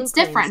Mitch, it's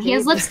different. He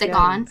has lipstick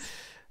on.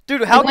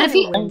 Dude, how what if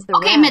he?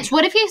 Okay, Mitch.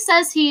 What if he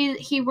says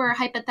he were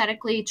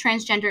hypothetically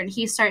transgender and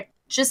he start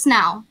just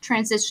now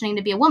transitioning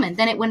to be a woman,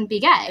 then it wouldn't be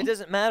gay. It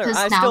doesn't matter. Because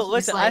I now still he's,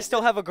 listen. like, I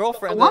still have a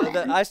girlfriend.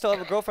 I still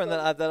have a girlfriend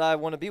that I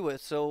want to be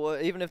with. So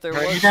even if there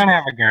was, You don't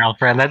have a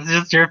girlfriend. That's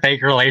just your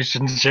fake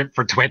relationship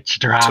for Twitch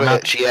drama.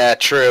 Twitch, yeah,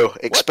 true.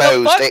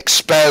 Exposed,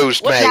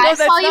 exposed, What? mate. Yeah, I No, saw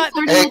that's you not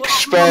flirting with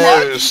exposed. people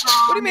What do you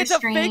on mean the it's a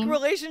fake stream.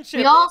 relationship?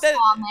 We all That-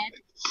 saw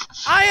Mitch.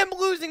 I am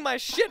losing my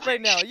shit right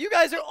now. You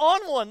guys are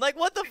on one. Like,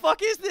 what the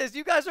fuck is this?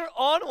 You guys are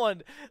on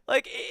one.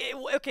 Like,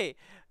 okay.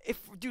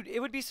 Dude,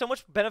 it would be so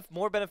much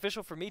more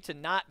beneficial for me to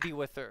not be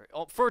with her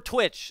for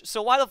Twitch.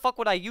 So why the fuck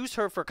would I use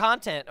her for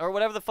content or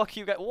whatever the fuck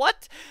you got?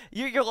 What?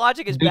 Your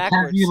logic is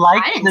backwards. Because you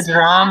like the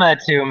drama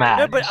too much.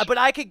 No, but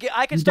I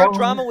could start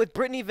drama with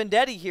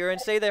BrittanyVenti here and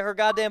say that her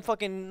goddamn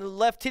fucking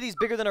left titty's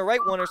bigger than her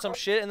right one or some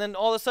shit, and then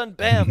all of a sudden,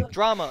 bam,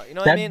 drama. You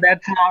know what I mean?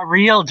 That's not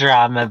real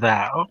drama,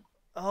 though.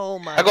 Oh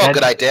my. I got a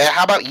good idea.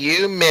 How about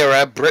you,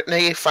 Mira,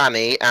 Brittany,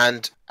 Fanny,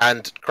 and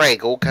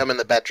Craig all come in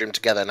the bedroom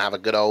together and have a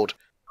good old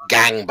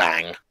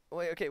gangbang?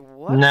 Wait, okay,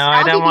 what? No,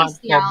 I don't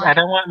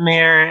want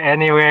Mirror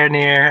anywhere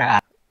near.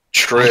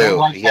 True.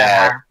 Like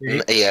yeah.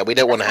 Yeah, we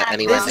don't want her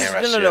anywhere near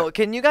us. No.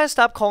 Can you guys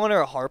stop calling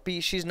her a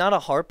harpy? She's not a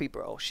harpy,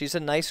 bro. She's a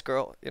nice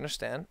girl. You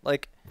understand?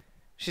 Like,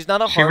 she's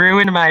not a harpy. She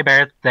ruined my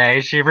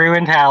birthday. She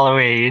ruined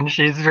Halloween.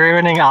 She's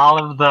ruining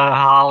all of the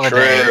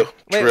holidays. True.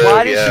 Wait,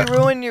 why did she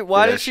ruin your?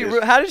 Why did she?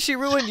 How did she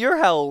ruin your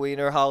Halloween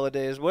or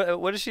holidays?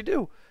 What did she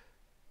do?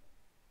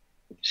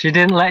 She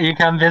didn't let you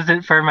come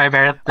visit for my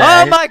birthday.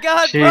 Oh my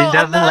god, she bro!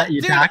 doesn't let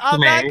you talk to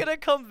me. I'm not gonna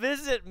come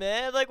visit,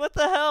 man. Like, what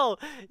the hell?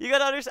 You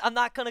gotta understand. I'm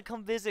not gonna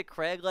come visit,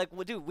 Craig. Like,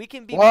 well, dude, we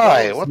can be.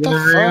 Why? Bros. What the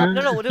fuck?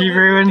 No, She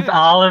ruins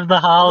all of the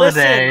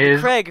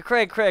holidays. Listen,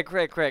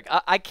 Craig.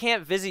 I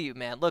can't visit you,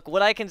 man. Look,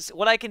 what I can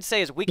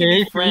say is we can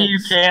be friends. You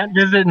can't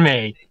visit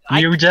me.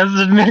 You just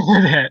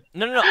admitted it.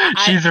 No.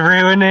 She's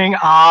ruining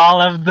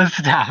all of the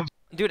stuff.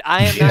 Dude,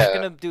 I am not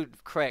gonna,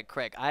 Craig,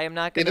 I am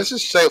not gonna. Dude, this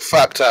is so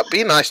fucked up.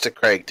 Be nice to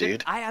Craig,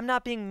 dude. I am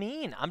not being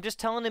mean. I'm just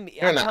telling him.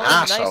 You're an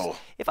asshole. Nice.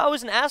 If I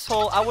was an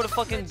asshole, I would have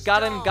fucking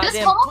got him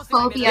goddamn.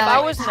 Homophobia. If I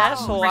was an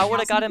asshole, I would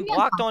have got him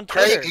blocked on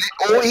Twitter. Craig,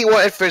 all he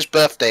wanted for his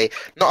birthday,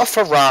 not a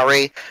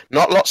Ferrari,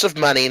 not lots of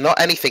money, not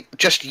anything,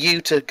 just you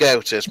to go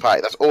to his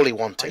party. That's all he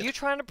wanted. Are you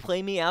trying to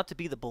play me out to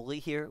be the bully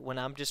here when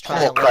I'm just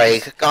trying to...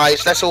 Craig.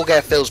 Guys, let's all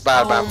get Phil's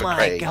bad man for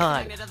Craig. Oh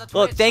my god.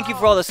 Look, thank you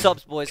for all the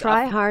subs, boys.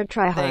 Try hard.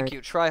 Thank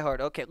you. Try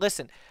hard. Okay,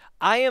 listen.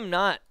 I am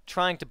not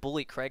trying to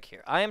bully Craig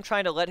here. I am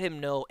trying to let him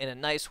know in a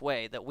nice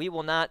way that we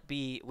will not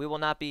be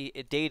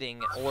dating,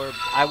 or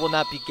I will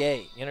not be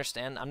gay. You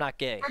understand? I'm not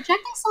gay. Rejecting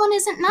someone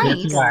isn't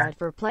nice. God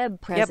for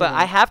pleb president. Yeah, but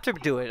I have to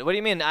do it. What do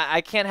you mean?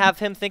 I can't have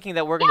him thinking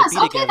that we're gonna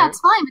be together.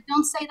 That's fine, but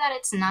don't say that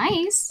it's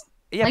nice.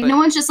 Yeah, like, no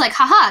one's just like,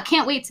 haha,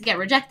 can't wait to get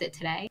rejected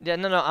today. Yeah,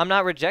 no, I'm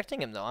not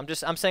rejecting him though.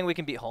 I'm saying we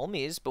can be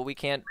homies, but we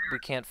can't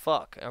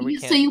fuck. Or we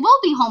can't... So you will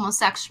be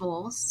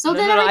homosexuals. So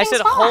then I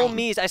said fine.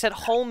 homies. I said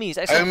homies.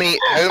 I said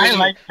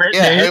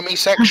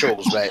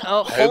homosexuals, mate.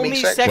 Oh,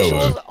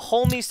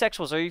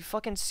 homosexuals. Are you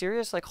fucking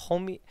serious? Like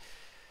Listen,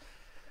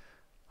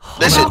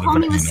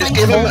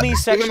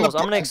 homosexuals.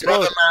 I'm gonna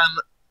explode.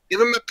 Give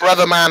him a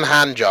brother man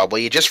hand job where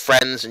you're just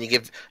friends and you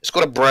give. It's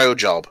called a bro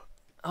job.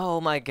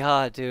 Oh my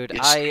god, dude.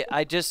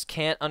 I just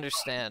can't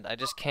understand. I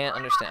just can't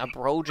understand. A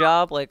bro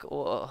job? Like,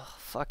 oh,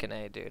 fucking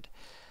A, dude.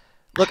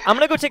 Look, I'm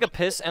gonna go take a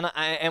piss, and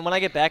when I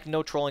get back,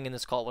 no trolling in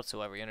this call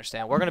whatsoever. You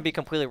understand? We're gonna be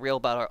completely real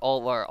about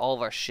all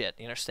of our shit.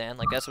 You understand?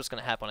 Like, that's what's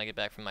gonna happen when I get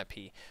back from my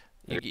pee.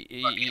 Wait.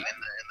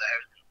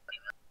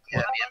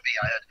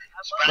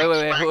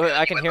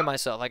 I can hear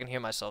myself. I can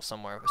hear myself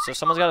somewhere. So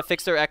someone's got to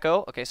fix their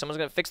echo. Okay, someone's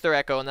going to fix their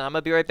echo, and then I'm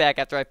going to be right back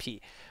after I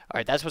pee. All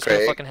right, that's what's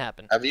going to fucking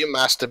happen. Have you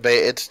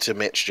masturbated to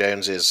Mitch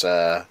Jones's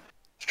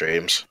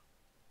streams?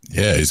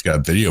 Yeah, he's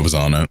got videos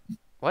on it.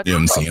 What? You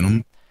haven't seen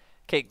them?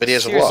 Okay,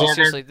 videos of what?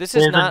 Seriously, this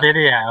is not...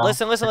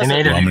 Listen. Stop.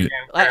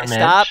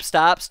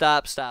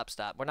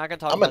 We're not going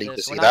to talk about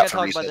this. We're not going to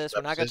talk about this.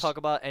 We're not going to talk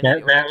about any...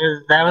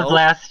 That was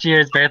last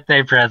year's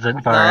birthday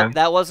present for him.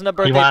 That wasn't a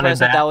birthday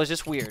present. That was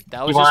just weird.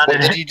 That was just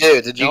weird. What did you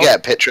do? Did you get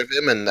a picture of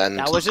him and then...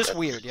 That was just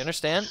weird. You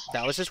understand?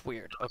 That was just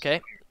weird.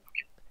 Okay?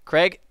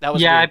 Craig, that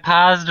was weird. I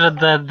paused with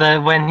the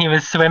when he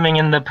was swimming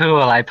in the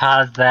pool. I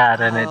paused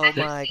that, and oh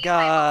my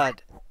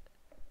god.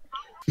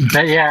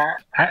 But yeah,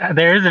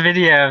 there is a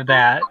video of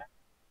that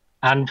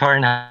on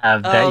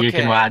Pornhub that you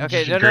can watch.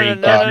 Okay, no.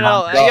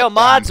 Yo,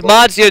 mods, no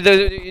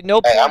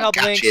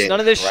Pornhub links, none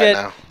of this shit.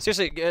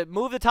 Seriously,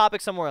 move the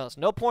topic somewhere else.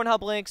 No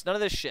Pornhub links, none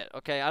of this shit.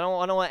 Okay, I don't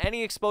want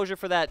any exposure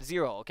for that.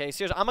 Zero. Okay,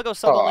 seriously, I'm gonna go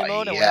sub-only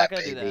mode, and we're not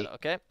gonna do that.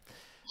 Okay.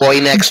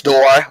 Boy next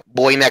door.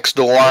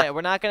 Yeah,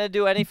 we're not gonna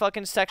do any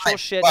fucking sexual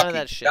shit, none of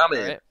that shit.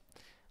 Right?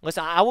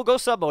 Listen, I will go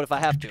sub mode if I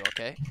have to.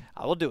 Okay,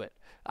 I will do it.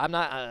 I'm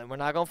not. We're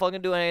not gonna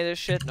fucking do any of this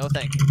shit. No,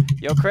 thank you.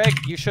 Yo, Craig,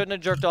 you shouldn't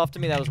have jerked off to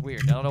me. That was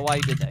weird. I don't know why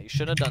you did that. You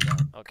shouldn't have done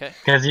that. Okay.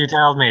 Because you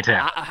told me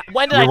to.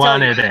 When did I tell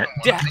you? You wanted it.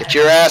 Get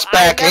your ass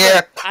back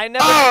here.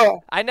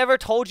 I never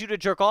told you to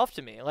jerk off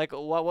to me. Like,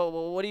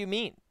 what do you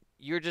mean?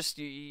 You're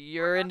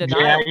in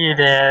denial. Yeah, you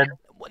did.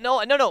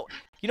 No.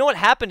 You know what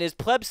happened is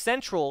Pleb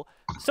Central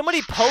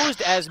Somebody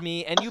posed as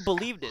me and you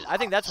believed it. I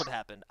think that's what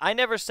happened. I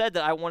never said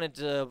that I wanted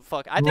to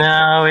fuck. I think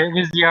no, it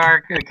was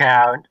your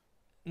account.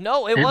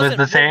 No, it It wasn't.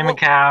 was the same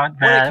account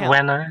that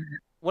when.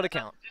 What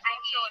account?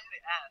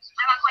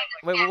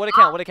 Wait, what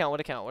account? What account? What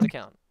account? What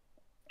account?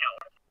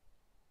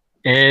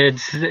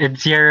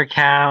 It's your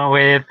account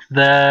with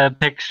the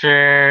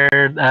picture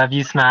of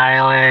you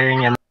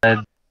smiling and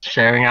the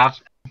showing off.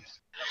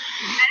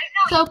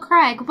 So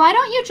Craig, why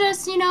don't you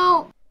just,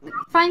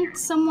 find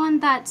someone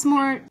that's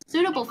more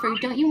suitable for you?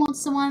 Don't you want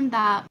someone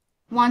that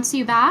wants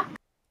you back?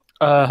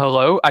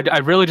 Hello? I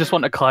really just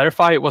want to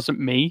clarify it wasn't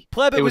me.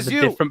 Pleb, it was a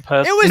you. different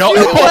person. It was no,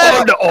 you,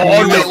 Pleb!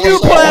 Oh, it was you,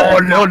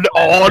 Pleb!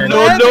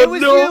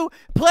 No.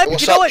 Pleb,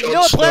 you know what,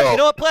 Pleb? You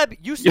know what, Pleb?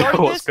 You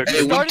started this.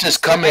 Hey, Winter's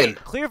coming.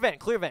 Clear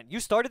vent.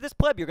 You started this,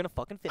 Pleb. You're gonna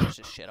fucking finish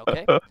this shit,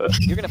 okay?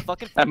 You're gonna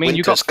fucking finish. I mean,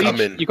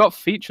 you got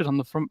featured on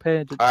the front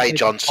page. Hi,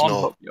 Jon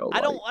Snow. I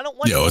don't want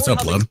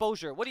Pornhub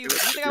exposure. What do you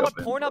think I want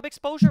Pornhub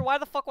exposure? Why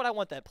the fuck would I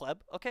want that, Pleb?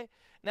 Okay?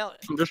 Now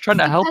I'm just trying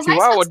to help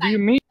you out. What do you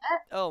mean?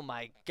 Oh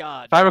my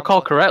god. If I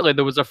recall correctly,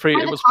 there was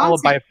it was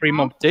followed by a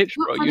 3-month ditch,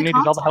 bro. You needed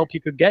all the help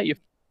you could get.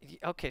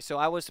 Okay, so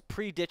I was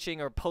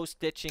pre-ditching or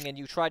post-ditching, and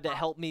you tried to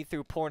help me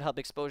through Pornhub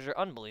exposure.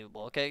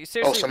 Unbelievable. Okay,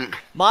 seriously,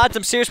 mods.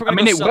 I'm serious. I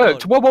mean, it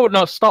worked. Whoa,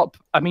 no, stop.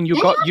 I mean, you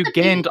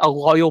gained a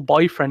loyal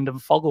boyfriend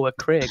and follower,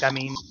 Craig. I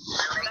mean,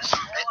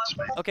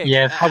 okay.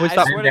 Yes. How was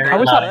that? How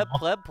was that?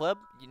 Pleb.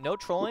 No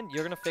trolling.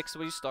 You're gonna fix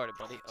what you started,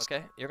 buddy.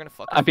 Okay. You're gonna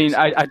fucking. I mean,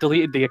 I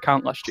deleted the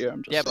account last year.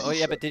 I'm just. Yeah, but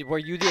were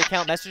you the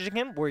account messaging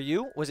him? Were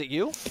you? Was it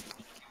you?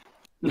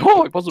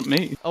 No, it wasn't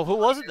me. Oh, who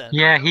was it then?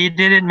 Yeah, he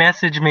didn't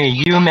message me.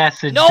 You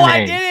messaged me. No,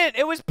 I didn't.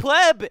 It was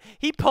Pleb.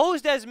 He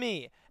posed as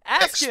me.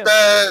 Ask him.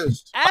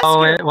 Ask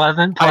him. It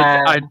wasn't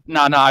Pleb.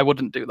 No, I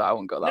wouldn't do that. I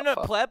wouldn't go that far.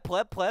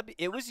 No, Pleb.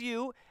 It was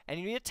you, and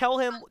you need to tell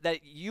him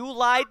that you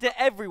lied to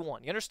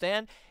everyone. You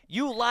understand?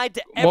 You lied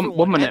to everyone.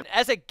 One minute. And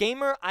as a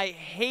gamer, I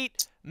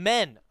hate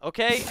men,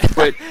 okay?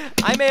 Wait.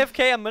 I'm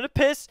AFK, I'm gonna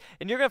piss,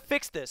 and you're gonna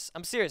fix this.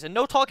 I'm serious. And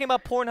no talking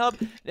about Pornhub,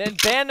 and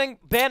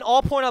ban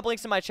all Pornhub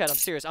links in my chat. I'm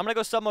serious. I'm gonna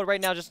go sub mode right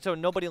now just so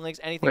nobody links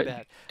anything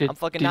bad. I'm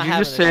fucking not having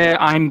this. Did you just say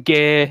I'm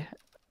gay,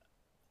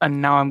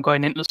 and now I'm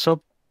going into sub?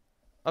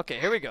 Okay,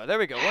 here we go. There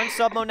we go. We're in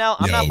sub mode now.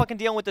 I'm not fucking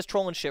dealing with this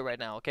trolling shit right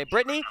now, okay?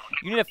 Brittany,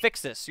 you need to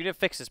fix this. You need to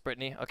fix this,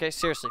 Brittany. Okay,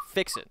 seriously,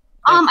 fix it.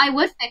 I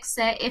would fix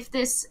it if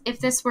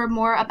this were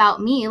more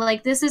about me.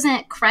 Like, this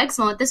isn't Craig's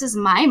moment. This is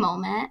my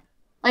moment.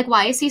 Like,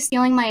 why is he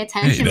stealing my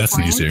attention? Hey,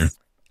 Destiny's here.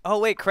 Oh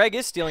wait, Craig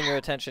is stealing your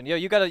attention. Yo,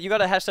 you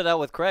gotta hash that out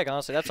with Craig.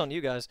 Honestly, that's on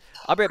you guys.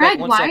 I'll be right back.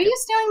 Craig, why are you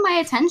stealing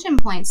my attention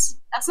points?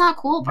 That's not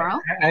cool, bro.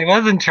 I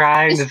wasn't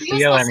trying to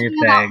steal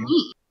anything.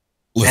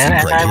 Listen,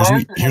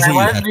 Craig, here's what you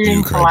have to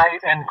do, Craig.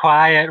 Polite and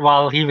quiet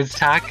while he was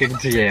talking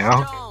to you.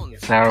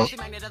 So,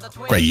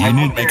 Craig, you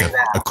need to make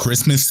a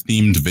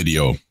Christmas-themed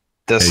video.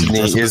 Destiny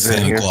is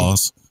in here.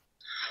 Claus.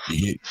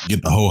 You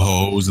get the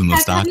ho-hos and the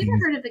stockings. Have you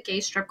ever heard of the gay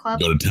strip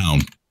club? Go to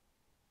town.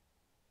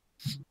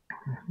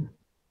 I'm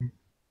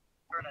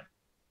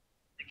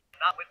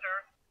not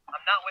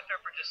with her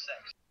for just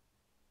sex.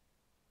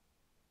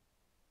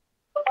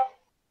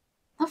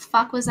 The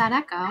fuck was that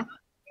echo?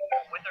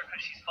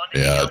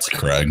 Yeah, it's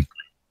Craig.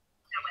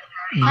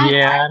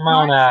 Yeah,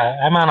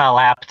 I'm on a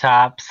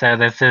laptop, so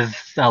this is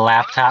a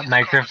laptop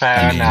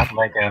microphone, not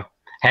like a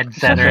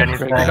headset or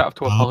anything. You don't have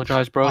to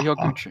apologize, bro. You're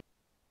Gucci.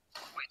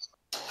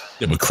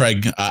 Yeah, but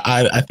Craig,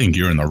 I think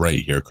you're in the right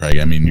here, Craig.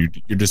 I mean,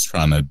 you're just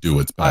trying to do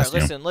what's best. All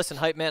right, listen,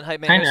 hype man. I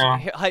know.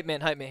 Hype man.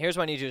 Here's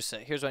what I need you to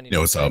say.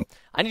 What's up?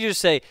 I need you to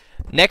say,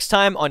 next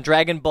time on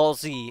Dragon Ball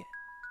Z,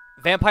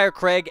 Vampire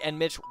Craig and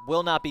Mitch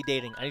will not be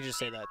dating. I need you to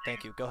say that.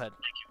 Thank you. Go ahead.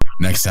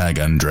 Next tag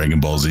on Dragon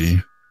Ball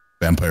Z,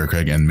 Vampire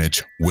Craig and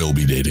Mitch will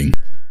be dating.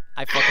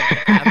 I'm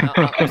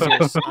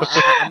serious.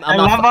 I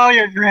love all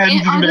your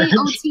friends, Mitch.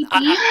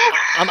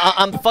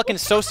 I'm fucking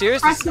so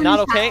serious. This is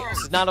not okay. This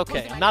is not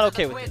okay. I'm not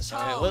okay with this.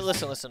 All right,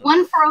 listen.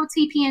 One for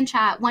OTP in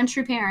chat. One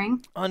true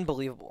pairing.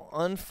 Unbelievable.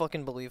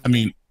 Unfucking believable. I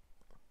mean,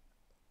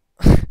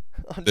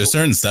 there's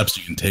certain steps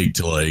you can take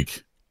to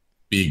like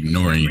be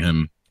ignoring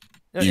him,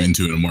 even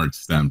to a more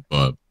extent,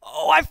 but.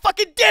 Oh, I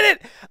fucking did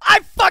it! I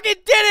fucking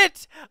did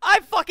it!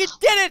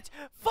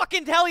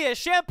 Fucking hell yeah.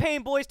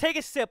 Champagne, boys. Take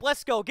a sip.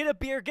 Let's go. Get a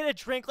beer. Get a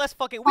drink. Let's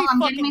fucking... We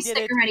fucking did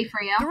it. Ready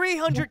for you.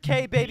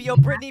 300K, baby. Yo,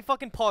 Brittany,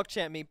 fucking pog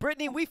chant me.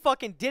 Brittany, we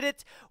fucking did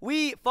it.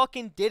 We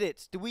fucking did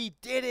it. We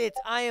did it.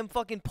 I am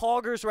fucking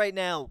poggers right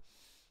now.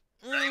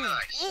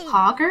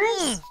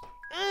 Poggers?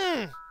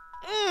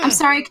 I'm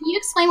sorry, can you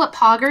explain what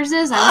poggers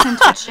is? I was in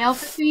Twitch jail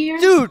for 2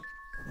 years. Dude!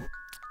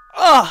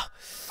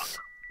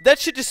 That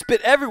shit just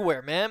spit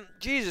everywhere, man.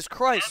 Jesus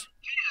Christ.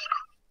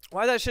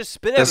 Why that shit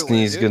spit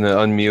Destiny's everywhere,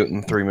 gonna unmute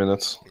in 3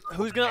 minutes.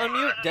 Who's gonna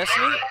unmute?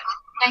 Destiny?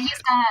 Yeah,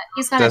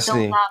 he's got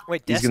Destiny. a build up.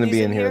 Wait, he's gonna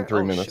be in here in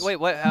 3 minutes. Wait,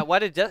 what? How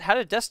did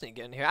Destiny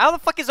get in here? How the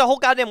fuck is the whole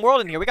goddamn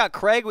world in here? We got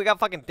Craig, we got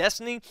fucking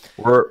Destiny.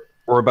 We're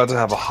about to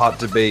have a hot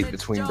debate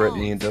between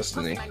Brittany and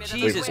Destiny.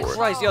 Jesus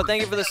Christ, yo,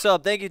 thank you for the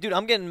sub. Thank you, dude.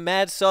 I'm getting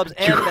mad subs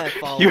and mad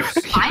followers.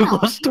 You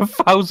lost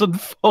 1,000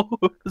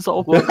 followers.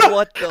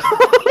 What the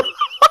fuck?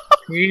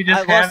 You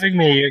just having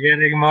me. You're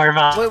getting more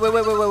violent.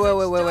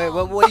 Wait.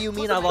 What do you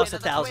mean I lost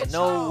 1,000?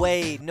 No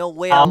way.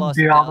 I lost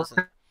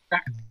 1,000.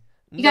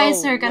 You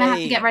guys are gonna have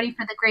to get ready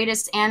for the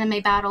greatest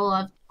anime battle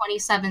of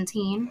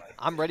 2017.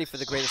 I'm ready for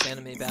the greatest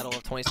anime battle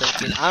of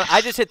 2017. I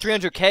just hit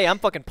 300K. I'm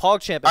fucking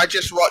Pog champion. I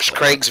just watched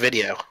Craig's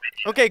video.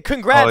 Okay,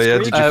 congrats. Oh, yeah,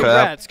 Greek. did you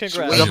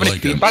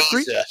Congrats.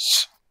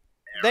 Jesus.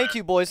 Thank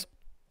you, boys.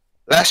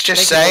 Let's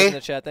just say, in the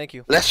chat. Thank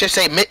you. Let's just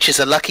say Mitch is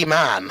a lucky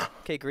man.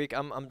 Okay, Greek,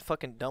 I'm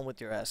fucking done with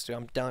your ass, dude.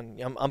 I'm done.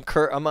 I'm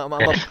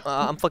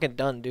fucking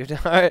done, dude.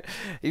 All right,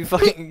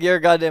 you're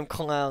a goddamn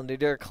clown,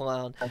 dude. You're a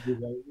clown.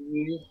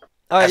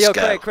 All right, yo,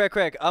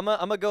 Craig. I'm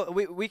gonna go.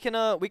 We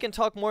can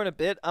talk more in a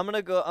bit. I'm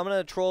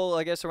gonna troll,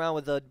 I guess, around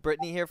with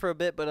Brittany here for a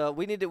bit, but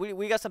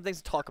we got some things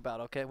to talk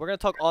about. Okay, we're gonna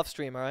talk off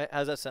stream. All right,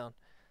 how's that sound?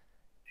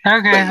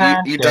 Okay.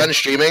 Wait, you done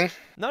streaming?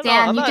 No,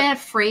 Dan, I'm you not, get a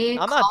free.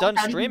 I'm not done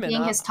call streaming.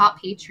 Being his top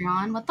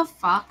Patreon. What the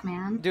fuck,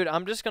 man? Dude,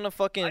 I'm just gonna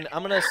fucking.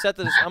 I'm gonna set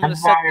this.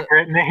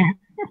 Brittany.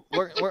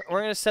 We're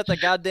gonna set the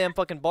goddamn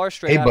fucking bar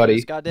straight. Hey, out buddy. Of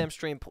this goddamn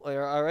stream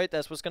player. All right,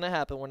 that's what's gonna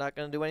happen. We're not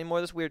gonna do any more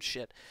of this weird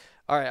shit.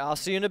 All right, I'll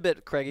see you in a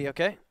bit, Craigie.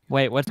 Okay.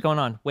 Wait, what's going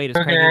on? Wait, is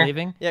Craig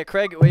leaving? Yeah,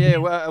 Craig.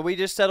 We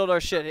just settled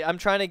our shit. I'm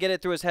trying to get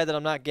it through his head that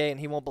I'm not gay, and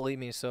he won't believe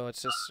me. So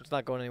it's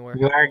not going anywhere.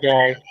 You are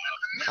gay.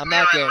 I'm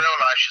not gay. Real life,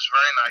 she's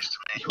very nice to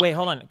me. Wait,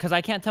 hold on, because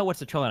I can't tell what's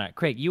the troll or not.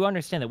 Craig, you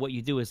understand that what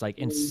you do is like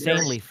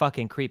insanely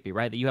fucking creepy,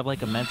 right? That you have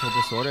like a mental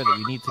disorder that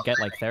you need to get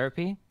like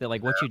therapy. That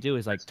like what you do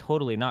is like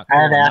totally not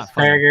cool. Not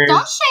funny.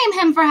 Don't shame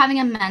him for having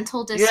a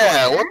mental disorder.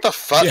 Yeah, what the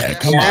fuck? Yeah,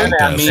 come on,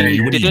 I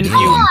mean, what are you didn't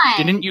doing?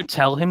 didn't you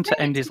tell him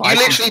to end his life?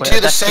 You literally do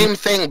the same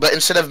thing, but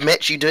instead of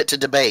Mitch, you do it to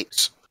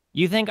debates.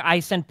 You think I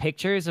send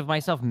pictures of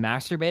myself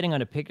masturbating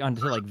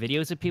onto like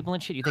videos of people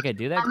and shit? You think I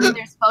do that? I mean,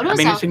 there's photos. I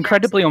mean, it's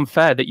incredibly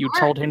unfair that you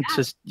Sure, told him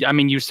to. I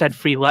mean, you said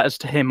 3 letters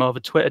to him over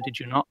Twitter, did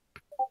you not?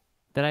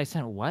 That I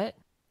sent what?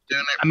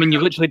 I mean,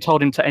 you literally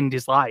told him to end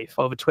his life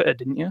over Twitter,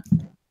 didn't you?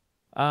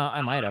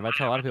 I might have. I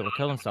tell a lot of people to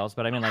kill themselves,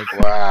 but I mean, like.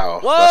 Wow.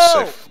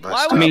 Whoa!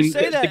 Why would you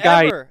say the that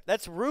guy... ever?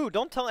 That's rude.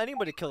 Don't tell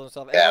anybody to kill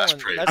themselves. Yeah, that's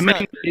I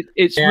mean,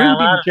 it's rude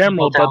in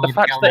general, but the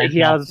fact that he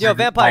has. Yo,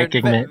 vampire.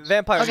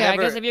 Okay, I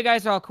guess if you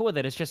guys are all cool with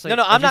it, it's just like.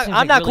 No,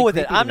 I'm not cool with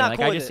it. I'm not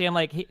cool with it. I just see him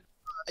like he.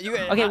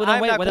 Okay, well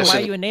then wait. Why are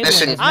you enabling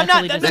listen, this? I'm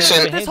not.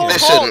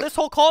 This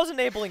whole call is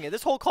enabling it.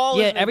 This whole call.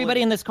 Yeah, is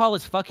everybody in this call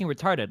is fucking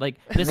retarded. Like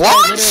this.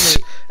 What? Guy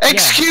literally,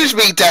 Excuse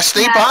me,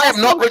 Destiny, but I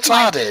am not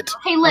retarded.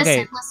 Hey,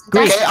 listen.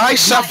 Okay, I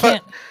suffer.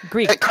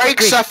 Craig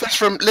Greek. suffers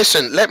from.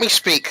 Listen, let me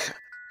speak.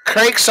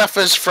 Craig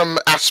suffers from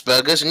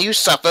Asperger's, and you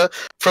suffer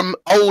from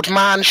old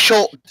man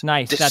short.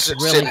 Nice. That's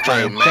really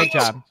syndrome, funny.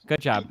 mate. Good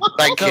job.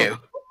 Thank you.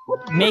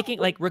 Making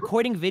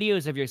recording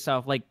videos of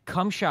yourself, like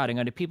cum-shotting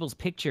onto people's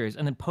pictures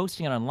and then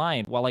posting it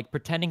online while like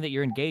pretending that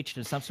you're engaged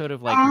in some sort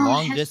of like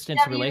long-distance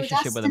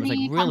relationship with them is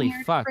like really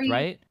fucked,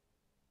 right?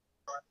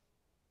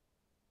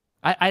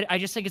 I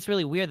just think it's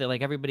really weird that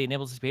like everybody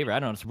enables this behavior. I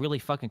don't know, it's really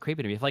fucking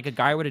creepy to me. If like a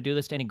guy were to do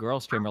this to any girl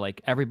streamer, like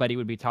everybody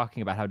would be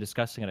talking about how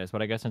disgusting it is.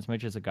 But I guess since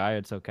Mitch is a guy,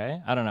 it's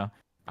okay. I don't know.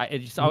 It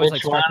just always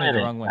like struck me the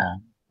wrong way.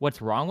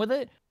 What's wrong with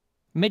it?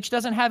 Mitch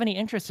doesn't have any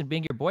interest in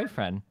being your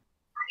boyfriend.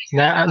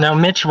 No,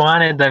 Mitch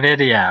wanted the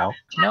video.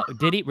 No,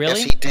 did he really?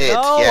 Yes, he did.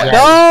 No,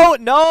 yeah.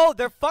 no,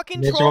 they're fucking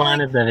Mitch trolling.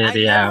 wanted the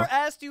video. I never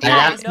asked you. I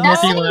asked him if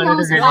he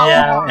wanted the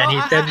video, and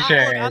he said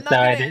sure, so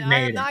I didn't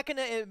make it. I'm not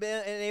gonna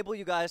enable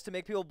you guys to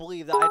make people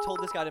believe that I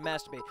told this guy to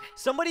masturbate.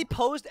 Somebody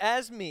posed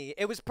as me.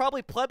 It was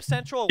probably Pleb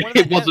Central.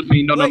 It wasn't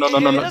me. No.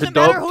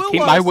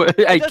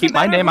 Keep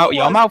my name out of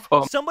your mouth.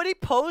 Somebody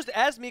posed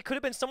as me. Could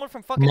have been someone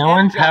from fucking. No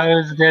one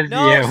posed as you.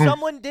 No,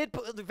 someone did.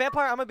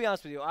 Vampire. I'm gonna be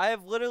honest with you. I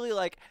have literally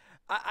like.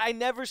 I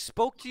never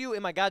spoke to you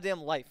in my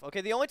goddamn life,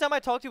 okay? The only time I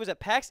talked to you was at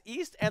PAX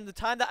East and the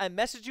time that I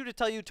messaged you to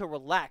tell you to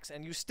relax,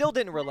 and you still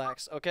didn't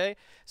relax, okay?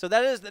 So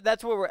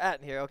that's where we're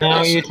at here, okay?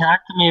 No, you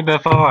talked to me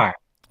before.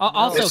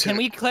 Also, can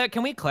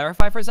we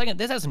clarify for a second?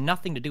 This has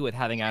nothing to do with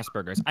having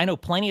Asperger's. I know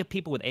plenty of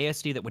people with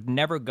ASD that would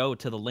never go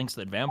to the links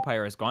that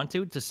Vampire has gone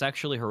to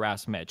sexually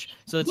harass Mitch.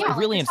 So it's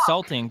really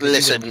insulting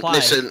to imply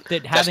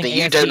that having Destiny,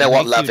 ASD you don't know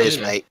what love makes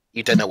is, mate.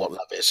 You don't know what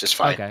love is. It's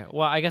fine. Okay,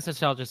 well, I guess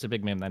it's all just a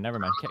big meme then. Never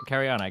mind.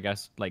 Carry on, I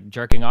guess. Like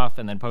jerking off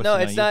and then posting on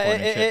YouTube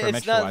and shit for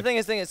Mitch to watch.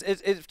 The thing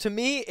is, to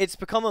me, it's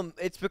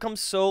become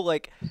so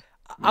like.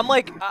 I'm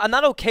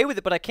not okay with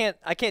it, but I can't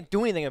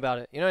do anything about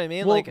it. You know what I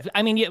mean? Well,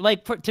 I mean,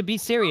 to be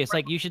serious,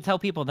 like you should tell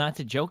people not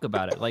to joke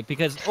about it, like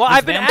because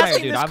I've been Vampire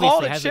asking dude this obviously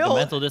call to has chill. like a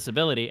mental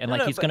disability, and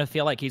like he's gonna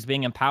feel like he's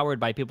being empowered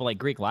by people like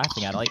Greek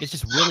laughing at it. Like it's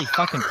just really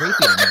fucking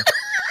creepy to me.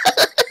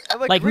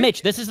 Like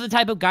Mitch, this is the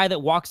type of guy that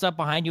walks up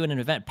behind you in an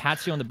event,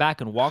 pats you on the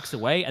back, and walks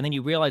away, and then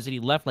you realize that he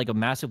left like a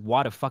massive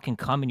wad of fucking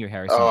cum in your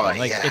hair or something.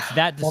 Like it's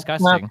that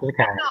disgusting.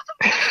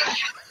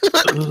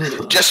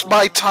 Just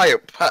my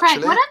type,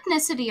 actually. Craig, what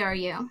ethnicity are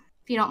you?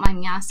 If you don't mind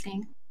me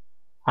asking.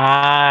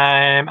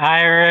 I'm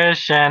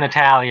Irish and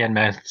Italian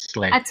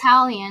mostly.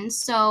 Italian,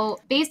 so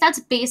that's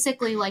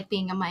basically like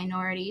being a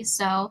minority.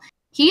 So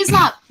he's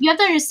not. You have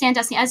to understand,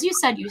 Destiny. As you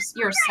said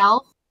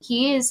yourself,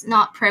 he is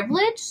not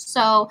privileged.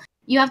 So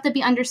you have to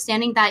be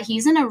understanding that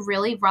he's in a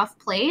really rough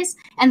place,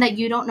 and that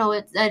you don't know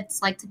what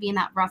it's like to be in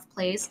that rough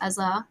place as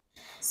a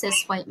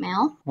cis white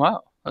male.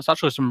 Wow, that's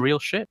actually some real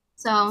shit.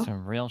 So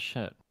Some real shit.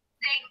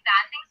 Saying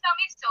bad things about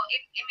me, so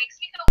it makes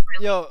me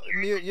feel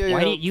really weird.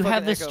 Why do you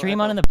have the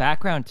stream on in the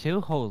background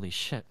too? Holy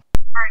shit.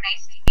 Are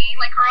nice to me.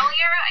 Like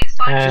earlier, I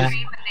saw a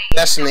stream and they.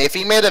 Destiny, if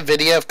he made a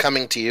video of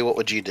coming to you, what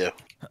would you do?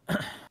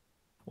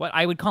 What?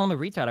 I would call him a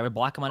retard. I would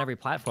block him on every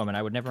platform, and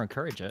I would never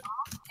encourage it.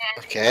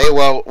 Okay,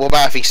 well, what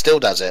about if he still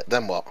does it?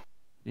 Then what?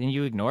 Then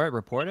you ignore it,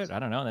 report it? I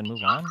don't know, then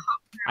move on.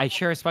 I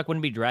sure as fuck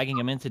wouldn't be dragging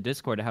him into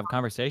Discord to have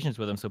conversations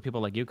with him so people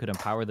like you could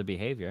empower the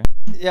behavior.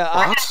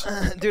 Yeah,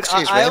 dude,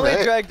 I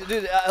only dragged.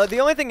 Dude, the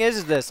only thing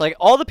is this: like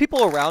all the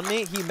people around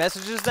me, he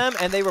messages them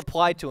and they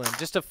reply to him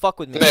just to fuck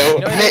with me. No, you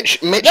know Mitch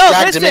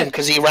dragged him in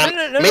because he ran.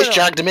 Mitch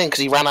dragged him in because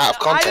he ran out of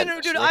content. I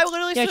didn't, dude. I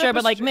literally. Yeah, stood sure, up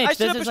but like Mitch,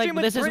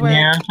 this is where.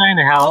 Yeah, I'm trying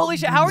to help. Holy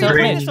shit! How are you Sorry.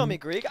 playing this on me,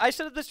 Greek? I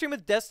set up the stream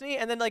with Destiny,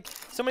 and then like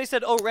somebody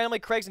said, "Oh, randomly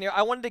Craig's in here."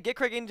 I wanted to get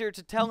Craig in here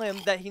to tell him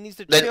that he needs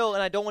to chill,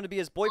 and I don't want to be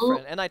his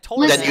boyfriend. And I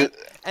told him that,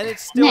 and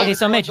it's still. Okay,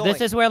 so Mitch,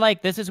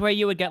 this is where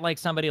you would get like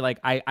somebody like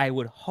I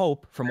would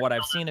hope from what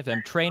I've seen of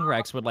him,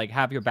 Trainwrecks would like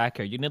have your back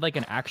here. You need like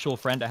an actual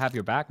friend to have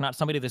your back, not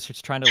somebody that's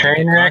just trying to like,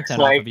 get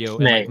content off of you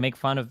and like make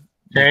fun of.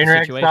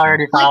 Trainwrecks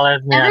already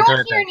follows me on everyone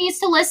Twitter. here needs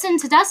to listen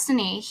to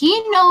Destiny.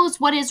 He knows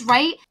what is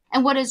right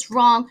and what is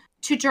wrong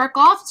to jerk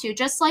off to,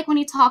 just like when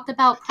he talked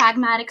about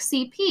pragmatic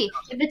CP.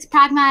 If it's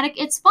pragmatic,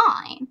 it's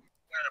fine.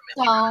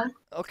 So.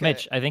 Okay.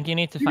 Mitch, I think you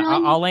need to.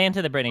 I'll lay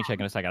into the Brittany chick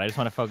in a second. I just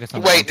want to focus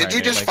on. Wait, did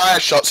you just fire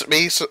shots at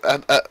me? So,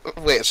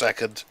 wait a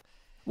second.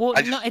 Well,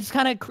 no, it's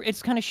kind of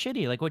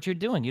shitty, like what you're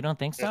doing. You don't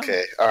think so?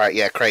 Okay, all right,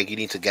 yeah, Craig, you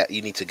need to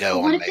go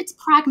what on, if mate. it's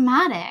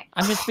pragmatic?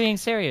 I'm just being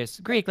serious,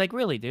 Greek. Like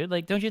really, dude.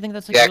 Like, don't you think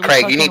that's like Yeah, really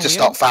Craig, you need to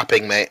fucking stop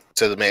fapping, mate,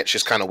 to the Mitch.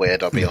 It's kind of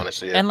weird. I'll be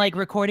honest with you. And like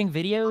recording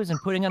videos and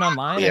putting it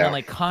online and Yeah. then,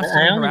 like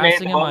constantly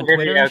harassing him on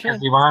Twitter and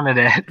shit. You wanted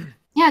it.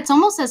 Yeah, it's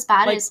almost as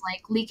bad as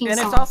like leaking. And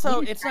it's someone's also,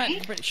 news, it's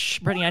right? not. Shh,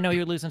 Brittany, I know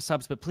you're losing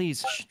subs, but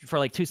please, for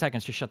like 2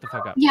 seconds, just shut the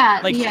fuck up. Yeah,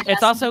 like yeah.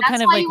 it's also that's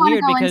kind of why like you wanna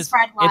weird go in because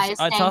spread-wise, it's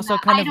saying also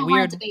that kind I of don't weird.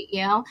 want to debate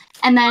you,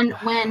 and then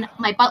when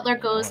my butler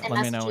goes and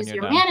Let me know when messages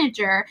you're your done.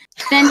 manager,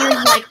 then you're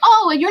like,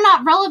 oh, you're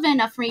not relevant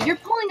enough for me. You're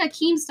pulling a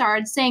Keemstar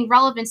and saying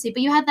relevancy,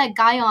 but you had that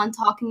guy on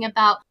talking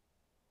about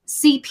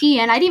CP,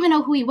 and I didn't even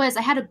know who he was.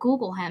 I had to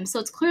Google him, so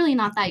it's clearly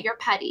not that. You're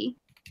petty.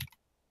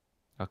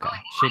 Okay,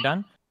 she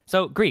done?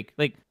 So Greek,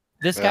 like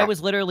this guy Yeah.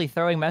 was literally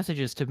throwing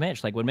messages to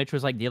Mitch, like when Mitch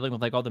was like dealing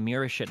with like all the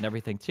mirror shit and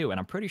everything too. And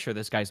I'm pretty sure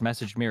this guy's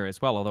messaged Mirror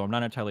as well, although I'm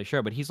not entirely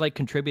sure. But he's like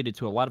contributed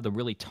to a lot of the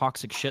really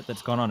toxic shit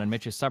that's going on in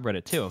Mitch's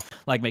subreddit too,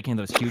 like making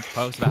those huge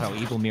posts about how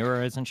evil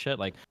Mirror is and shit.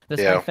 Like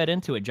this guy fed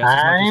into it just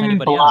as much as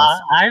anybody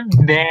else. I'm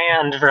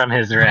banned from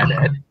his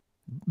Reddit.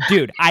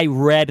 Dude, I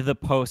read the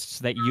posts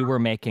that you were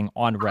making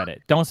on Reddit.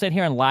 Don't sit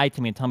here and lie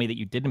to me and tell me that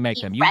you didn't make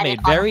them. You read made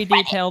it on very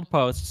Reddit. detailed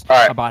posts All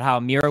right. about how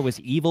Mira was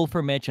evil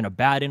for Mitch and a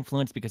bad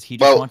influence because he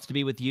just wants to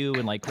be with you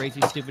and like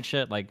crazy stupid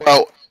shit. Like,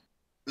 Well,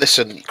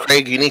 listen,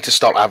 Craig, you need to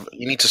stop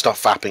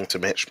fapping to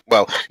Mitch.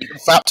 Well, you can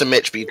fap to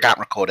Mitch, but you can't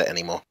record it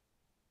anymore.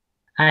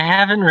 I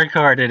haven't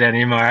recorded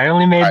anymore. I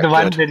only made Right, the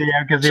one good. video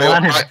because he So,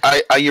 wanted.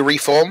 are you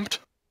reformed?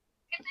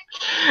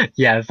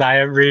 Yes, I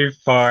am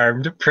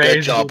reformed. Praise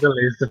be job. to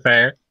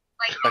Lucifer.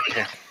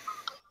 Okay.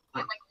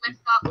 Like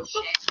lift up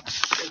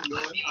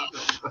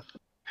shit.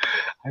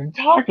 I'm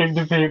talking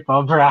to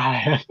people,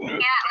 Brian. Yeah, like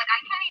I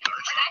can't even.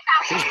 Like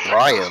I Who's found.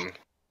 Brian?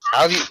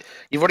 How have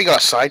you've already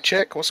got a side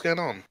chick? What's going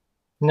on?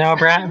 No,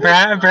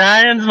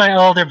 Brian's my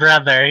older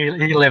brother.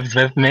 He lives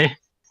with me.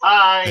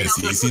 Has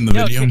he seen the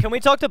Yo, video? can we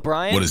talk to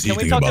Brian? What does he Can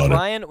we think talk to about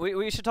it? Brian?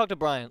 We should talk to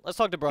Brian. Let's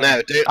talk to Brian.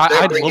 No, don't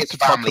I'd bring love his to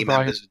talk to family Brian.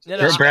 members. No,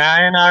 no,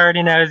 Brian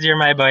already knows you're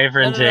my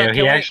boyfriend No, no, no, too. can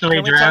He we- actually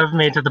can we drove talk-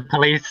 me to the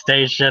police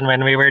station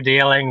when we were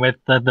dealing with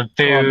the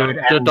food.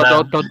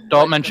 and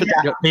Don't mention.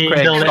 being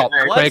Craig, stop.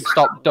 delivered. What? Craig,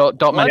 stop. Don't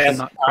What? mention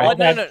that. What?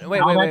 Craig. No, no,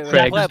 wait.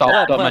 Craig, Pleb, stop,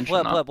 pleb, don't pleb, mention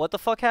pleb, that. pleb. What the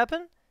fuck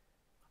happened?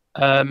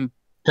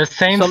 The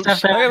same Some-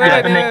 stuff that Okay, was wait,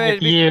 happening wait,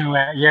 with you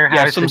at your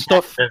Yeah, house. some in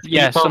stuff- Texas.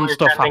 yeah, People some were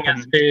stuff sending us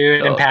happened. food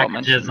and Don't packages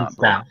mention and that,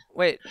 bro. stuff.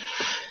 Wait,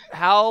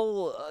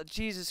 how?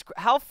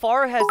 How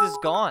far has this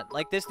gone?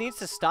 Like, this needs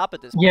to stop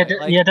at this point. Yeah,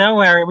 Like, yeah, don't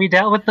worry. We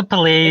dealt with the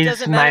police.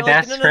 doesn't My matter, like,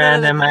 best no, no, no,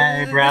 friend no, and this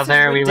my is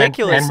brother. We went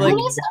ridiculous, and like-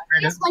 we got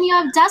rid of. It's when you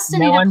have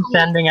Destiny No to one's police.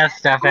 sending us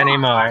stuff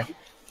anymore.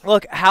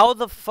 Look, how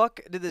the fuck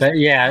did this? But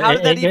yeah, how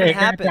did that even it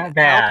got happen? that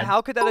bad.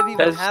 How could that have even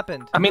There's-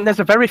 happened? I mean, there's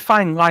a very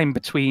fine line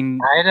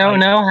between. I don't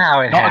know how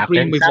it not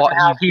agreeing happened. with what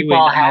Somehow he's doing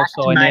people and hacked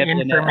also my enabling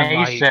it and, like-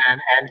 information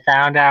and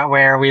found out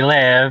where we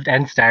lived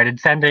and started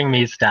sending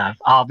me stuff,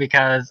 all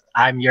because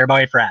I'm your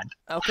boyfriend.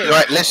 Okay.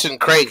 Right, listen,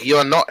 Craig,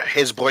 you're not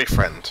his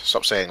boyfriend.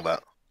 Stop saying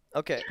that.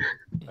 Okay.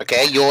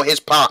 Okay, you're his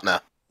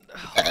partner.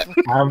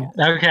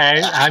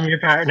 Okay, I'm your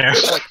partner.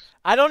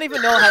 I don't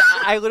even know how.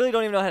 I literally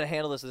don't even know how to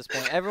handle this at this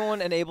point.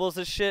 Everyone enables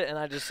this shit, and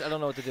I don't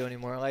know what to do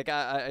anymore. Like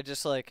I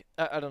just like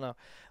I don't know.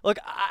 Look,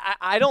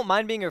 I don't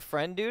mind being your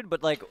friend, dude,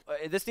 but like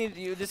this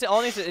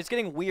all needs to, it's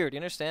getting weird. You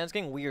understand? It's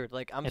getting weird.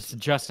 Like It's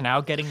just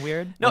now getting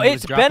weird. No, When he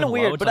it's was dropping been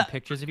weird. loads But on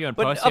pictures of you and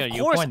posting of on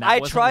course, YouPorn, that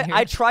wasn't weird?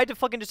 I tried to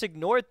fucking just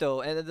ignore it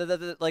though,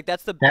 and like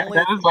that's the That only.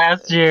 was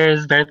last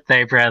year's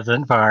birthday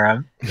present for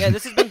him. Yeah,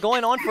 this has been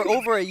going on for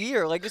over a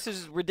year. Like this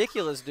is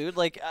ridiculous, dude.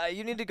 Like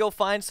you need to go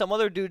find some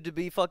other dude to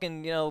be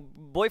fucking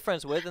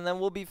boyfriends with, and then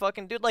we'll be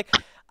fucking dude. Like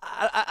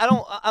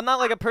I'm not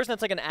like a person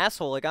that's like an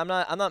asshole. Like I'm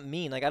not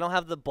mean. Like I don't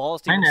have the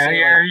balls to. I even know say,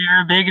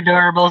 you're a big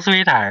adorable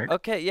sweetheart.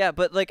 Okay, yeah,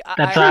 but like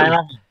That's why I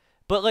love you.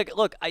 But like,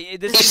 look,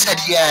 this. He said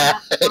yeah.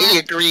 He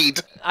agreed.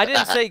 I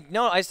didn't say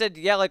no. I said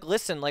yeah. Like,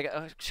 listen, like,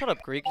 shut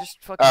up, Greek.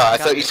 Just fucking. Oh, I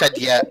thought you said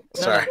yeah.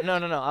 No, Sorry. No.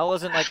 I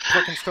wasn't like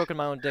fucking stroking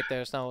my own dick there.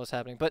 That's not what was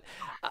happening. But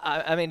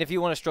I mean, if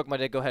you want to stroke my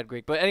dick, go ahead,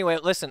 Greek. But anyway,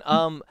 listen.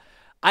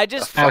 I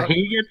just. Oh,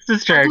 he gets to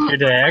stroke your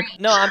dick.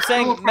 No, I'm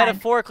saying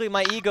metaphorically,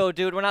 my ego,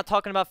 dude. We're not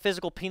talking about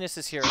physical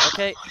penises here,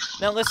 okay?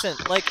 Now listen,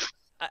 like.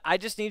 I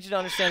just need you to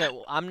understand that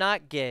I'm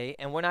not gay,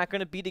 and we're not going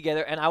to be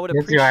together. And I would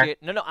Yes, you are.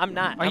 appreciate. No, I'm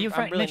not. Are you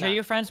I'm really Mitch, not. are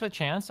you friends with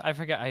Chance? I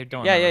forget. I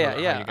don't. Yeah. remember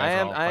how you guys I are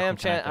am. all I am. fucking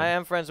connected. I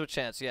am friends with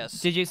Chance.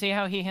 Yes. Did you see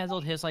how he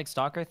handled his like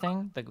stalker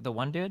thing? The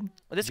one dude.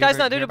 This Did you guy's ever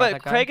not hear dude, about but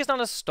that guy? Craig is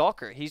not a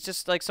stalker. He's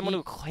just like someone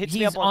who hits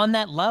me up He's on. on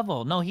that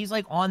level. No, he's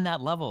like on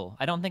that level.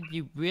 I don't think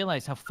you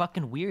realize how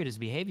fucking weird his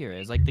behavior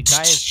is. Like the guy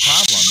has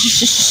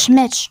problems.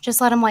 Mitch,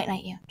 just let him white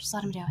knight you. Just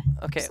let him do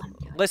it. Okay, Just let him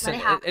do it. listen,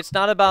 Let it happen. it's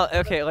not about.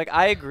 Okay, like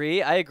I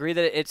agree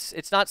that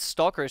it's not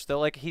stalkers though.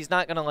 Like he's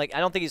not gonna like.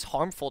 I don't think he's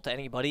harmful to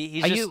anybody.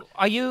 He's just.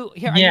 Are you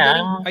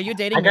Yeah.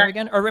 dating I Mira got-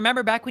 again? Or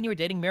remember back when you were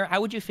dating Mira? How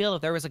would you feel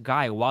if there was a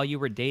guy while you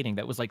were dating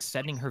that was like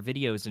sending her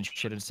videos and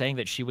shit and saying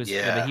that she was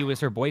that he was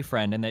her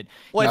boyfriend and that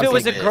Well, if he it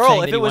was a saying girl,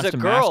 that if he it was wants a to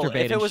girl, masturbate if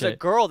it and was a shit.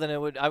 girl, then it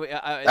would.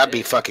 That'd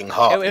be fucking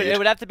hot. It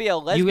would have to be a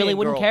lesbian. You really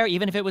wouldn't girl. care,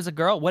 even if it was a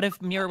girl. What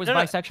if Mira was No,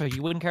 no. bisexual?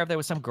 You wouldn't care if there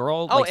was some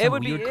girl, Oh, like some it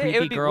would be weird, creepy it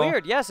would be girl.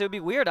 weird. Yes, it would be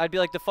weird. I'd be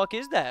like, the fuck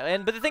is that?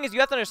 And but the thing is, you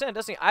have to understand,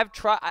 Dustin. I've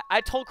tried.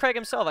 I told Craig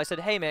himself. I said,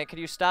 hey man, could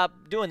you stop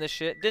doing this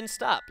shit? Didn't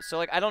stop. So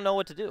like, I don't know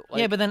what to do.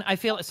 Like, Yeah, but then I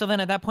feel so. Then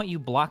at that point, you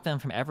block them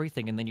from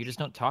everything, and then you just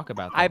don't talk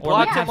about them. I Or, like,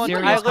 blocked have him on.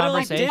 serious I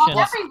literally did.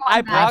 conversations. I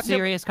Have blocked him.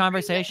 serious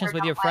conversations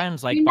with your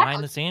friends, like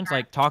behind the scenes,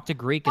 like talk to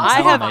Greek and I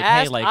tell have them, like,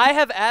 asked. hey, like. I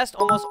have asked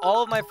almost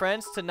all of my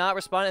friends to not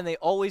respond, and they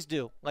always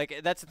do.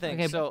 Like that's the thing.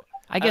 Okay, So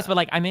I guess, but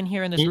like I'm in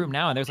here in this room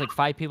now, and there's like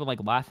 5 people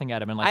like laughing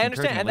at him and like I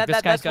understand, encouraging him. and Like, this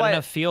guy's that's got why-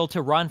 enough fuel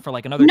to run for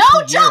like another No 2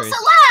 jokes years.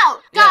 allowed,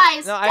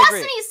 guys. no, I Destiny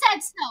agree.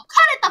 said so.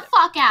 Cut it the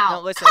fuck out.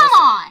 No, listen, Come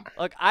listen. on.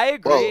 Look, I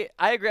agree.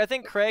 I agree. I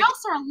think Craig.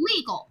 Jokes are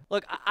illegal.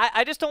 Look,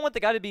 I just don't want the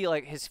guy to be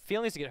like his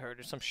feelings to get hurt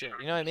or some shit.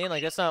 You know what I mean?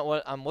 Like that's not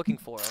what I'm looking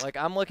for. Like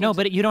I'm looking. No, to-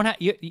 but you don't have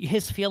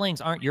his feelings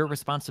aren't your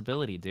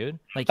responsibility, dude.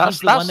 Like That's-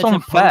 he's the one that's that's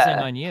imposing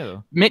unfair. on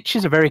you. Mitch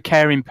is a very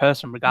caring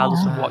person,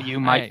 regardless of what you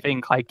might Alright.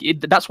 think. Like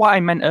that's what I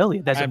meant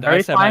earlier. There's a I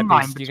very said my fine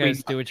line piece. You between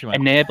guys do what you want.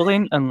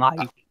 enabling and like.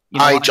 You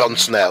know Aye, what I Jon mean?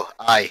 Snow.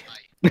 Aye.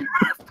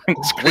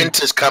 Thanks, Chris.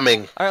 Winter's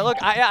coming. All right, look,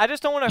 I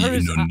just don't want to hurt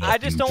his. You know I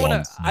just nothing, don't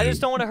want to. Jon I just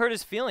Snow. don't want to hurt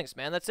his feelings,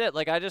 man. That's it.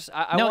 Like I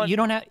No, want. you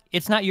don't have.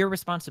 It's not your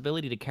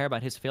responsibility to care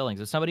about his feelings.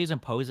 If somebody's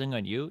imposing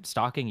on you,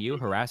 stalking you,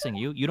 harassing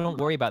you, you don't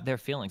worry about their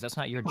feelings. That's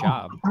not your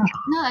job.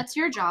 No, that's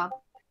your job.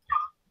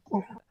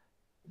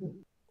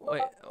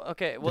 Wait.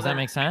 Okay. Well, Does that then-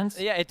 make sense?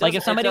 Yeah, it does. Like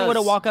if somebody it were to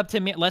does. walk up to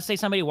me, let's say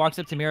somebody walks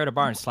up to Mira at a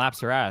bar and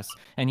slaps her ass,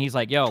 and he's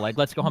like, "Yo, like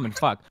let's go home and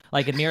fuck."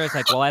 Like and Mira's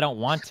like, "Well, I don't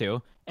want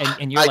to,"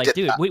 and you're I like, did-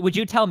 "Dude, would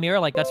you tell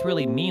Mira like that's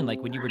really mean? Like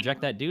when you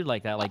reject that dude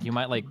like that, like you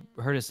might like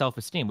hurt his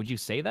self-esteem. Would you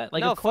say that?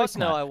 Like No, of course fuck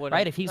no, not, I wouldn't.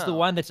 right? If he's the No.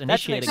 one that's That's an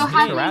initiating, So and how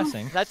he's do you-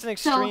 harassing. That's an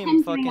So extreme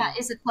him fucking. doing that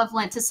is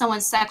equivalent to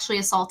someone sexually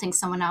assaulting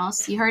someone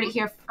else. You heard it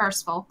here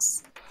first,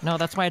 folks. No,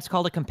 that's why it's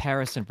called a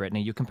comparison,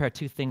 Brittany. You compare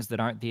two things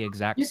that aren't the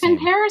exact Your same.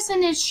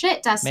 comparison is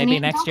shit, Destiny. Maybe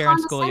next Don't year in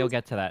school you'll condescend.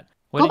 get to that.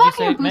 What Go did you back in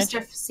say, your Mitch?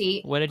 booster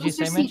seat. What did you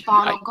Booster say, seat, Mitch?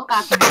 Donald. Go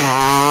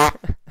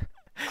back in.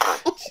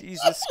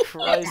 Jesus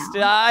Christ.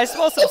 I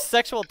smell some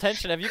sexual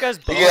tension. Have you guys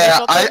boned or Yeah,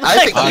 something? I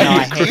think Oh, no,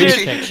 I you- hate this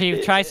chick.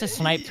 She tries to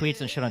snipe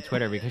tweets and shit on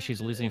Twitter because she's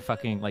losing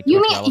fucking like You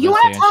Twitter mean you relevancy,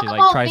 want to and talk she like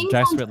about tries things on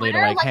desperately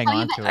Twitter, to like hang how on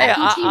you've to been it. Hey,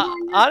 echo chambering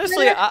on honestly,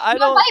 Twitter? I You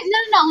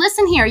don't. no.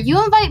 Listen here.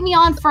 You invite me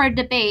on for a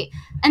debate,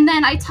 and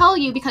then I tell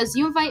you because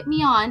you invite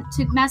me on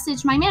to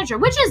message my manager,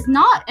 which is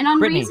not an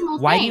Brittany, unreasonable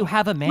why thing. do you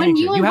have a When manager?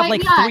 You have invite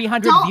like me on,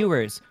 300 don't-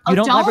 viewers. Oh, You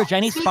don't leverage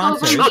any speak over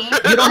sponsors. me.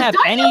 You don't have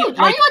any Are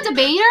like. you a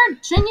debater?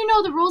 Shouldn't you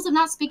know the rules of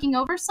not speaking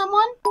over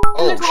someone?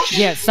 Oh,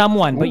 Yeah,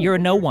 someone, but you're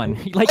no one.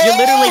 Like you're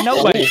literally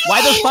nobody.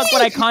 Why the fuck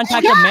would I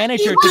contact a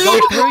manager to go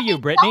through you,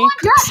 Brittany?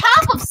 You're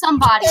half of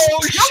somebody. No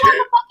one to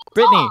fucking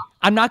Brittany, talk.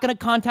 I'm not gonna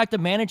contact a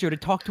manager to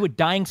talk to a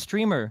dying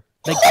streamer.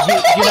 Like, you not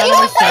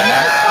understand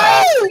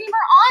that? Streamer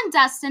on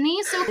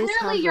Destiny, so This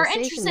clearly you're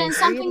conversation interested in is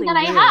something really that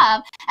I weird.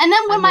 have. And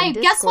then when I'm my in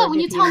guess what? Discord When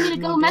you with tell you me to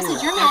if go you message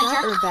do. your I got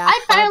manager, your back, I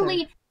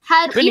finally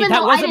had Brittany, even that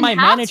though I wasn't didn't my have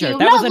manager. to.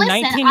 That no, was a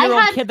listen,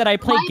 19-year-old I kid that I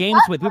played my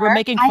games with. We were butler-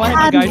 making I fun of you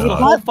had guys my the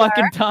whole butler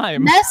fucking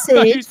time. message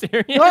Are you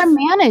serious? your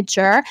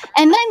manager,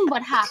 and then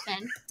what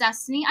happened,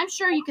 Destiny? I'm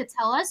sure you could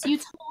tell us. You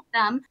told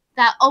them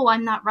that, oh,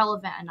 I'm not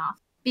relevant enough.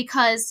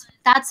 Because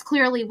that's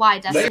clearly why,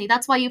 Destiny.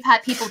 That's why you've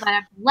had people that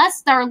are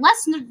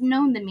less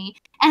known than me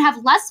and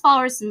have less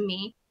followers than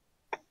me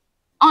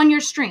on your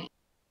stream.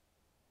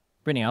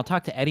 Brittany, I'll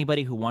talk to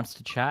anybody who wants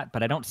to chat,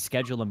 but I don't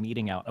schedule a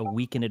meeting out a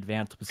week in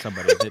advance with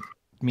somebody.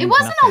 It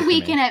wasn't a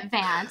week in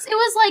advance. It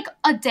was like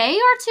a day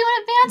or two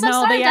in advance. I'm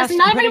sorry, Dustin.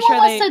 Not everyone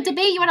wants to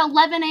debate you at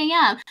 11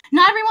 a.m.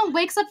 Not everyone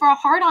wakes up for a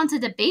hard-on to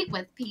debate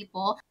with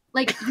people.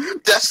 Like, you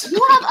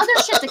have other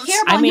shit to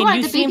care about. I mean, you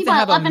debate seem to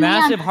have a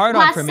massive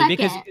hard-on for me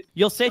because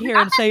you'll sit here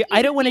and say,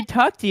 I don't want to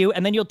talk to you,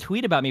 and then you'll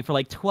tweet about me for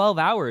like 12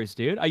 hours,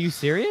 dude. Are you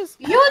serious?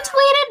 You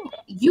tweeted,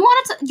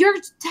 you're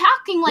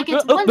talking like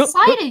it's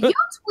one-sided. You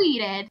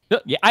tweeted.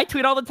 Yeah, I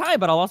tweet all the time,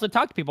 but I'll also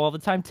talk to people all the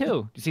time,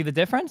 too. You see the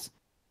difference?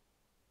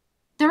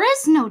 There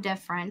is no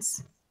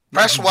difference.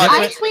 Press one.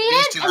 I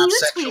tweeted and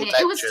you tweeted.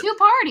 It was two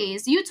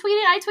parties. You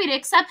tweeted, I tweeted,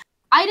 except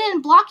I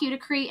didn't block you to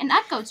create an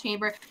echo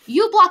chamber.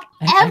 You block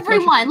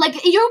everyone. Like,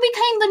 you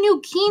became the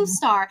new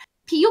Keemstar.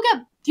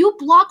 You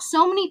block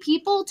so many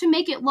people to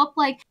make it look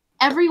like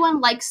everyone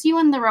likes you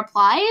in the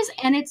replies,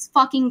 and it's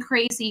fucking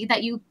crazy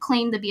that you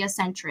claim to be a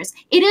centrist.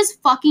 It is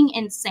fucking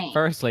insane.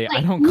 Firstly, like,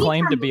 I don't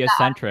claim to be a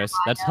centrist.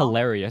 That's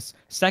hilarious.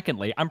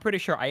 Secondly, I'm pretty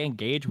sure I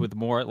engage with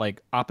more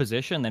like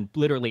opposition than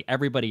literally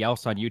everybody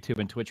else on YouTube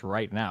and Twitch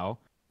right now.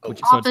 So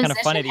it's kind of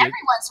funny to you.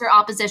 Everyone's your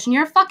opposition.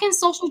 You're a fucking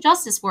social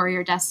justice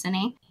warrior,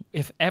 Destiny.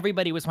 If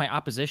everybody was my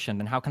opposition,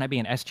 then how can I be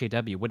an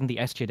SJW? Wouldn't the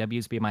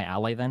SJWs be my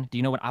ally then? Do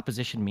you know what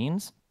opposition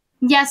means?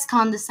 Yes,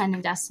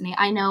 condescending Destiny.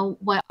 I know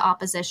what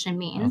opposition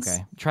means.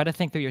 Okay. Try to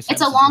think through your It's a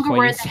sentences longer before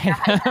word you than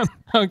say them.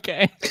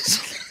 Okay.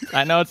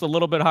 I know it's a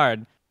little bit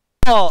hard.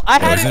 Oh, I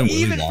had Isn't it Willy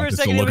even for a Wonka second.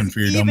 still It looking was for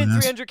your even dumb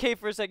ass? 300K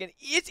for a second.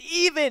 It's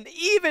even.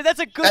 That's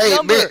a good Hey,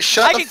 number. Mitch,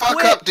 shut I the can fuck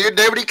quit. up, dude.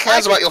 Nobody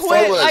cares about your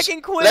quit. followers. I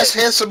can quit. Let's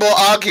hear some more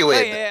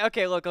arguing.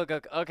 Okay, look. Okay.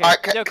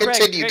 Alright, Yo,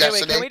 continue, Craig,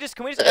 Destiny. can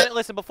we just end,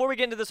 listen, before we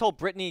get into this whole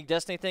Brittany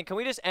Destiny thing, can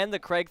we just end the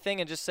Craig thing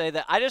and just say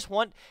that I just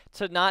want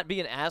to not be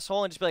an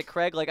asshole and just be like,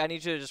 Craig, like, I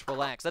need you to just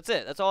relax. That's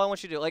it. That's all I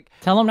want you to do. Like,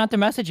 Tell him not to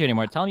message you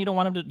anymore. Tell him you don't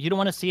want him to. You don't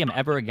want to see him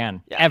ever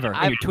again. Yeah, Ever.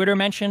 In your Twitter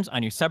mentions,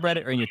 on your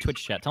subreddit, or in your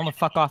Twitch chat. Tell him to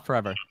fuck off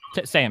forever.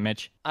 Say it,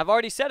 Mitch. I've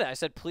already said it. I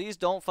said, please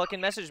don't fucking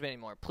message me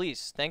anymore.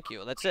 Please. Thank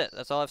you. That's it.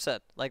 That's all I've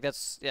said. Like,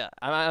 that's, yeah.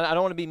 I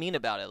don't want to be mean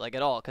about it, like,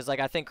 at all. Because, like,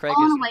 I think Craig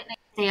is... Wait,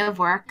 day of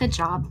work. Good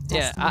job.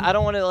 Yeah, I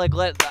don't want to, like,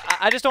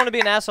 I just don't want to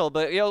be an asshole.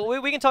 But, you know,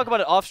 we can talk about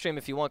it off stream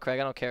if you want,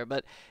 Craig. I don't care.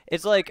 But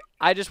it's like,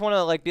 I just want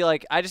to, like, be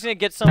like, I just need to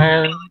get some...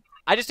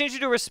 I just need you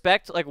to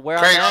respect, like, where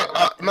Craig, I'm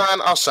at.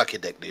 man, I'll suck your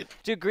dick, dude.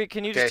 Dude, Greek,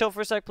 can you just chill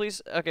for a sec,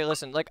 please? Okay,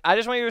 listen. Like, I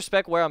just want you to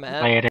respect where I'm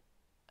at. Later.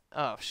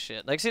 Oh,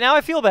 shit. Like, see, now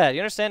I feel bad.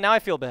 You understand? Now I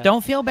feel bad.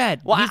 Don't feel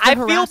bad. Well, He's I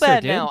the feel harasser,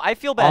 bad dude. now. I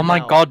feel bad Oh my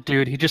now. god,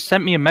 dude. He just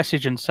sent me a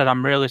message and said,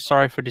 I'm really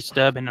sorry for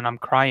disturbing and I'm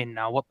crying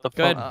now. What the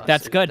Good. fuck?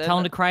 That's good. Tell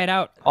him to cry it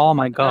out. Oh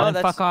my god.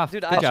 Then fuck off.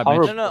 Dude, Good job,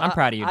 Mitch. I'm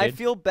proud of you, dude. I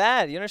feel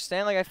bad. You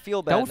understand? Like, I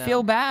feel bad Don't now.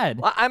 feel bad.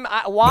 Well,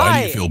 why?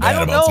 Why do you feel I bad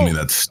don't about know. somebody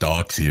that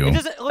stalks you? It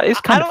doesn't, look, It's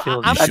I kind don't, of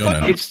feels. I'm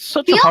shouldn't. It's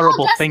such a Feel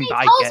horrible how thing Destiny that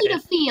I tells get you to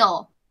it.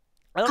 feel.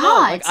 I don't know.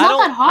 God, Like, it's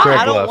not that hard. I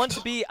Craig don't left. want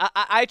to be.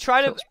 I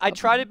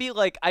try to be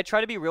like. I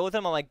try to be real with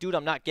him. I'm like, dude,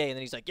 I'm not gay. And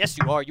then he's like, yes,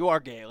 you are. You are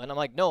gay. And I'm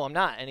like, no, I'm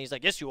not. And he's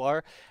like, yes, you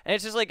are. And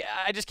it's just like,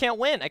 I just can't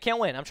win. I can't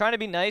win. I'm trying to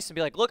be nice and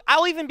be like, look,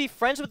 I'll even be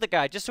friends with the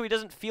guy just so he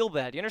doesn't feel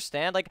bad. You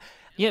understand? Like,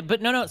 Yeah,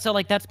 but no. So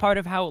like that's part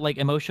of how like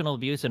emotional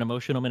abuse and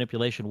emotional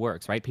manipulation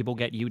works, right? People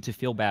get you to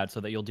feel bad so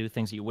that you'll do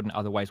things that you wouldn't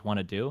otherwise want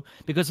to do.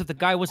 Because if the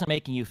guy wasn't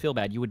making you feel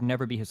bad, you would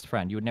never be his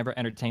friend. You would never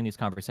entertain these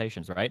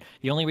conversations, right?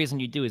 The only reason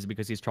you do is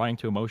because he's trying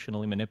to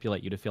emotionally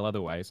manipulate you to feel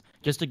otherwise.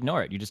 Just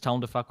ignore it. You just tell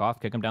him to fuck off,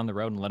 kick him down the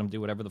road, and let him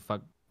do whatever the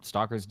fuck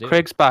stalkers do.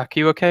 Craig's back.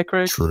 You okay,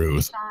 Craig?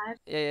 Truth.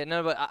 yeah,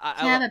 no, but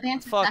have a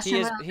banter fuck,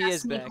 session he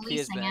is without back. He Destiny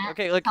is policing back. it,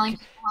 Okay, like, telling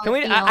people how can to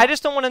we? feel. I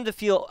just don't want him to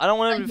feel. I don't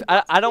want him.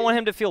 I don't want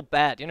him to feel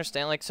bad. You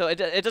understand? Like, so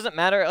it doesn't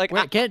matter. Like,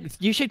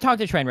 You should talk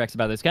to Trainwrecks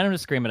about this. Get him to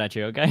screaming at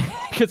you, okay?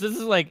 Because this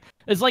is like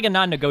it's like a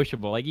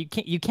non-negotiable. Like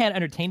you can't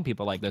entertain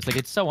people like this. Like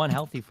it's so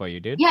unhealthy for you,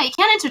 dude. Yeah, you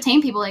can't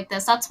entertain people like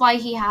this. That's why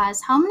he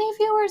has how many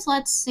viewers?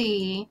 Let's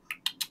see,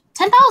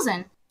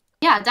 10,000.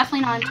 Yeah,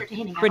 definitely not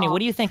entertaining. Brittany, what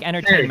do you think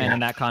entertainment in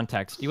that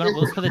context? You want to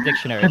let's put the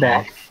dictionary.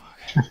 There.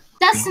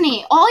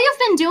 Destiny, all you've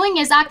been doing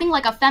is acting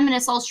like a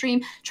feminist all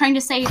stream, trying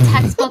to say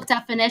textbook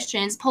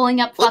definitions,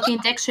 pulling up fucking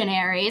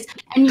dictionaries,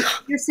 and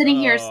you're sitting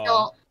here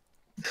still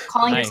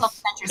calling yourself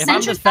a centrist. If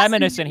I'm the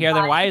feminist in here,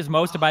 then why has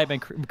most of my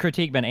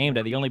critique been aimed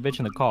at the only bitch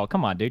in the call?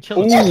 Come on, dude, chill.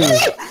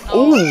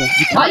 Ooh,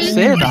 you can't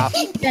say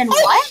that. Then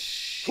what?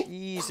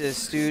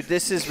 Jesus, dude,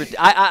 this is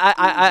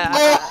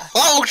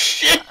Oh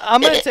shit!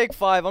 I'm gonna take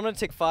 5. I'm gonna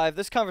take 5.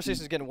 This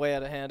conversation is getting way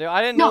out of hand.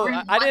 I didn't know.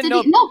 Really, I didn't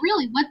know. No,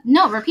 really. What?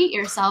 No, repeat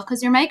yourself,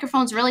 because your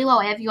microphone's really low.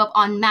 I have you up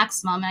on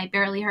maximum, and I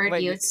barely heard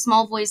you. It's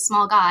small voice,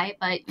 small guy,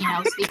 but you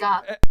know, speak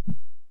up.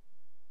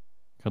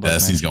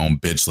 He's going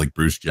bitch like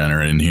Bruce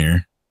Jenner in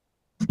here.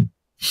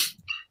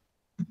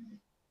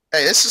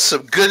 Hey, this is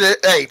some good.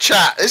 Hey,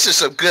 chat. This is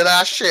some good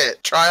ass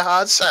shit. Try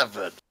hard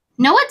 7.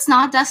 No, it's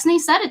not. Destiny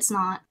said it's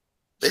not.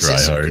 This Try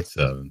is hard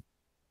 7.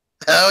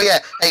 Oh yeah.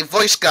 Hey,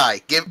 voice guy,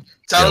 tell him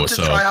to what's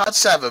up? try hard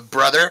 7,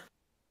 brother.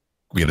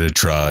 We gotta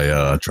try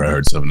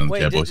hard 7 in the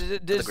Wait,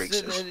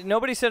 Cowboys.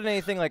 nobody said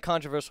anything like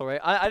controversial, right?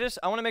 I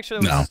want to make sure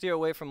that we steer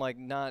away from like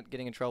not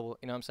getting in trouble.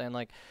 You know what I'm saying?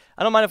 Like,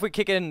 I don't mind if we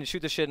kick in and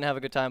shoot the shit and have a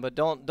good time, but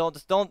don't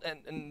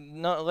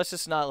no, let's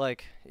just not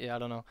like, yeah, I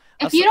don't know.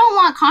 If you don't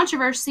want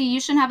controversy,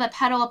 you shouldn't have a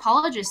pedo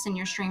apologist in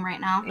your stream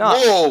right now.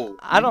 No,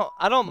 I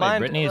don't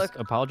mind. Brittany's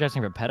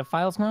apologizing for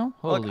pedophiles now.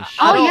 Holy shit!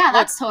 Oh yeah,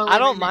 that's totally. I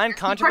don't mind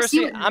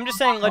controversy. I'm just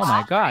saying. Let's, oh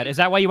my god, is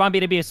that why you want me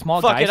to be a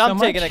small guy? Fuck it, so I'm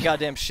much? taking a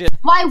goddamn shit.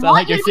 Why? Is that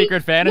like your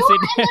secret fantasy?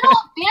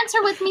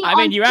 Banter with me. I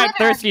mean, you act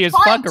thirsty as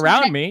fuck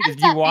around me.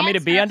 Do you want me to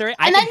be underage?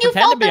 I can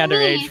pretend to be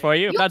underage for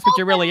you if that's what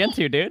you're really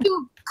into, dude.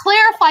 You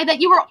clarify that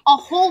you were a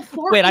whole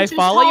 4 Wait, I inches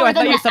follow you? I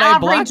thought you said I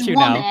blocked average you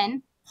woman.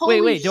 now. Holy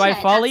Wait, do I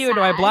shit, follow you or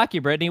do I sad. block you,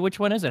 Brittany? Which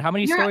one is it? How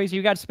many stories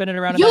you got spinning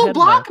around in my You head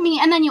block today? me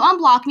and then you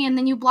unblock me and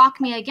then you block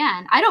me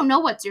again. I don't know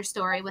what's your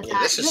story with that.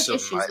 This is You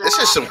have some issues this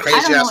with is some that. I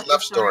crazy don't know ass what your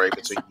love story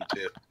between you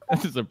two.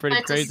 This is a pretty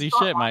It's a crazy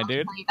story, shit, my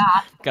dude.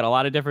 that. Got a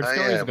lot of different I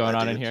stories am, going my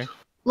on in dude. here.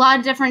 A lot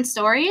of different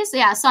stories.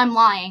 Yeah, so I'm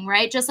lying,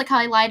 right? Just like how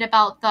I lied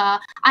about the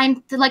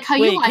like how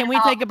you Wait, lied can we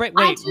about, take a break?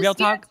 I'm Wait, too real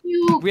scared talk?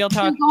 to- Real to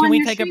talk. go Can on we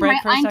your take a stream, break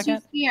right? for a I'm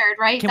second? too scared,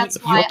 right? Can That's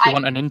we, why you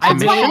want an that's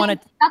I why really I- want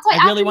to. That's why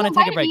I really after want you to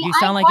take a invited break. me, You I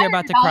sound like you're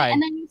inquired about to cry. it,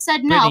 and then you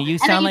said no. Brittany, you and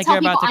then sound you like tell you're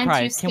about people to I'm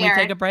cry. too Can we take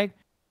scared. a break?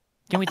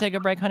 Can we take a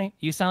break, honey?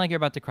 You sound like you're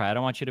about to cry. I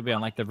don't want you to be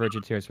on like the verge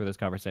of tears for this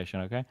conversation,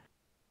 okay?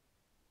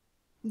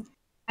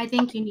 I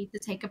think you need to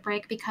take a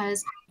break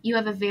because you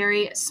have a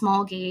very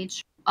small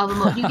gauge of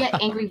emotion. You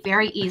get angry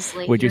very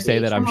easily. Would you Your say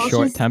gauge that for I'm emotions-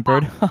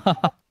 short-tempered?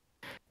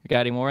 You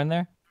got any more in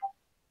there?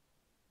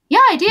 Yeah,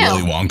 I do.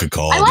 Willy Wonka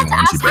called. I He want to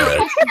wants you ask you a back.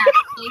 question,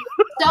 actually.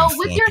 So,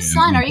 with your fucking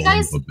son, are you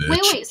guys? unbelievable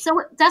Wait, bitch. wait.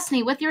 So,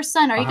 Destiny, with your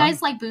son, are you Uh-huh.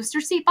 guys like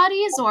booster seat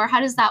buddies, or how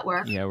does that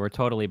work? Yeah, we're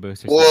totally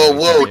boosters. Whoa,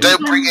 whoa! Dude.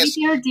 Don't bring his.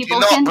 Do Do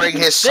not bring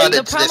his son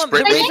into this, The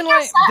Brittany.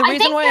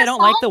 reason why I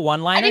don't like the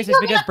one-liners is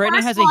because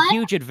Brittany has a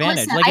huge advantage.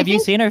 Listen, Like, I have you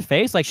think- seen her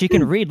face? Like, she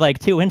can read like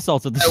 2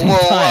 insults at the same whoa,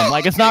 whoa. time.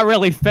 Like, it's not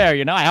really fair,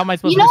 you know? How am I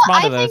supposed You to know,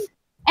 respond I to this? think,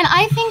 and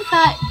I think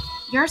that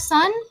your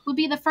son would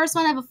be the first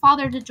one to have a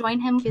father to join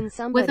him with a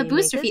somebody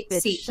booster make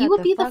this seat. bitch He shut would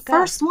the be the fuck up?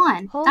 first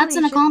one. Holy That's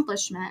an shit.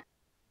 accomplishment.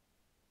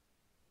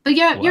 But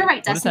you're What? right,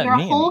 What does Destiny. that You're a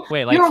mean? whole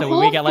Wait, like, you're a so whole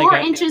we get like 4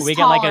 a inches we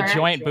get like a taller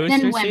joint than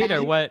booster seat women.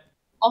 or what?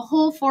 A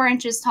whole 4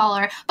 inches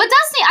taller. But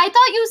Destiny, I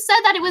thought you said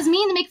that it was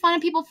mean to make fun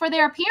of people for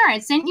their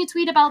appearance. Didn't you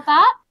tweet about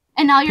that?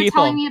 And now you're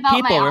telling me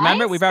about my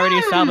remember, eyes? we've already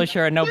established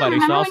you're a nobody,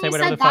 so Remember I'll when say you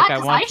whatever said the fuck that? I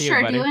 'Cause want I to you,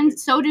 sure buddy. do, and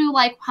so do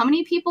like how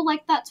many people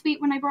liked that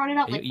tweet when I brought it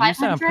up? Like You 500.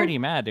 sound pretty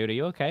mad, dude. Are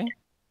you okay?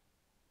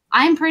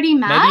 I'm pretty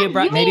mad. Maybe you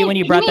brought, maybe when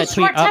you brought that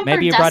tweet up,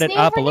 maybe you brought it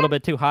up a little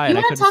bit too high, You and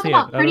I want to couldn't talk see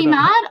about it. pretty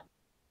mad?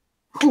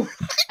 Whew,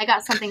 I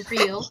got something for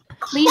you.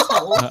 Please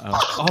hold.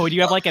 Uh-oh. Oh, do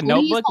you have like a Please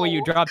notebook where you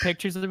hold. draw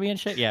pictures of me and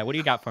shit? Yeah, what do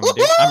you got for me,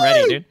 dude? I'm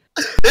ready, dude.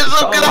 This is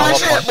some good ass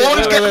shit.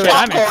 Boys, get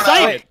I'm popcorn out.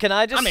 excited. Wait, can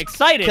I just? I'm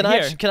excited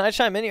here. Can I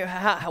chime in here?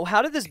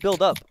 How did this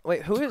build up?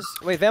 Wait, who is?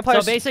 Wait,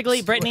 Vampire. So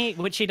basically, Brittany,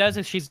 what she does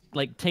is she's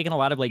like taking a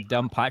lot of like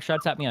dumb pot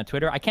shots at me on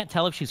Twitter. I can't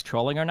tell if she's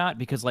trolling or not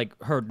because like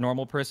her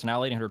normal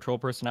personality and her troll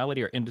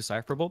personality are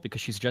indecipherable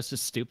because she's just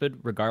as stupid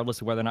regardless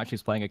of whether or not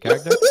she's playing a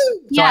character.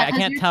 Yeah, I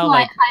can't you're tell too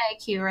like high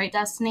IQ, right,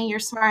 Destiny? You're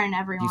smarter than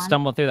everyone. you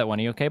stumbled through that one.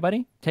 Are you okay,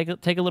 buddy? Take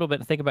a little bit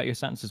and think about your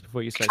sentences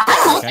before you start.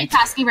 I'm Okay?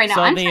 multitasking right now.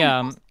 So I'm the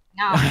trying to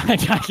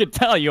I can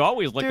tell you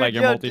always look like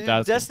you're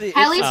multitasking. Destiny,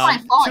 At least when I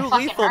fall, it too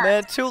fucking lethal, hurts.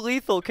 man. Too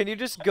lethal. Can you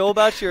just go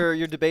about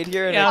your debate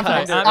here? In Yeah, a I'm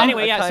sorry. kinder,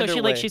 Anyway, a yeah. So kinder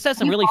she way? she says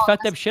some really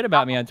fucked up shit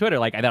about me on Twitter,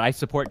 like that I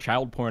support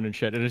child porn and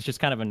shit, and it's just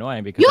kind of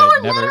annoying because You I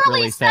never literally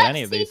really said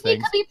any of CP these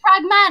things. could be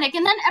pragmatic,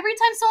 and then every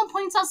time someone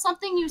points out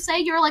something you say,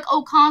 you're like,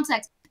 oh,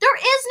 context. There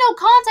is no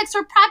context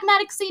for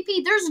pragmatic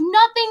CP. There's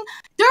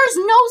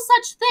no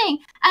such thing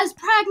as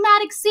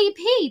pragmatic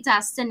CP,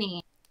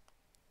 Destiny.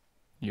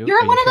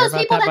 You're one of those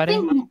people that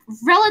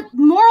think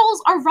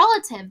morals are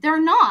relative. They're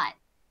not.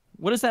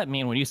 What does that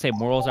mean when you say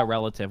morals are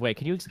relative? Wait,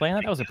 can you explain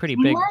that? That was a pretty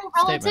big Moral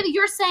relativity. statement.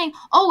 You're saying,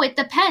 oh, it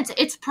depends.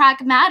 It's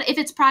pragmatic. If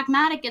it's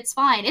pragmatic, it's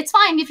fine. It's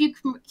fine if you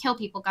kill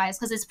people, guys,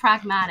 because it's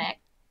pragmatic.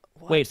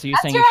 Wait, so you're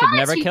That's saying your you should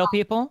never attitude. kill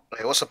people?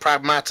 Wait, what's a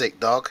pragmatic,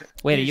 dog?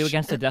 Wait, are you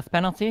against the death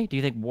penalty? Do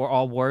you think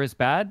all war is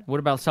bad? What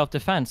about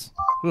self-defense?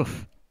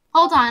 Oof.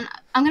 Hold on.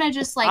 I'm going to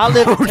just like... I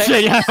live in Oh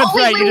shit, yeah, that's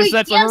right. You just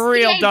said some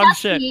real dumb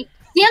shit.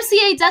 The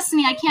MCA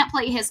Destiny, I can't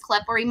play his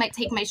clip or he might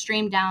take my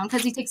stream down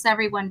because he takes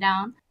everyone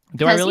down.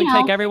 Do I really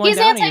take everyone he's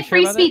down? Are you anti-free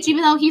sure about speech, that?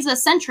 even though he's a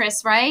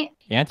centrist, right?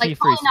 Anti-free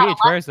calling out speech?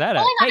 a Where's that at?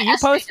 calling out Hey, an you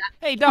estrogen. post.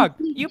 Hey, dog,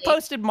 you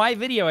posted my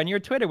video on your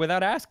Twitter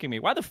without asking me.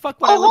 Why the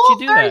fuck would A I let whole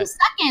you do 30 that?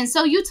 seconds,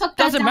 so you took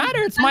that Doesn't down matter.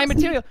 It's because my I was-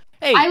 material.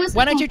 Hey, I was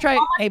why don't you try?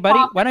 making Hey, buddy,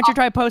 fun why don't you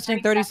try of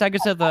posting 30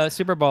 seconds of the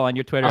Super Bowl on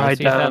your Twitter? and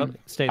see if that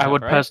stays I up,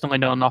 would right? personally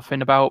know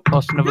nothing about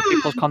posting other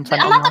people's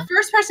content I'm not online. the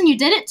first person you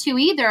did it to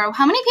either.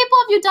 How many people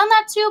have you done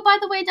that to, by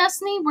the way,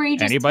 Destiny? Where you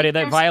just Anybody take that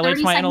their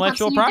violates 30 my second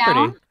clips intellectual and you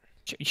property. down?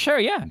 Sure,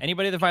 yeah.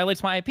 Anybody that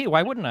violates my IP,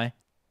 why wouldn't I?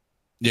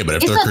 Yeah, but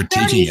if It's they're a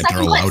critiquing it, 30-second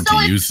they're allowed clip, so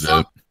to use it.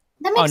 That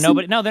Oh, makes no,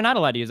 no, they're not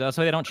allowed to use it. That's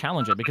why they don't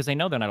challenge it because they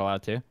know they're not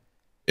allowed to.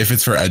 If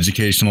it's for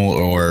educational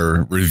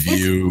or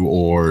review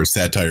or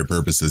satire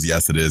purposes,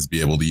 yes, it is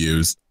be able to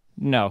use.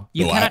 No,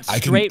 you So cannot I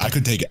straight.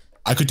 could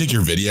take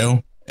your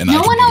video and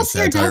I could make a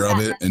satire of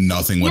it, and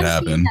nothing would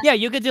happen. Yeah,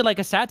 you could do like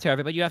a satire of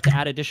it, but you have to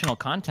add additional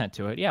content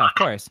to it. Yeah, of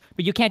course.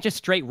 But you can't just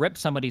straight rip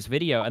somebody's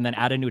video and then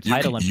add a new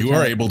title. You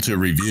are able to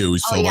review,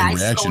 so like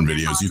reaction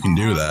videos, you can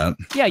do that.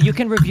 Yeah, you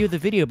can review the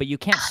video, but you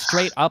can't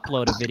straight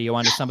upload a video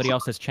onto somebody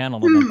else's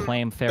channel and then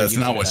claim fair use.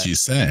 That's not what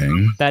she's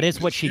saying. That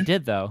is what she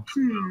did, though.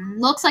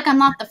 Looks like I'm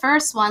not the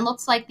first one.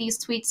 Looks like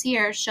these tweets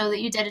here show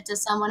that you did it to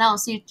someone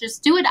else. You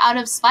just do it out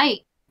of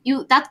spite. They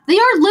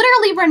are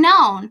literally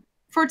renowned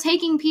for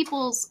taking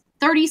people's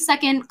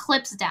 30-second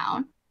clips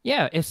down.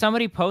 Yeah, if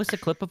somebody posts a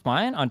clip of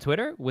mine on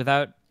Twitter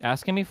without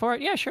asking me for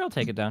it, yeah, sure, I'll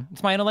take it down.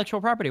 It's my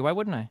intellectual property. Why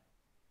wouldn't I?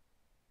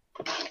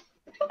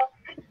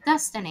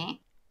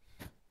 Destiny.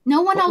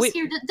 No one else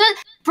here.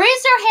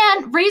 Raise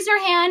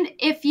your hand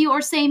if you,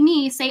 or say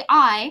me, say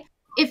I,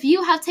 if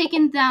you have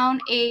taken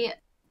down a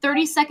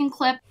 30-second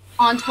clip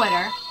on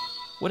Twitter.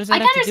 What does that I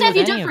can understand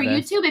if you do it for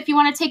YouTube, if you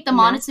want to take the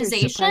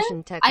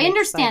monetization. I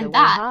understand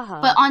that.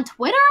 But on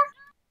Twitter?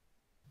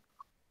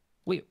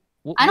 Wait,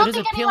 I don't what is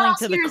think appealing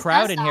to the here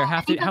crowd in does here?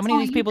 that. How many of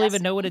these people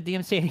even know what a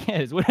DMCA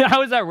is?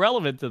 How is that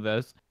relevant to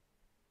this?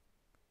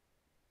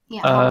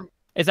 Yeah.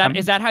 Is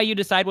that how you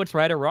decide what's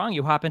right or wrong?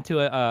 You hop into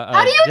a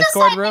how do you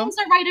Discord decide room? things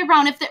are right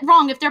or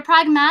wrong? If they're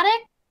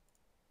pragmatic?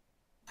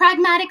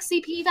 Pragmatic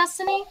CP,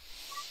 Destiny?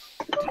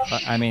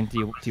 I mean,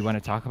 do you want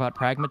to talk about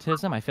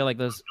pragmatism? I feel like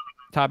those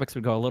topics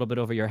would go a little bit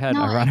over your head,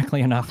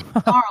 ironically enough.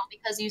 Moral,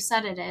 because you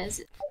said it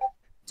is.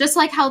 Just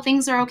like how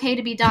things are okay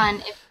to be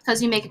done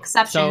because you make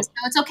exceptions. So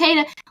it's okay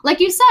to, like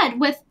you said,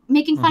 with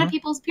making fun of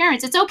people's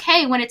appearance. It's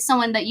okay when it's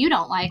someone that you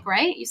don't like,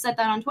 right? You said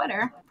that on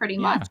Twitter, pretty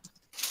much.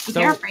 I'm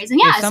paraphrasing.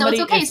 Yeah, so it's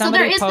okay. So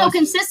there is no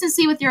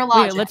consistency with your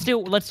logic.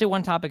 Wait, let's do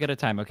one topic at a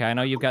time, okay? I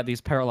know you've got these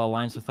parallel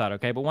lines of thought,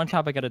 okay? But one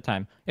topic at a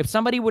time. If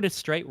somebody were to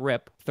straight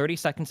rip 30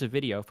 seconds of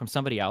video from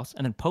somebody else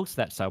and then post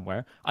that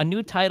somewhere, a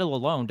new title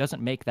alone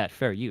doesn't make that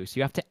fair use.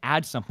 You have to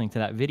add something to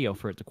that video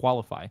for it to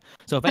qualify.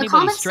 So if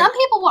some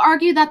people will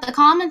argue that the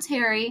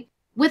commentary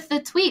with the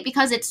tweet,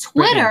 because it's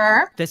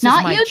Twitter,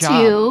 not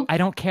YouTube. Job. I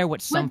don't care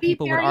what some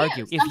people would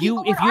argue. If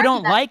you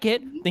don't like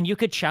it, then you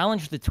could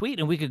challenge the tweet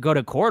and we could go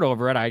to court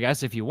over it, I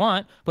guess, if you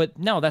want. But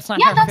no, that's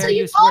not how fair use works. Yeah, that's what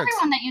you tell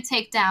everyone that you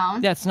take down.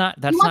 That's not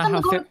how fair. You want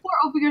them to go to court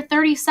over your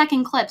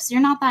 30-second clips.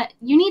 You're not that.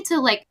 You need to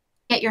like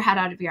get your head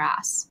out of your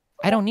ass.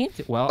 I don't need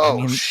to. Well, I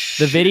mean,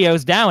 the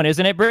video's down,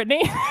 isn't it,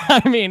 Brittany?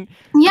 I mean,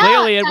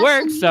 clearly it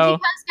works. So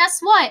because guess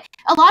what?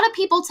 A lot of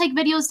people take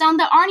videos down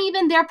that aren't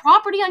even their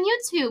property on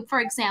YouTube, for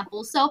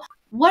example. So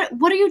what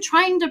are you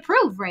trying to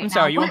prove right now? I'm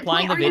sorry, are you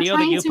implying the video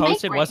that you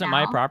posted wasn't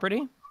my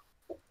property?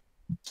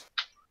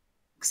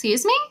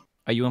 Excuse me?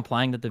 Are you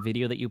implying that the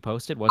video that you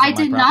posted wasn't my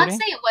property? I did not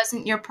say it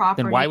wasn't your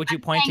property. Then why would you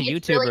point to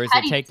YouTubers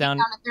that take down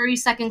a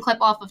 30-second clip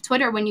off of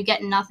Twitter when you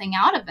get nothing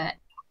out of it?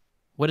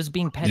 What does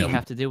being petty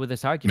have to do with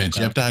this argument? Mitch,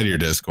 you have to hide your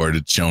Discord.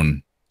 It's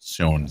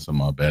showing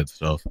some bad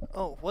stuff.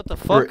 Oh, what the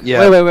fuck?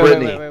 Yeah,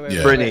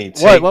 wait. Brittany,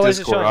 take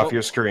Discord off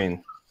your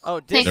screen. Oh,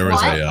 there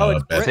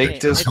was take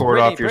Discord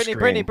off your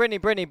screen.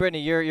 Brittany,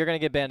 you're gonna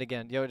get banned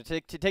again. Yo,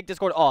 take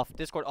Discord off.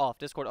 Discord off.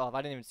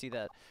 I didn't even see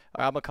that.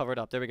 All right, I'm gonna cover it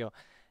up. There we go.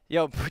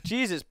 Yo,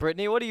 Jesus,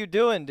 Brittany, what are you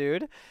doing,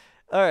 dude?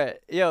 All right,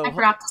 yo. I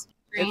forgot to switch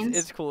screens.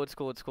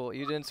 It's cool.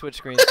 You didn't switch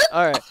screens.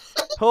 All right.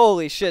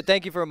 Holy shit!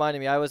 Thank you for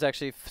reminding me. I was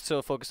actually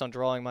so focused on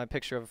drawing my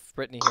picture of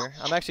Brittany here.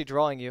 I'm actually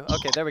drawing you.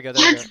 Okay, there we go.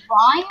 You're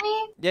drawing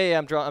me? Yeah.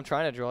 I'm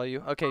trying to draw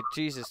you. Okay,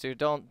 Jesus, dude,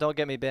 don't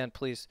get me banned,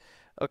 please.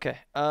 Okay.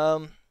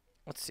 Let's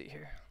see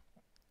here.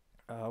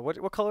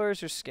 What color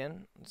is your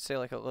skin? Let's say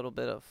like a little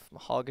bit of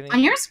mahogany. On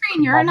your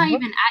screen, you're not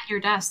even at your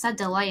desk. That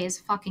delay is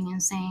fucking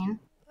insane.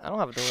 I don't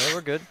have a delay.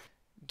 We're good.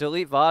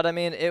 Delete VOD. I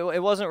mean,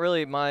 it wasn't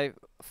really my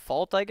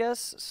fault, I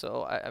guess.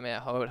 So I mean,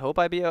 I would hope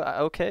I'd be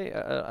okay.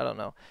 I don't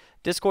know.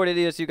 Discord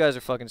idiots, you guys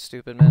are fucking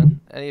stupid,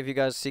 man. Any of you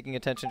guys seeking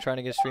attention, trying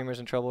to get streamers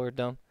in trouble, are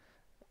dumb.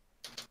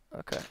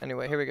 Okay.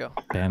 Anyway, here we go.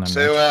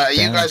 So, are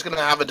you guys gonna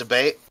have a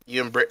debate,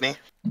 you and Brittany?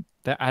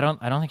 I don't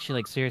think she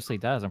like seriously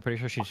does. I'm pretty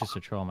sure she's just a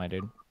troll, my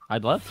dude.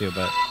 I'd love to,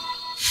 but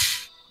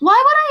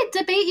why would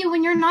I debate you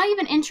when you're not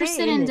even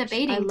interested in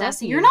debating,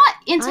 Desi? You're not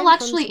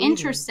intellectually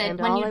interested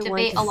when you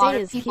debate a lot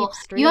of people.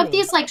 You have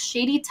these like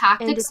shady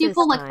tactics you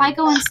pull. Like if I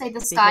go and say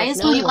the sky is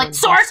blue, you're like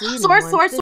source.